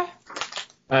 All right.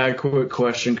 A quick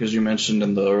question, because you mentioned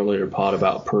in the earlier pod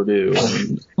about Purdue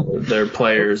and their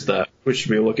players that we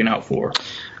should be looking out for.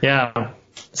 Yeah.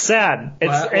 Sad.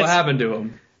 What happened to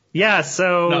them? Yeah,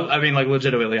 so. No, I mean, like,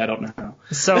 legitimately, I don't know.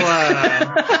 So,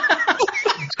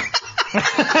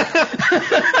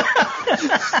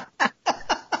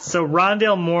 So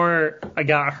Rondale Moore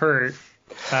got hurt.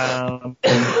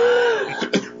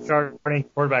 Starting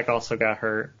quarterback also got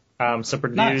hurt. So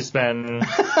Purdue's been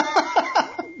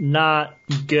not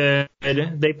good.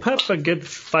 They put up a good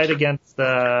fight against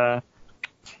who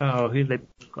did they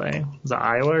play? Was it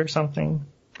Iowa or something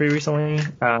pretty recently?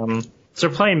 So they're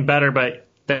playing better, but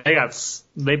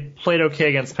they played okay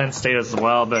against Penn State as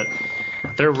well, but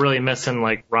they're really missing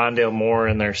like Rondale Moore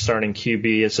and their starting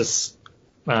QB. It's just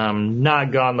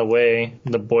not gone the way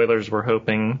the Boilers were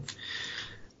hoping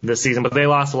this season, but they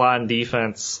lost a lot in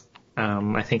defense,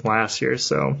 I think last year.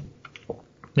 So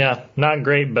yeah, not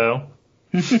great, Bo.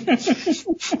 But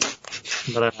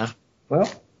well,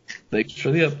 thanks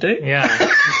for the update. Yeah.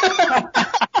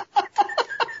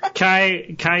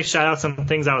 Can I shout out some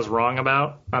things I was wrong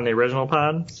about on the original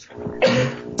pod?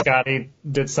 Scotty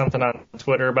did something on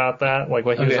Twitter about that, like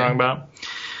what he was wrong about.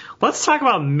 Let's talk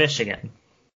about Michigan.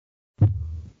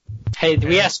 Hey,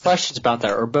 we asked questions about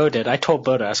that, or Bo did. I told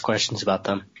Bo to ask questions about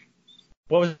them.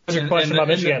 What was your question about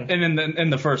Michigan? In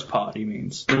the first pod, he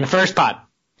means. In the first pod.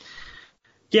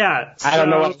 Yeah. So, I don't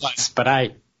know what it was,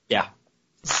 but yeah.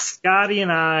 Scotty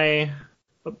and I,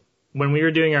 when we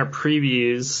were doing our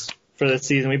previews for the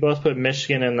season, we both put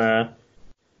Michigan in the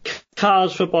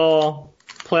college football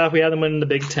playoff. We had them win the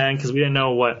Big Ten because we didn't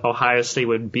know what Ohio State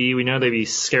would be. We know they'd be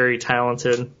scary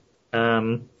talented.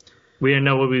 We didn't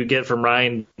know what we would get from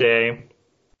Ryan Day,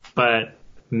 but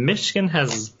Michigan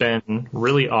has been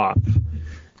really off.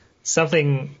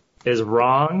 Something is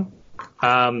wrong.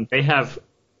 They have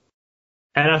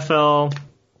NFL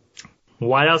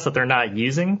wideouts that they're not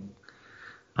using.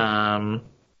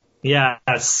 Yeah,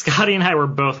 Scotty and I were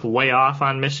both way off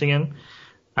on Michigan.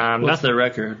 What's their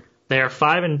record? They are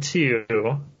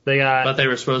 5-2. But they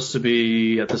were supposed to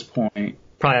be at this point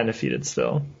probably undefeated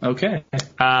still. Okay.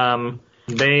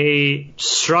 They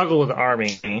struggle with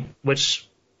Army, which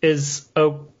is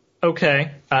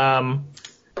okay.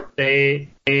 The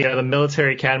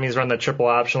military academies run the triple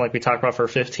option, like we talked about for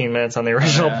 15 minutes on the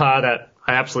original pod. That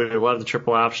I absolutely love the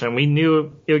triple option. We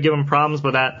knew it would give them problems,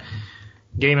 but that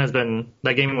game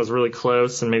was really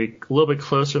close and maybe a little bit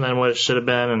closer than what it should have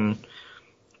been. And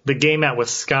the game at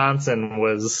Wisconsin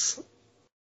was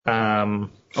a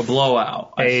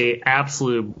blowout,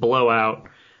 absolute blowout.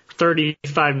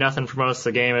 35-0 for most of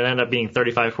the game. It ended up being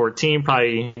 35-14,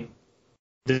 probably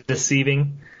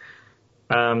deceiving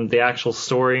the actual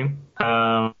story.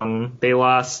 They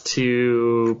lost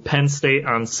to Penn State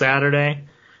on Saturday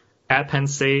at Penn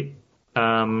State.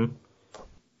 They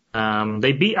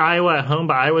beat Iowa at home,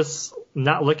 but Iowa's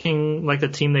not looking like the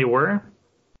team they were.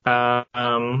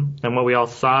 and what we all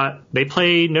thought. They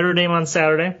play Notre Dame on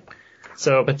Saturday,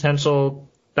 so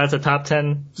that's a top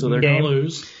 10 So they're game. going to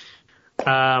lose.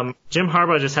 Jim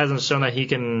Harbaugh just hasn't shown that he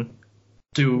can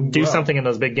Do do well. something in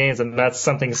those big games, and that's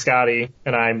something Scotty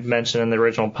and I mentioned in the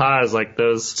original pod, like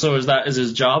those. So is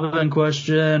his job in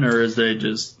question, or is they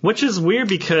just... Which is weird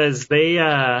because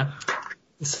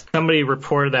somebody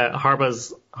reported that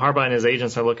Harbaugh and his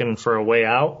agents are looking for a way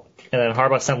out, and then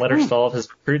Harbaugh sent letters to all of his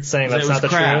recruits saying that's not the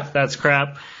crap. truth. That's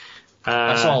crap.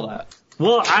 I saw that.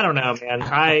 Well, I don't know, man.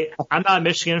 I'm not a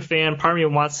Michigan fan. Part of me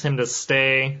wants him to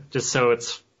stay just so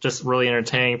it's just really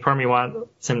entertaining. Part of me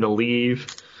wants him to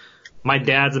leave. My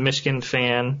dad's a Michigan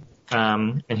fan,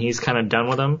 and he's kind of done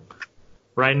with him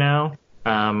right now.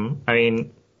 I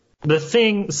mean,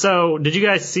 so did you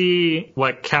guys see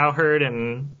what Cowherd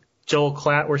and Joel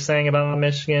Klatt were saying about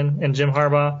Michigan and Jim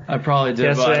Harbaugh? I probably did,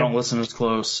 Yesterday. but I don't listen as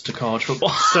close to college football.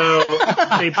 So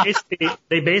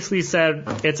they basically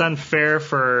said it's unfair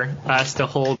for us to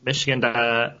hold Michigan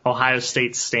to Ohio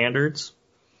State standards,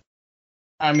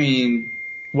 I mean,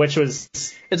 which was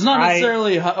it's not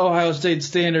necessarily Ohio State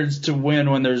standards to win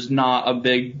when there's not a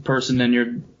big person in your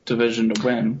division to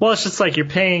win. well, it's just like you're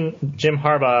paying Jim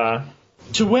Harbaugh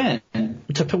To win.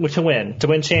 to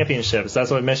win championships.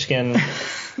 That's what Michigan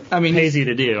I mean, pays you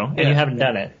to do, and you haven't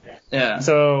done it. yeah.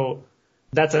 So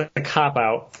that's a cop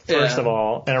out, first of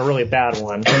all, and a really bad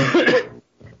one.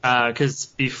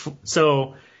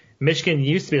 So Michigan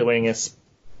used to be the winningest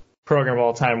program of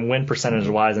all time, win percentage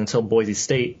wise, until Boise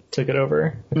State took it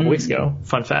over a couple weeks ago.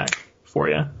 Fun fact for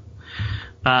you.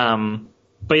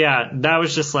 But yeah, that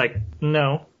was just like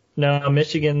no,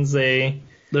 Michigan's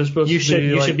They're supposed you to should be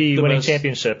you like should be the winning best.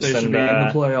 championships, They should and be in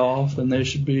the playoff, and they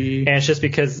should be. and it's just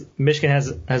because Michigan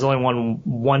has only won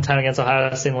one time against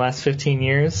Ohio State in the last 15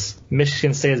 years.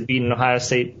 Michigan State has beaten Ohio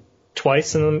State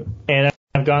twice and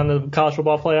have gone to the college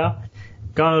football playoff,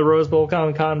 gone to the Rose Bowl, gone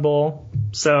to the Cotton Bowl.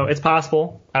 So it's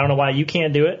possible. I don't know why you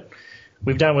can't do it.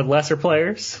 We've done it with lesser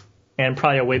players and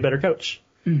probably a way better coach.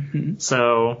 Mm-hmm.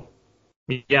 So,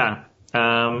 yeah.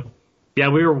 We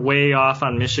were way off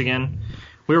on Michigan.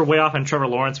 We were way off on Trevor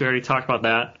Lawrence. We already talked about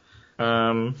that.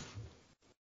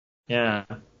 Yeah.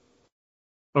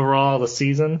 Overall, the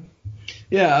season.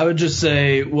 Yeah, I would just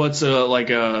say, what's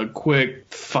a quick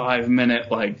 5-minute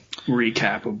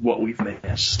recap of what we've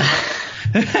missed.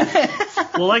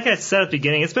 Well, like I said at the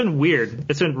beginning, it's been weird.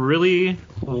 It's been really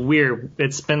weird.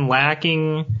 It's been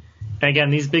lacking. And again,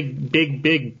 these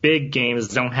big games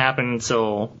don't happen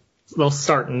until they'll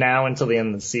start now until the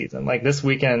end of the season. Like this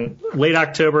weekend, late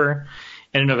October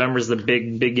and November is the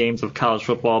big games of college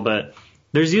football. But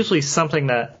there's usually something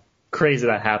that crazy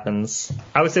that happens.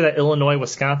 I would say that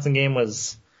Illinois-Wisconsin game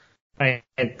was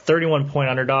 31-point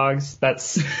underdogs.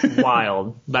 That's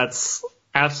wild. That's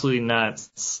absolutely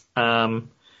nuts. But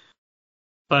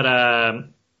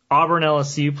Auburn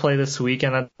LSU play this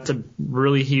weekend. That's a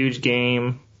really huge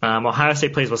game. Ohio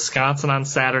State plays Wisconsin on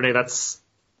Saturday.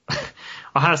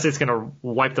 Ohio State's going to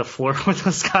wipe the floor with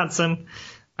Wisconsin.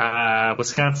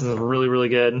 Wisconsin's really, really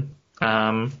good.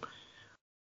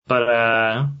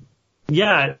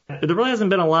 Yeah, there really hasn't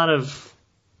been a lot of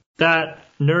that.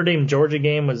 Notre Dame Georgia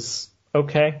game was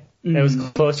okay. Mm-hmm. It was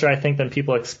closer, I think, than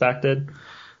people expected.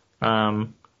 The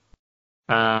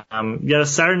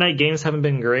Saturday night games haven't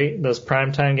been great. Those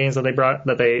primetime games that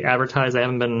they advertised, they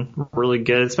haven't been really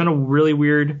good. It's been a really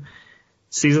weird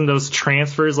season. Those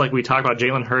transfers, like we talked about,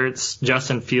 Jalen Hurts,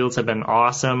 Justin Fields have been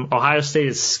awesome. Ohio State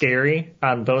is scary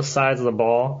on both sides of the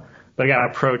ball. They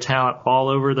got pro talent all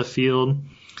over the field.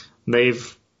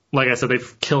 Like I said,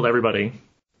 they've killed everybody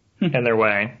in their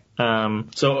way.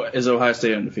 So is Ohio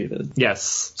State undefeated?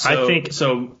 Yes. So, I think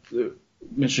so.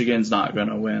 Michigan's not going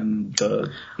to win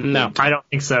the... No, I don't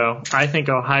think so. I think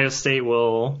Ohio State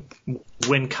will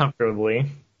win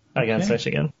comfortably against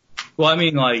Michigan. Well, I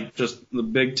mean, just the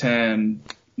Big Ten,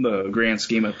 the grand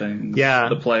scheme of things. Yeah.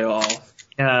 The playoff.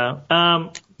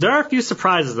 Yeah. There are a few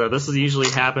surprises, though. This usually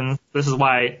happens. This is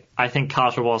why I think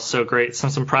college football is so great. Some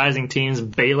surprising teams.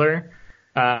 Baylor,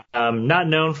 not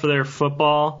known for their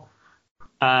football.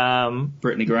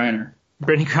 Brittany Griner.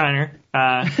 Baylor's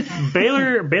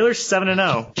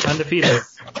 7-0, undefeated.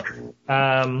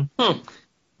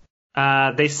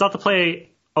 They still have to play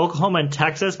Oklahoma and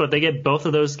Texas, but they get both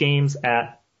of those games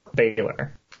at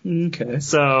Baylor. Okay.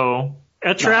 So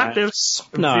attractive,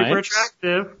 Nice. super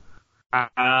attractive.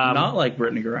 Not like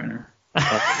Brittany Griner.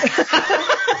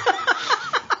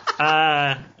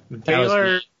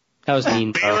 Baylor. That was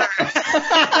mean. Baylor.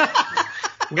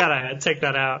 Gotta take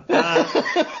that out.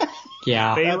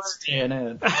 Yeah. Baylor.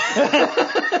 CNN.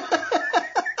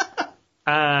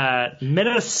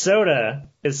 Minnesota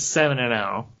is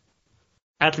 7-0.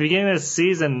 at the beginning of the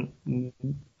season,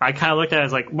 I kind of looked at it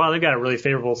as like, well, they've got a really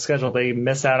favorable schedule. They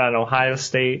miss out on Ohio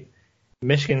State,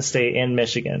 Michigan State, and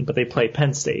Michigan, but they play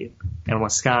Penn State and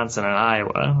Wisconsin and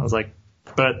Iowa. I was like,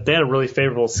 but they had a really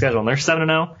favorable schedule, and they're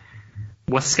 7-0.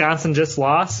 Wisconsin just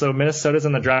lost, so Minnesota's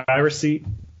in the driver's seat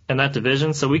in that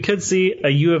division. So we could see a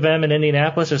U of M in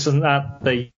Indianapolis. This is not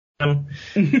the U of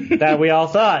M that we all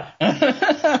thought.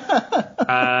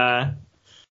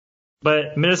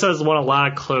 But Minnesota's won a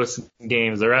lot of close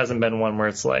games. There hasn't been one where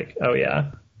it's like, oh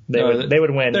yeah, they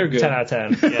would win 10 out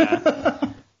of 10. Yeah.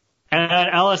 And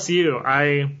at LSU,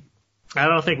 I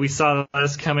don't think we saw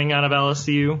this coming out of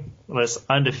LSU. This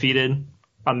undefeated,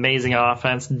 amazing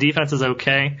offense. Defense is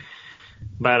okay,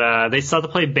 but they still have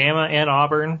to play Bama and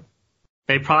Auburn.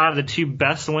 They probably have the two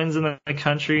best wins in the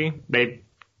country. They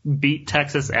beat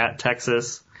Texas at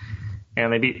Texas,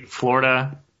 and they beat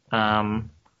Florida.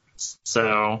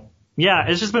 So yeah,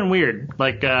 it's just been weird.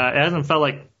 Like it hasn't felt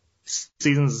like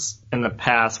seasons in the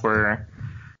past where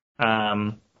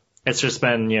it's just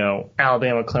been,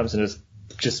 Alabama, Clemson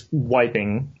just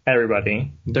wiping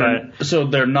everybody. So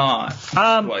they're not.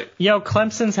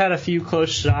 Clemson's had a few close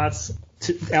shots.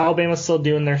 Alabama's still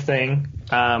doing their thing,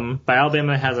 but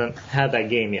Alabama hasn't had that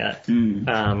game yet.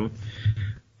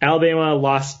 Alabama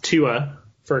lost Tua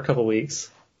for a couple weeks.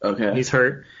 Okay. He's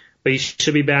hurt, but he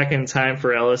should be back in time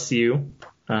for LSU.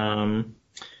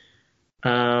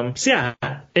 So yeah,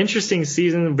 interesting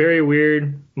season, very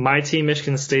weird. My team,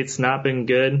 Michigan State's not been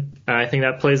good. I think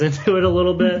that plays into it a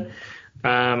little bit.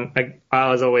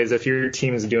 As always, if your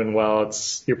team is doing well,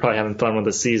 you're probably having fun with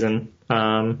the season.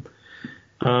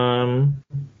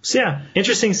 So yeah,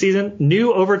 interesting season.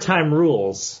 New overtime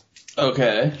rules.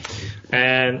 Okay.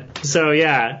 And so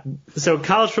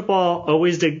college football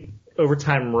always did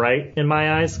overtime right in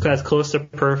my eyes, as close to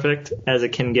perfect as it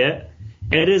can get.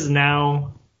 It is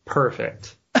now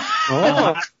perfect.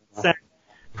 Oh.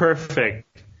 Perfect.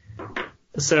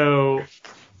 So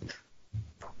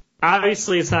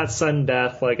obviously it's not sudden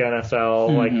death like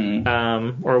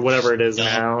NFL, or whatever it is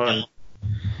now.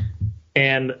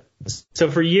 And so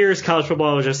for years, college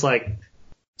football was just like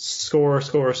score,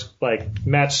 like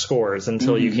match scores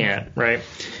until you can't, right?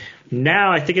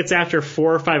 Now I think it's after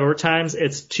 4 or 5 overtimes,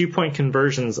 it's 2-point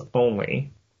conversions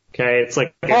only. Okay, it's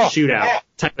like a shootout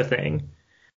type of thing.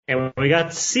 And when we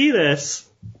got to see this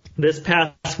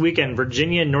past weekend,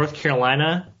 Virginia and North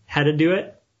Carolina had to do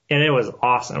it, and it was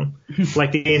awesome.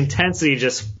 Like the intensity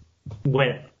just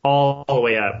went all the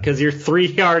way up because you're 3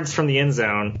 yards from the end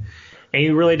zone, and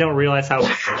you really don't realize how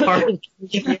hard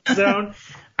the end zone.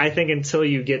 I think until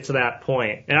you get to that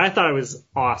point, and I thought it was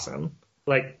awesome.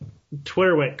 Like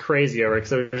Twitter went crazy over it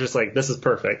because it was just like, this is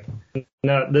perfect.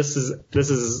 No, this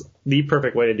is the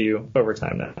perfect way to do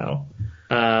overtime now.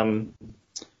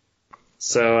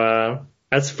 So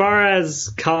as far as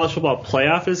college football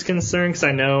playoff is concerned, because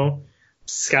I know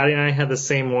Scotty and I had the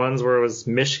same ones where it was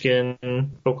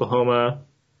Michigan, Oklahoma,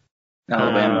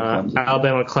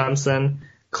 Alabama, Clemson.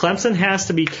 Clemson has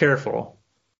to be careful.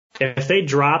 If they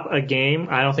drop a game,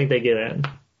 I don't think they get in.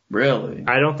 Really?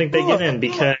 I don't think they get in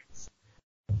because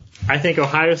I think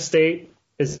Ohio State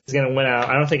is going to win out.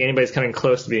 I don't think anybody's coming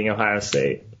close to beating Ohio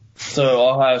State. So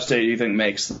Ohio State, you think,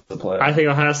 makes the playoff? I think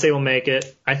Ohio State will make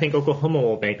it. I think Oklahoma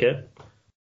will make it.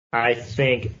 I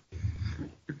think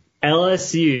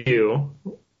LSU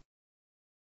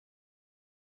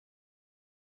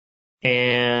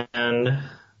and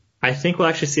I think we'll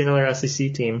actually see another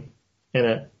SEC team in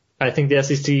it. I think the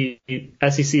SEC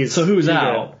is. So who's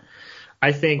out?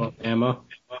 I think Alabama?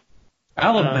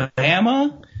 Alabama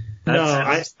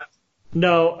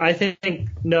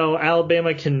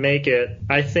can make it.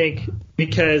 I think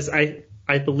because I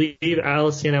believe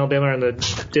LSU and Alabama are in the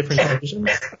different divisions.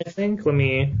 I think.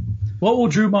 What will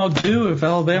Drew Mogg do if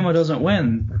Alabama doesn't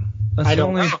win? That's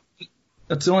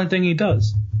the only thing he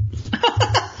does.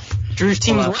 Drew's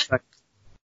team is winning.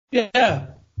 Yeah.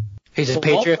 He's a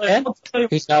Patriot fan.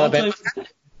 He's Alabama.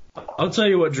 I'll tell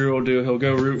you what Drew will do. He'll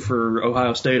go root for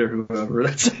Ohio State or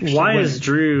whoever. Why is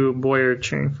Drew Boyer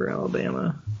cheering for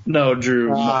Alabama? No,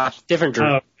 Drew. Different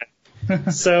Drew.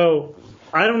 So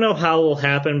I don't know how it will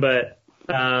happen, but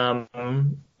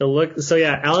LSU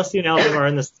and Alabama are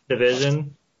in this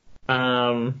division.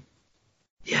 I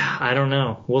don't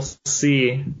know. We'll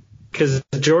see. Because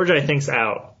Georgia, I think, is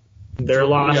out. They're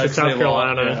lost to South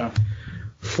Carolina. Yeah.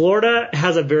 Florida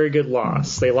has a very good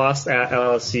loss. They lost at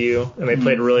LSU, and they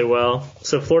played really well.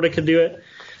 So Florida could do it.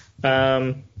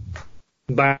 But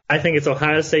I think it's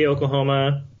Ohio State,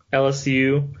 Oklahoma,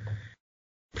 LSU.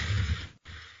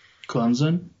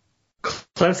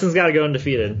 Clemson's got to go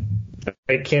undefeated.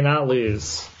 They cannot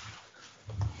lose.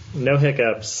 No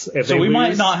hiccups. If So they we might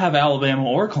lose- not have Alabama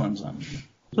or Clemson.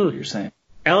 That's what you're saying.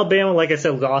 Alabama, like I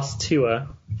said, lost Tua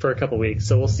for a couple weeks,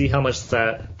 so we'll see how much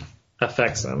that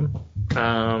affects them.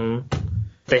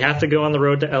 They have to go on the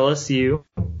road to LSU.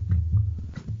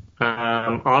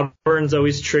 Auburn's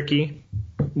always tricky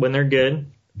when they're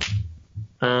good.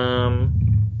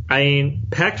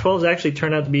 Pac-12's actually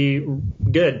turned out to be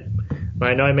good.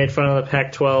 I know I made fun of the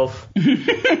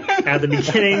Pac-12 at the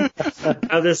beginning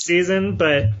of this season,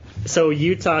 but so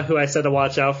Utah, who I said to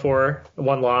watch out for,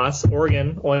 one loss.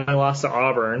 Oregon only lost to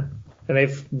Auburn, and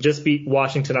they've just beat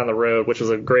Washington on the road, which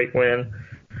was a great win.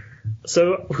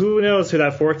 So who knows who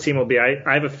that fourth team will be?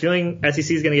 I have a feeling SEC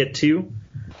is going to get 2.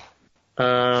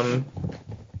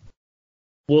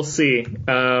 We'll see.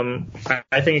 I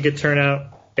think it could turn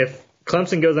out, if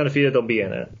Clemson goes undefeated, they'll be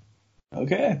in it.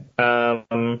 Okay.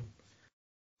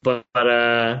 But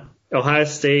Ohio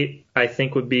State, I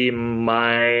think, would be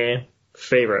my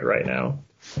favorite right now,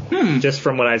 just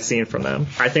from what I've seen from them.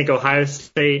 I think Ohio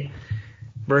State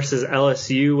versus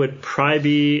LSU would probably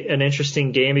be an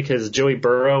interesting game because Joey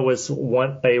Burrow was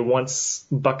a once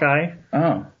Buckeye.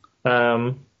 Oh.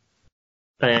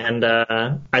 And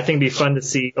I think it'd be fun to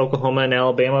see Oklahoma and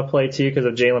Alabama play too because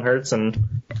of Jalen Hurts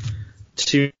and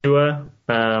Tua.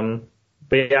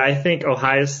 But yeah, I think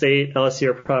Ohio State, LSU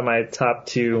are probably my top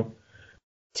 2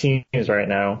 teams right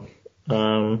now.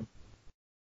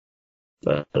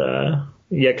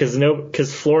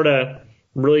 Because Florida,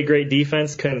 really great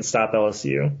defense, couldn't stop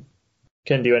LSU.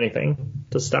 Couldn't do anything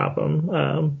to stop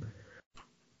them.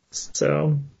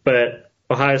 But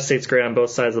Ohio State's great on both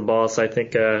sides of the ball, so I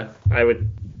think I would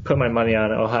put my money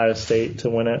on Ohio State to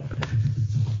win it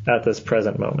at this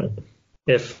present moment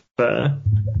if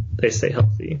they stay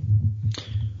healthy.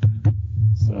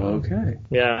 Okay.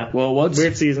 Yeah. Well,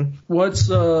 Weird season. What's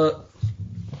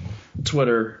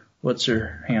Twitter? What's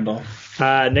your handle?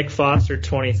 Nick Foster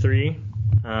 23.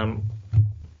 Yeah.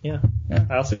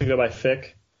 I also go by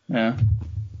Fick. Yeah.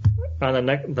 On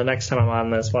the next time I'm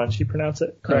on this, why don't you pronounce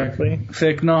it correctly?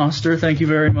 Fick Noster, thank you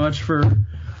very much for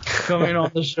coming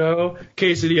on the show.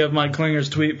 Casey, do you have Mike Klinger's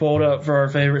tweet pulled up for our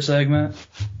favorite segment?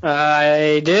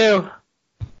 I do.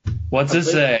 What's it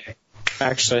say?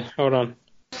 Actually, hold on.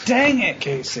 Dang it,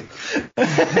 Casey. Well,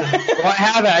 I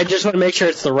have it. I just want to make sure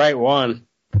it's the right one.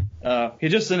 He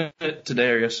just sent it today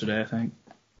or yesterday, I think.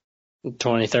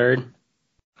 23rd.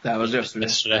 That was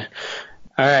yesterday.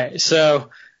 All right.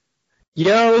 So,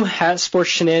 at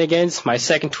Sports Shenanigans, my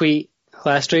second tweet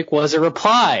last week was a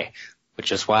reply,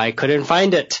 which is why I couldn't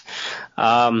find it.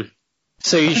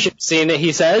 So you should have seen it,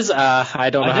 he says. I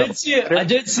don't know. I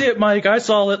did see it, Mike. I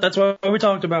saw it. That's why we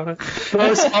talked about it. I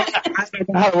don't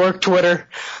know how to work Twitter.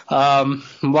 I'm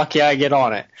lucky I get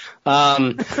on it.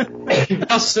 He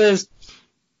also says,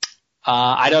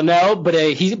 I don't know, but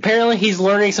he's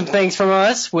learning some things from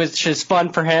us, which is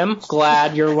fun for him.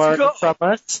 Glad you're learning from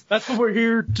us. That's what we're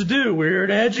here to do. We're here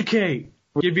to educate,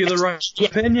 give you the right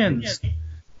opinions.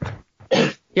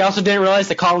 He also didn't realize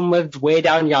that Colin lived way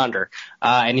down yonder.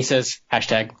 And he says,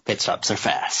 #pit stops are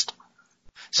fast.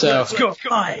 So, let's go,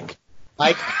 Mike.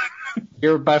 Mike,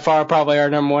 you're by far probably our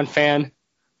number 1 fan.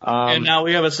 And now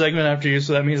we have a segment after you,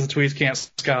 so that means the tweets can't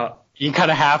stop. You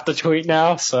kind of have to tweet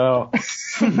now, so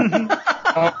it's going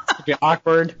to be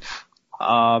awkward.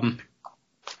 We're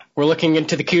looking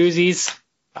into the koozies.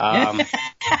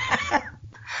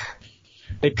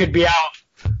 They could be out.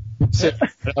 So, I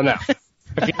don't know.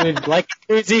 If you would like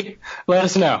a koozie, let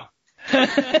us know.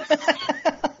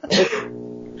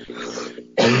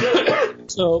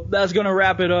 So that's going to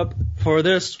wrap it up for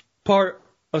this part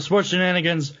of Sports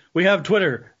Shenanigans. We have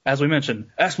Twitter, as we mentioned,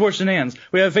 @SportsShenanigans.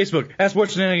 We have Facebook,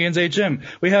 @SportsShenanigansHM.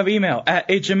 We have email,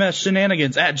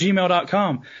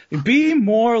 @HMSShenanigans@gmail.com. Be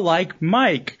more like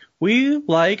Mike. We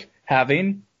like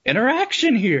having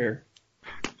interaction here.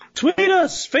 Tweet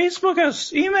us, Facebook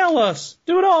us, email us,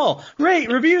 do it all.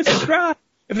 Rate, review, subscribe.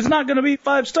 If it's not going to be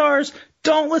 5 stars,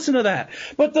 don't listen to that.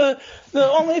 But the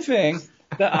only thing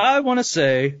that I want to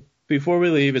say before we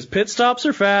leave is pit stops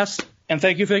are fast, and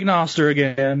thank you, Fick Noster,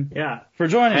 again for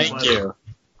joining us. Thank you.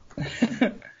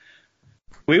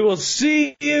 We will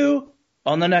see you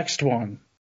on the next one.